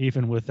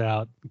 even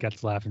without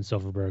Getzlaf and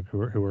Silverberg,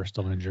 who are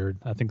still injured.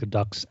 I think the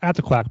Ducks at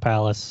the Quack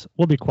Palace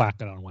will be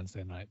quacking on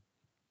Wednesday night.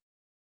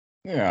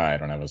 Yeah, I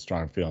don't have a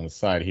strong feel on the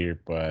side here,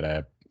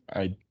 but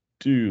I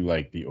do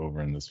like the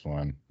over in this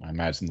one. I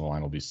imagine the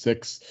line will be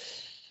 6.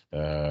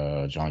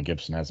 John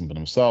Gibson hasn't been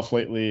himself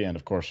lately, and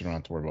of course you don't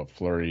have to worry about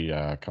Fleury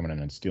coming in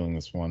and stealing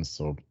this one.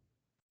 So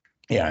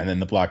yeah, and then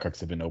the Blackhawks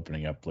have been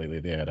opening up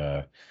lately. They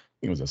had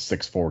it was a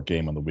 6-4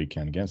 game on the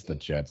weekend against the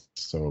Jets.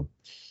 So,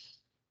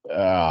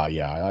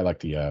 yeah, I like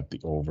the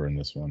over in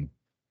this one.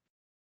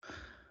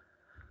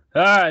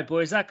 All right,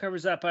 boys, that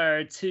covers up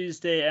our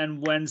Tuesday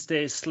and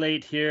Wednesday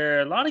slate here.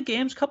 A lot of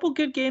games, couple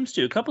good games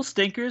too, a couple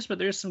stinkers, but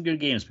there's some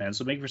good games, man.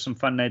 So make for some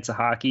fun nights of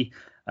hockey.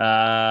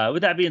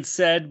 With that being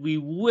said, we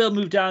will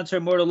move down to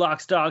our Mortal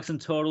Locks, Dogs,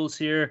 and Totals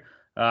here.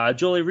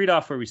 Jolie, read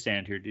off where we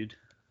stand here, dude.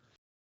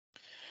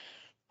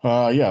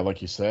 Yeah,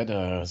 like you said,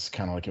 it's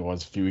kind of like it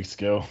was a few weeks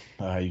ago.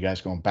 You guys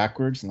going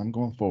backwards, and I'm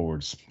going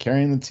forwards.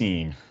 Carrying the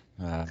team.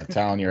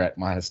 Talon, you're at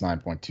minus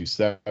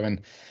 9.27.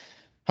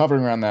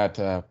 Hovering around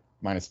that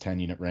minus 10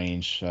 unit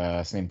range.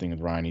 Same thing with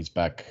Ryan. He's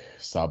back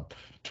sub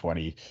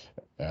 20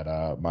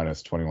 at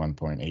minus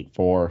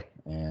 21.84.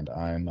 And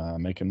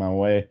I'm making my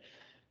way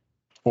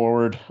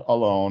forward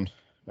alone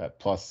at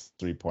plus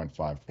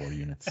 3.54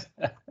 units.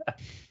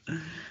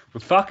 We're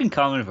fucking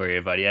coming for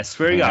you, buddy. I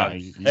swear to God.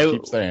 You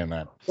keep saying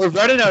that. We're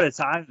running out of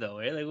time, though,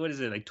 eh? Like, what is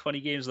it? Like 20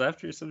 games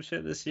left or some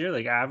shit this year?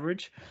 Like,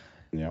 average?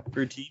 Yeah.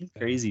 Per team?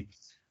 Crazy.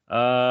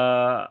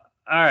 All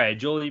right,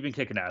 Joel, you've been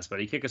kicking ass,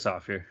 buddy. Kick us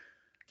off here.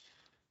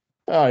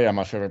 Oh, yeah,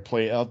 my favorite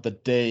play of the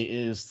day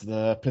is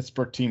the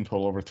Pittsburgh team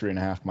total over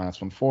 3.5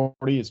 minus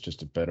 140. It's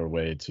just a better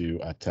way to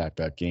attack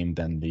that game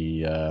than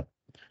the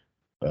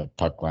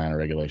puck line or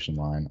regulation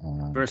line.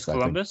 Versus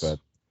Columbus?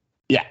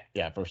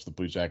 Yeah, versus the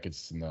Blue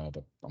Jackets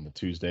on the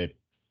Tuesday.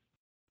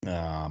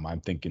 I'm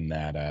thinking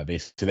that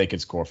they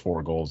could score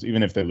 4 goals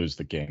even if they lose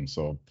the game.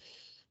 So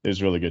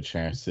there's a really good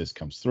chance this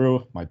comes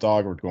through. My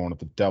dog, we're going with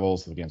the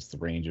Devils against the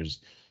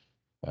Rangers.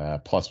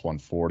 plus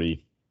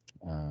 140.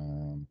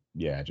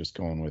 Yeah, just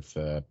going with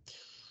the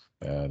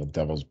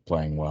Devils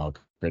playing well,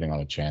 creating a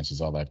lot of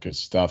chances, all that good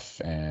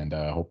stuff, and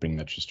hoping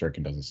that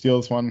Shesterkin doesn't steal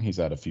this one. He's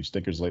had a few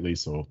stickers lately,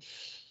 so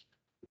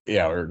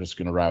yeah, we're just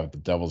gonna ride with the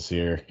Devils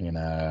here. In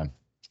I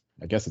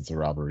guess it's a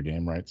robbery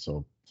game, right?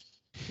 So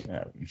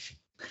yeah,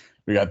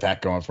 we got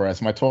that going for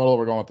us. My total,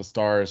 we're going with the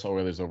Stars.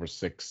 Oilers over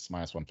 6,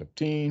 minus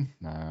 115.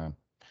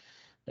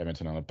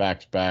 Edmonton on a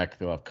back-to-back.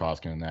 They'll have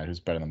Koskinen in that,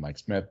 who's better than Mike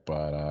Smith,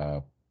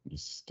 but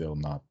he's still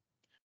not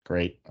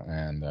great.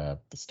 And the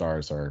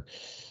Stars are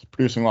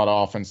producing a lot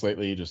of offense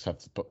lately. You just have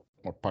to put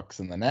more pucks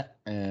in the net.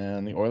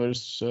 And the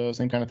Oilers,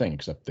 same kind of thing,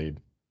 except they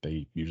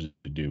usually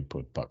do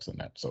put pucks in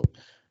net. So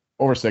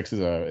over 6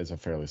 is a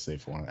fairly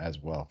safe one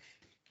as well.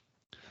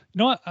 You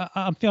know what?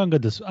 I'm feeling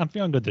good. I'm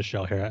feeling good this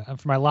show here.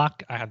 For my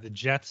lock, I have the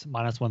Jets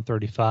minus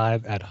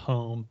 135 at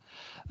home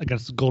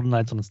against the Golden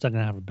Knights. I'm still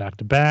going to have a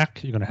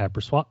back-to-back. You're going to have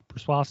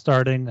Brossoit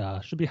starting.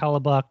 Should be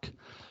Hellebuck.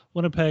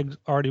 Winnipeg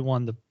already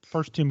won the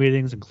first 2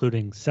 meetings,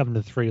 including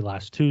 7-3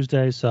 last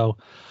Tuesday. So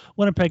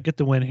Winnipeg get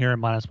the win here at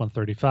minus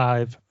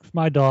 135. For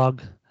my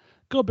dog,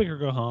 go big or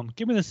go home.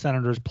 Give me the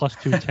Senators plus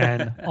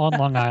 210 on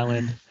Long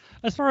Island.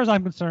 As far as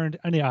I'm concerned,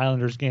 any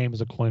Islanders game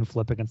is a coin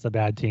flip against a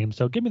bad team.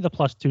 So give me the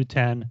plus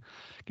 210.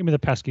 Give me the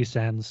pesky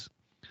Sens.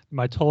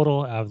 My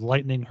total of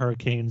Lightning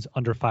Hurricanes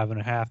under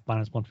 5.5,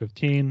 minus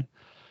 115.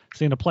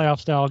 Seeing a playoff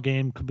style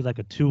game could be like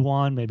a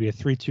 2-1, maybe a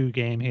 3-2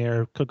 game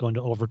here. Could go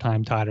into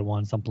overtime, tied at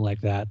 1, something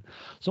like that.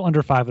 So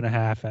under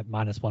 5.5 at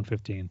minus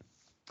 115.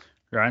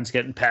 Ryan's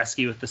getting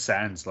pesky with the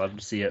Sens. Love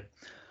to see it.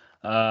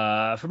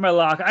 For my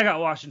lock, I got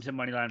Washington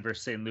moneyline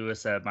versus St.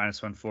 Louis at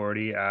minus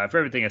 140. For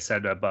everything I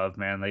said above,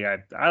 man, like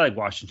I like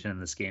Washington in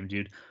this game,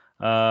 dude.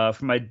 For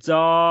my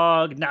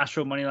dog,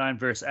 Nashville moneyline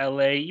versus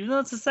LA, even though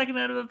it's the second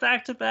night of a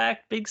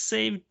back-to-back. Big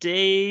save,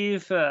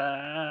 Dave.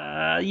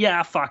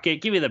 Yeah, fuck it.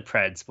 Give me the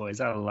Preds,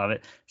 boys. I love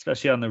it,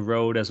 especially on the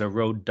road as a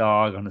road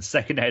dog on the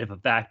second night of a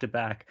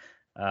back-to-back.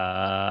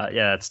 Yeah,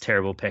 that's a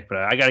terrible pick, but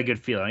I got a good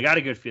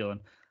feeling.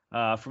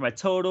 For my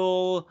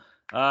total,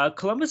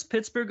 Columbus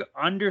Pittsburgh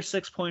under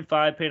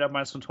 6.5, paid out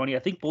minus 120. I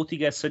think both you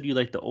guys said you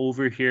like the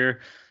over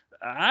here.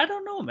 I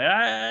don't know,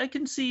 man. I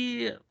can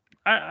see.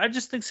 I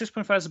just think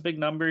 6.5 is a big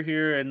number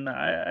here, and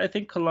I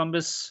think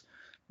Columbus,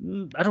 I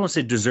don't want to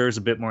say deserves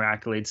a bit more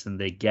accolades than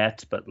they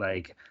get, but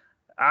like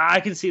I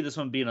can see this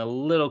one being a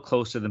little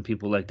closer than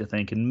people like to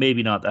think, and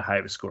maybe not the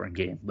highest scoring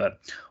game, but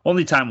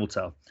only time will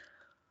tell.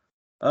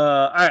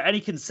 All right, any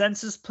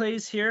consensus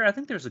plays here? I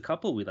think there's a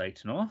couple we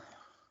liked, no?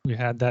 We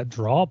had that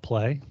draw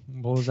play.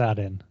 What was that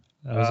in?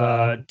 That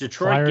was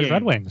Detroit Flyers game.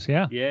 Red Wings,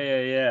 yeah.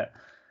 Yeah.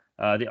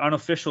 The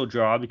unofficial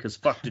draw because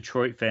fuck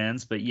Detroit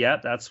fans, but yeah,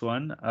 that's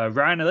one.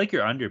 Ryan, I like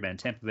your under, man.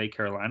 Tampa Bay,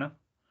 Carolina.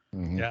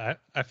 Mm-hmm. Yeah,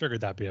 I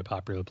figured that'd be a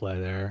popular play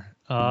there.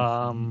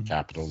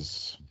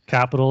 Capitals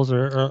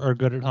are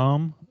good at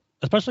home,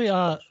 especially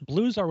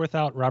Blues are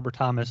without Robert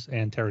Thomas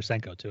and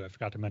Tarasenko too. I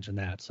forgot to mention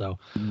that, so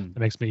it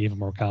makes me even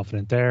more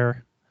confident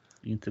there.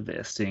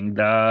 Interesting.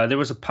 There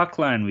was a puck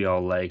line we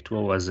all liked.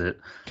 What was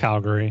it?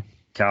 Calgary.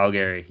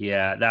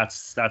 Yeah,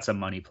 that's a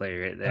money play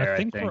right there. I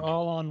think we're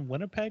all on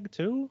Winnipeg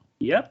too.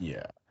 Yep.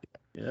 Yeah.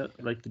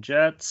 Like the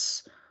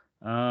Jets.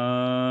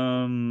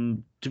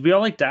 Did we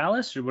all like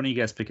Dallas, or when do you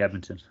guys pick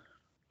Edmonton?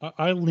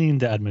 I leaned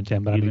to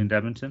Edmonton, but leaned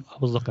Edmonton. I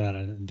was looking at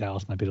it, and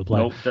Dallas might be the play.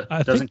 Nope,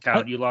 that doesn't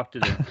count. You locked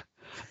it in.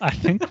 I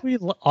think we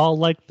all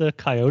like the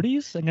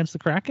Coyotes against the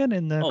Kraken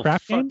in the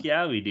Kraft game.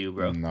 Yeah, we do,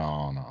 bro.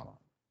 No.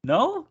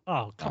 No?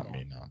 Oh, come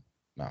on.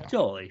 No.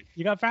 Jolie.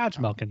 You got Vag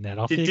milk in that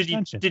off the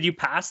extension. Did you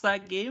pass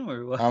that game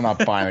or what? I'm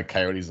not buying the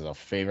Coyotes as a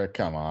favorite.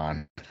 Come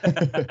on. All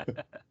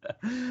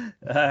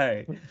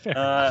right.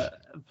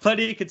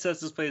 Plenty of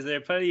consensus plays there.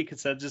 Plenty of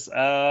consensus.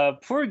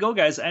 Before we go,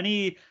 guys,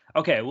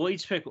 we'll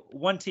each pick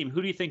one team.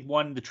 Who do you think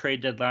won the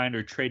trade deadline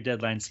or trade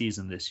deadline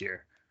season this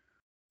year?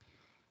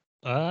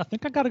 I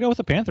think I got to go with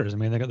the Panthers. I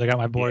mean, they got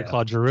my boy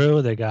Claude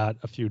Giroux. They got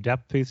a few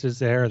depth pieces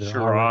there.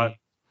 They're already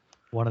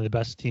one of the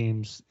best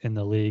teams in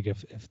the league.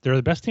 If they're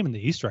the best team in the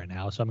East right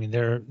now, so I mean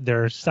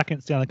they're second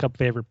Stanley Cup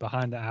favorite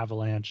behind the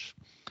Avalanche.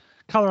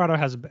 Colorado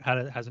has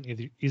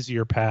an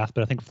easier path,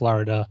 but I think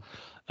Florida,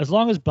 as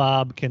long as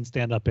Bob can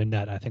stand up in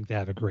net, I think they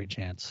have a great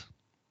chance.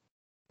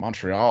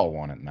 Montreal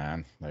won it,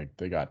 man. Like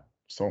they got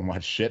so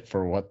much shit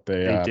for what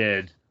they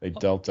did. They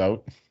dealt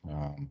out.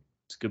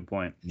 It's a good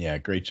point. Yeah,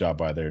 great job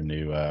by their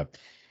new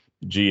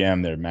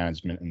GM, their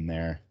management in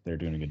there. They're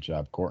doing a good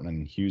job.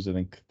 Courtney Hughes, I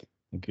think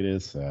it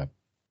is.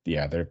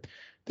 Yeah,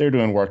 they're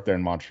doing work there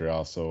in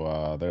Montreal,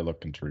 so they're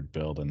looking to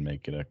rebuild and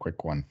make it a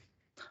quick one.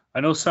 I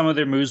know some of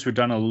their moves were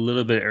done a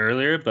little bit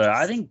earlier, but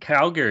I think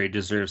Calgary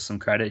deserves some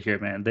credit here,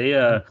 man.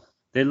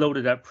 They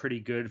loaded up pretty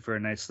good for a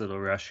nice little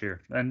rush here.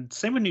 And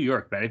same with New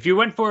York, man. If you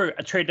went for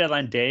a trade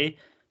deadline day,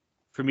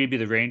 for me, it'd be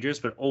the Rangers,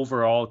 but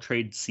overall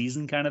trade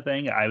season kind of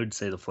thing, I would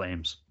say the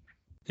Flames.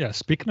 Yeah,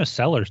 speaking of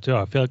sellers, too,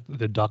 I feel like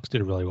the Ducks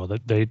did really well.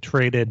 They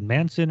traded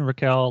Manson,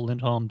 Raquel,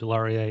 Lindholm,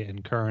 Delarier,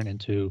 and Kern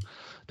into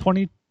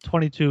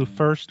 2022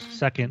 first,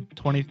 second,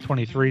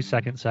 2023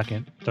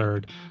 second,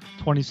 third,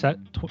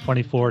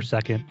 2024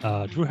 second,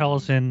 Drew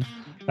Helleson,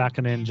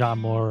 backing in John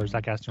Moore,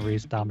 Zach Aston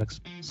Reese, Dominic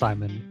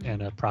Simon,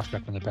 and a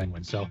prospect from the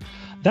Penguins. So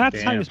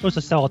that's how you're supposed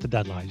to sell at the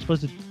deadline. You're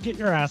supposed to get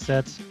your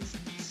assets,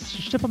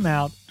 ship them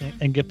out,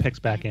 and get picks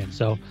back in.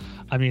 So,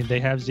 I mean, they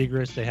have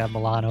Zegras, they have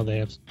Milano, they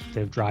have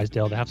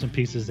Drysdale, they have some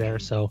pieces there.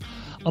 So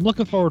I'm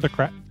looking forward to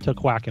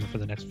Quacken for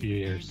the next few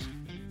years.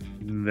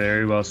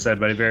 Very well said,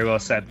 buddy. Very well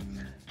said.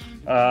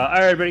 All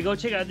right, everybody, go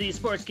check out the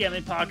Sports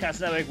Gambling Podcast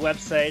Network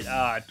website.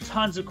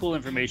 Tons of cool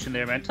information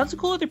there, man. Tons of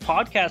cool other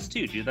podcasts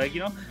too, dude. Like,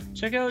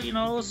 check out,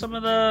 some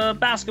of the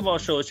basketball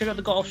shows. Check out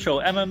the golf show,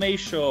 MMA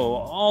show,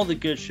 all the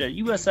good shit.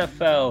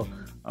 USFL.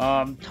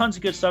 Tons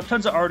of good stuff.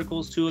 Tons of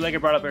articles too. Like I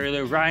brought up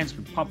earlier, Ryan's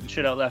been pumping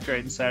shit out left, right,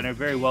 and center.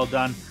 Very well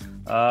done.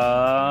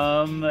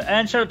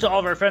 And shout out to all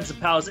of our friends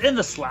and pals in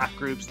the Slack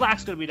group.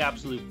 Slack's gonna be an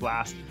absolute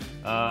blast.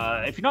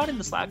 If you're not in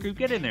the Slack group,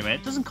 get in there, man.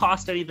 It doesn't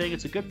cost anything.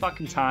 It's a good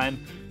fucking time.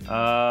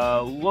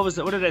 What was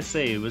it? What did I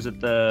say? Was it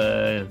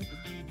the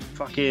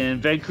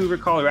fucking Vancouver,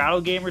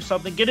 Colorado game or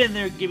something? Get in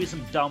there and give me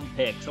some dumb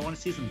picks. I want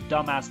to see some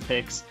dumbass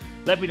picks.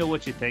 Let me know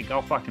what you think.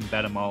 I'll fucking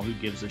bet them all. Who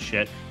gives a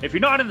shit? If you're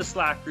not in the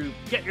Slack group,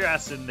 get your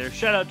ass in there.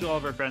 Shout out to all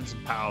of our friends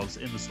and pals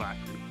in the Slack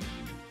group.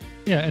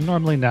 Yeah, and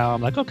normally now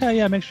I'm like, okay,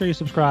 yeah, make sure you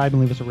subscribe and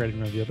leave us a rating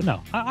review. But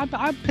no,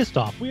 I'm pissed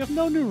off. We have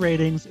no new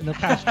ratings in the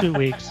past 2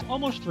 weeks,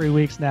 almost 3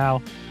 weeks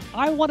now.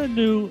 I want a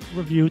new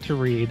review to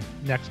read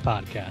next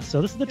podcast.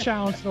 So this is the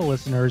challenge to the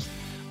listeners.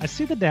 I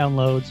see the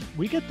downloads.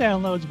 We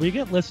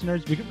get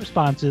listeners, we get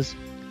responses.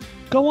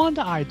 Go on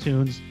to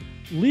iTunes,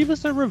 leave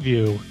us a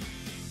review,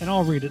 and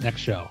I'll read it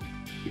next show.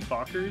 You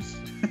fuckers.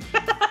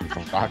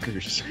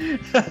 Fuckers.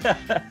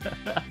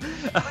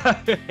 All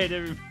right,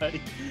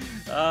 everybody.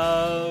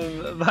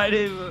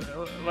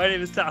 My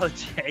name is Tyler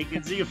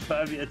Jenkins. You can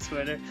find me on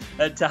Twitter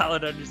at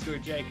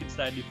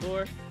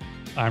Talon_Jenkins94.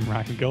 I'm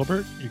Ryan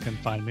Gilbert. You can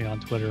find me on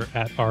Twitter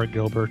at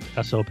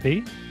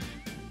rgilbertsop.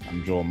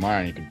 I'm Joel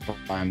Meyer. You can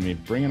find me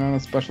bringing on a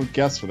special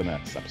guest for the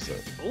next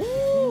episode. Ooh,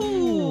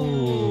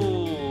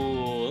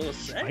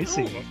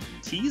 spicy.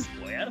 Tease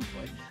boy,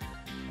 attaboy.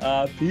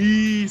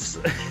 Peace.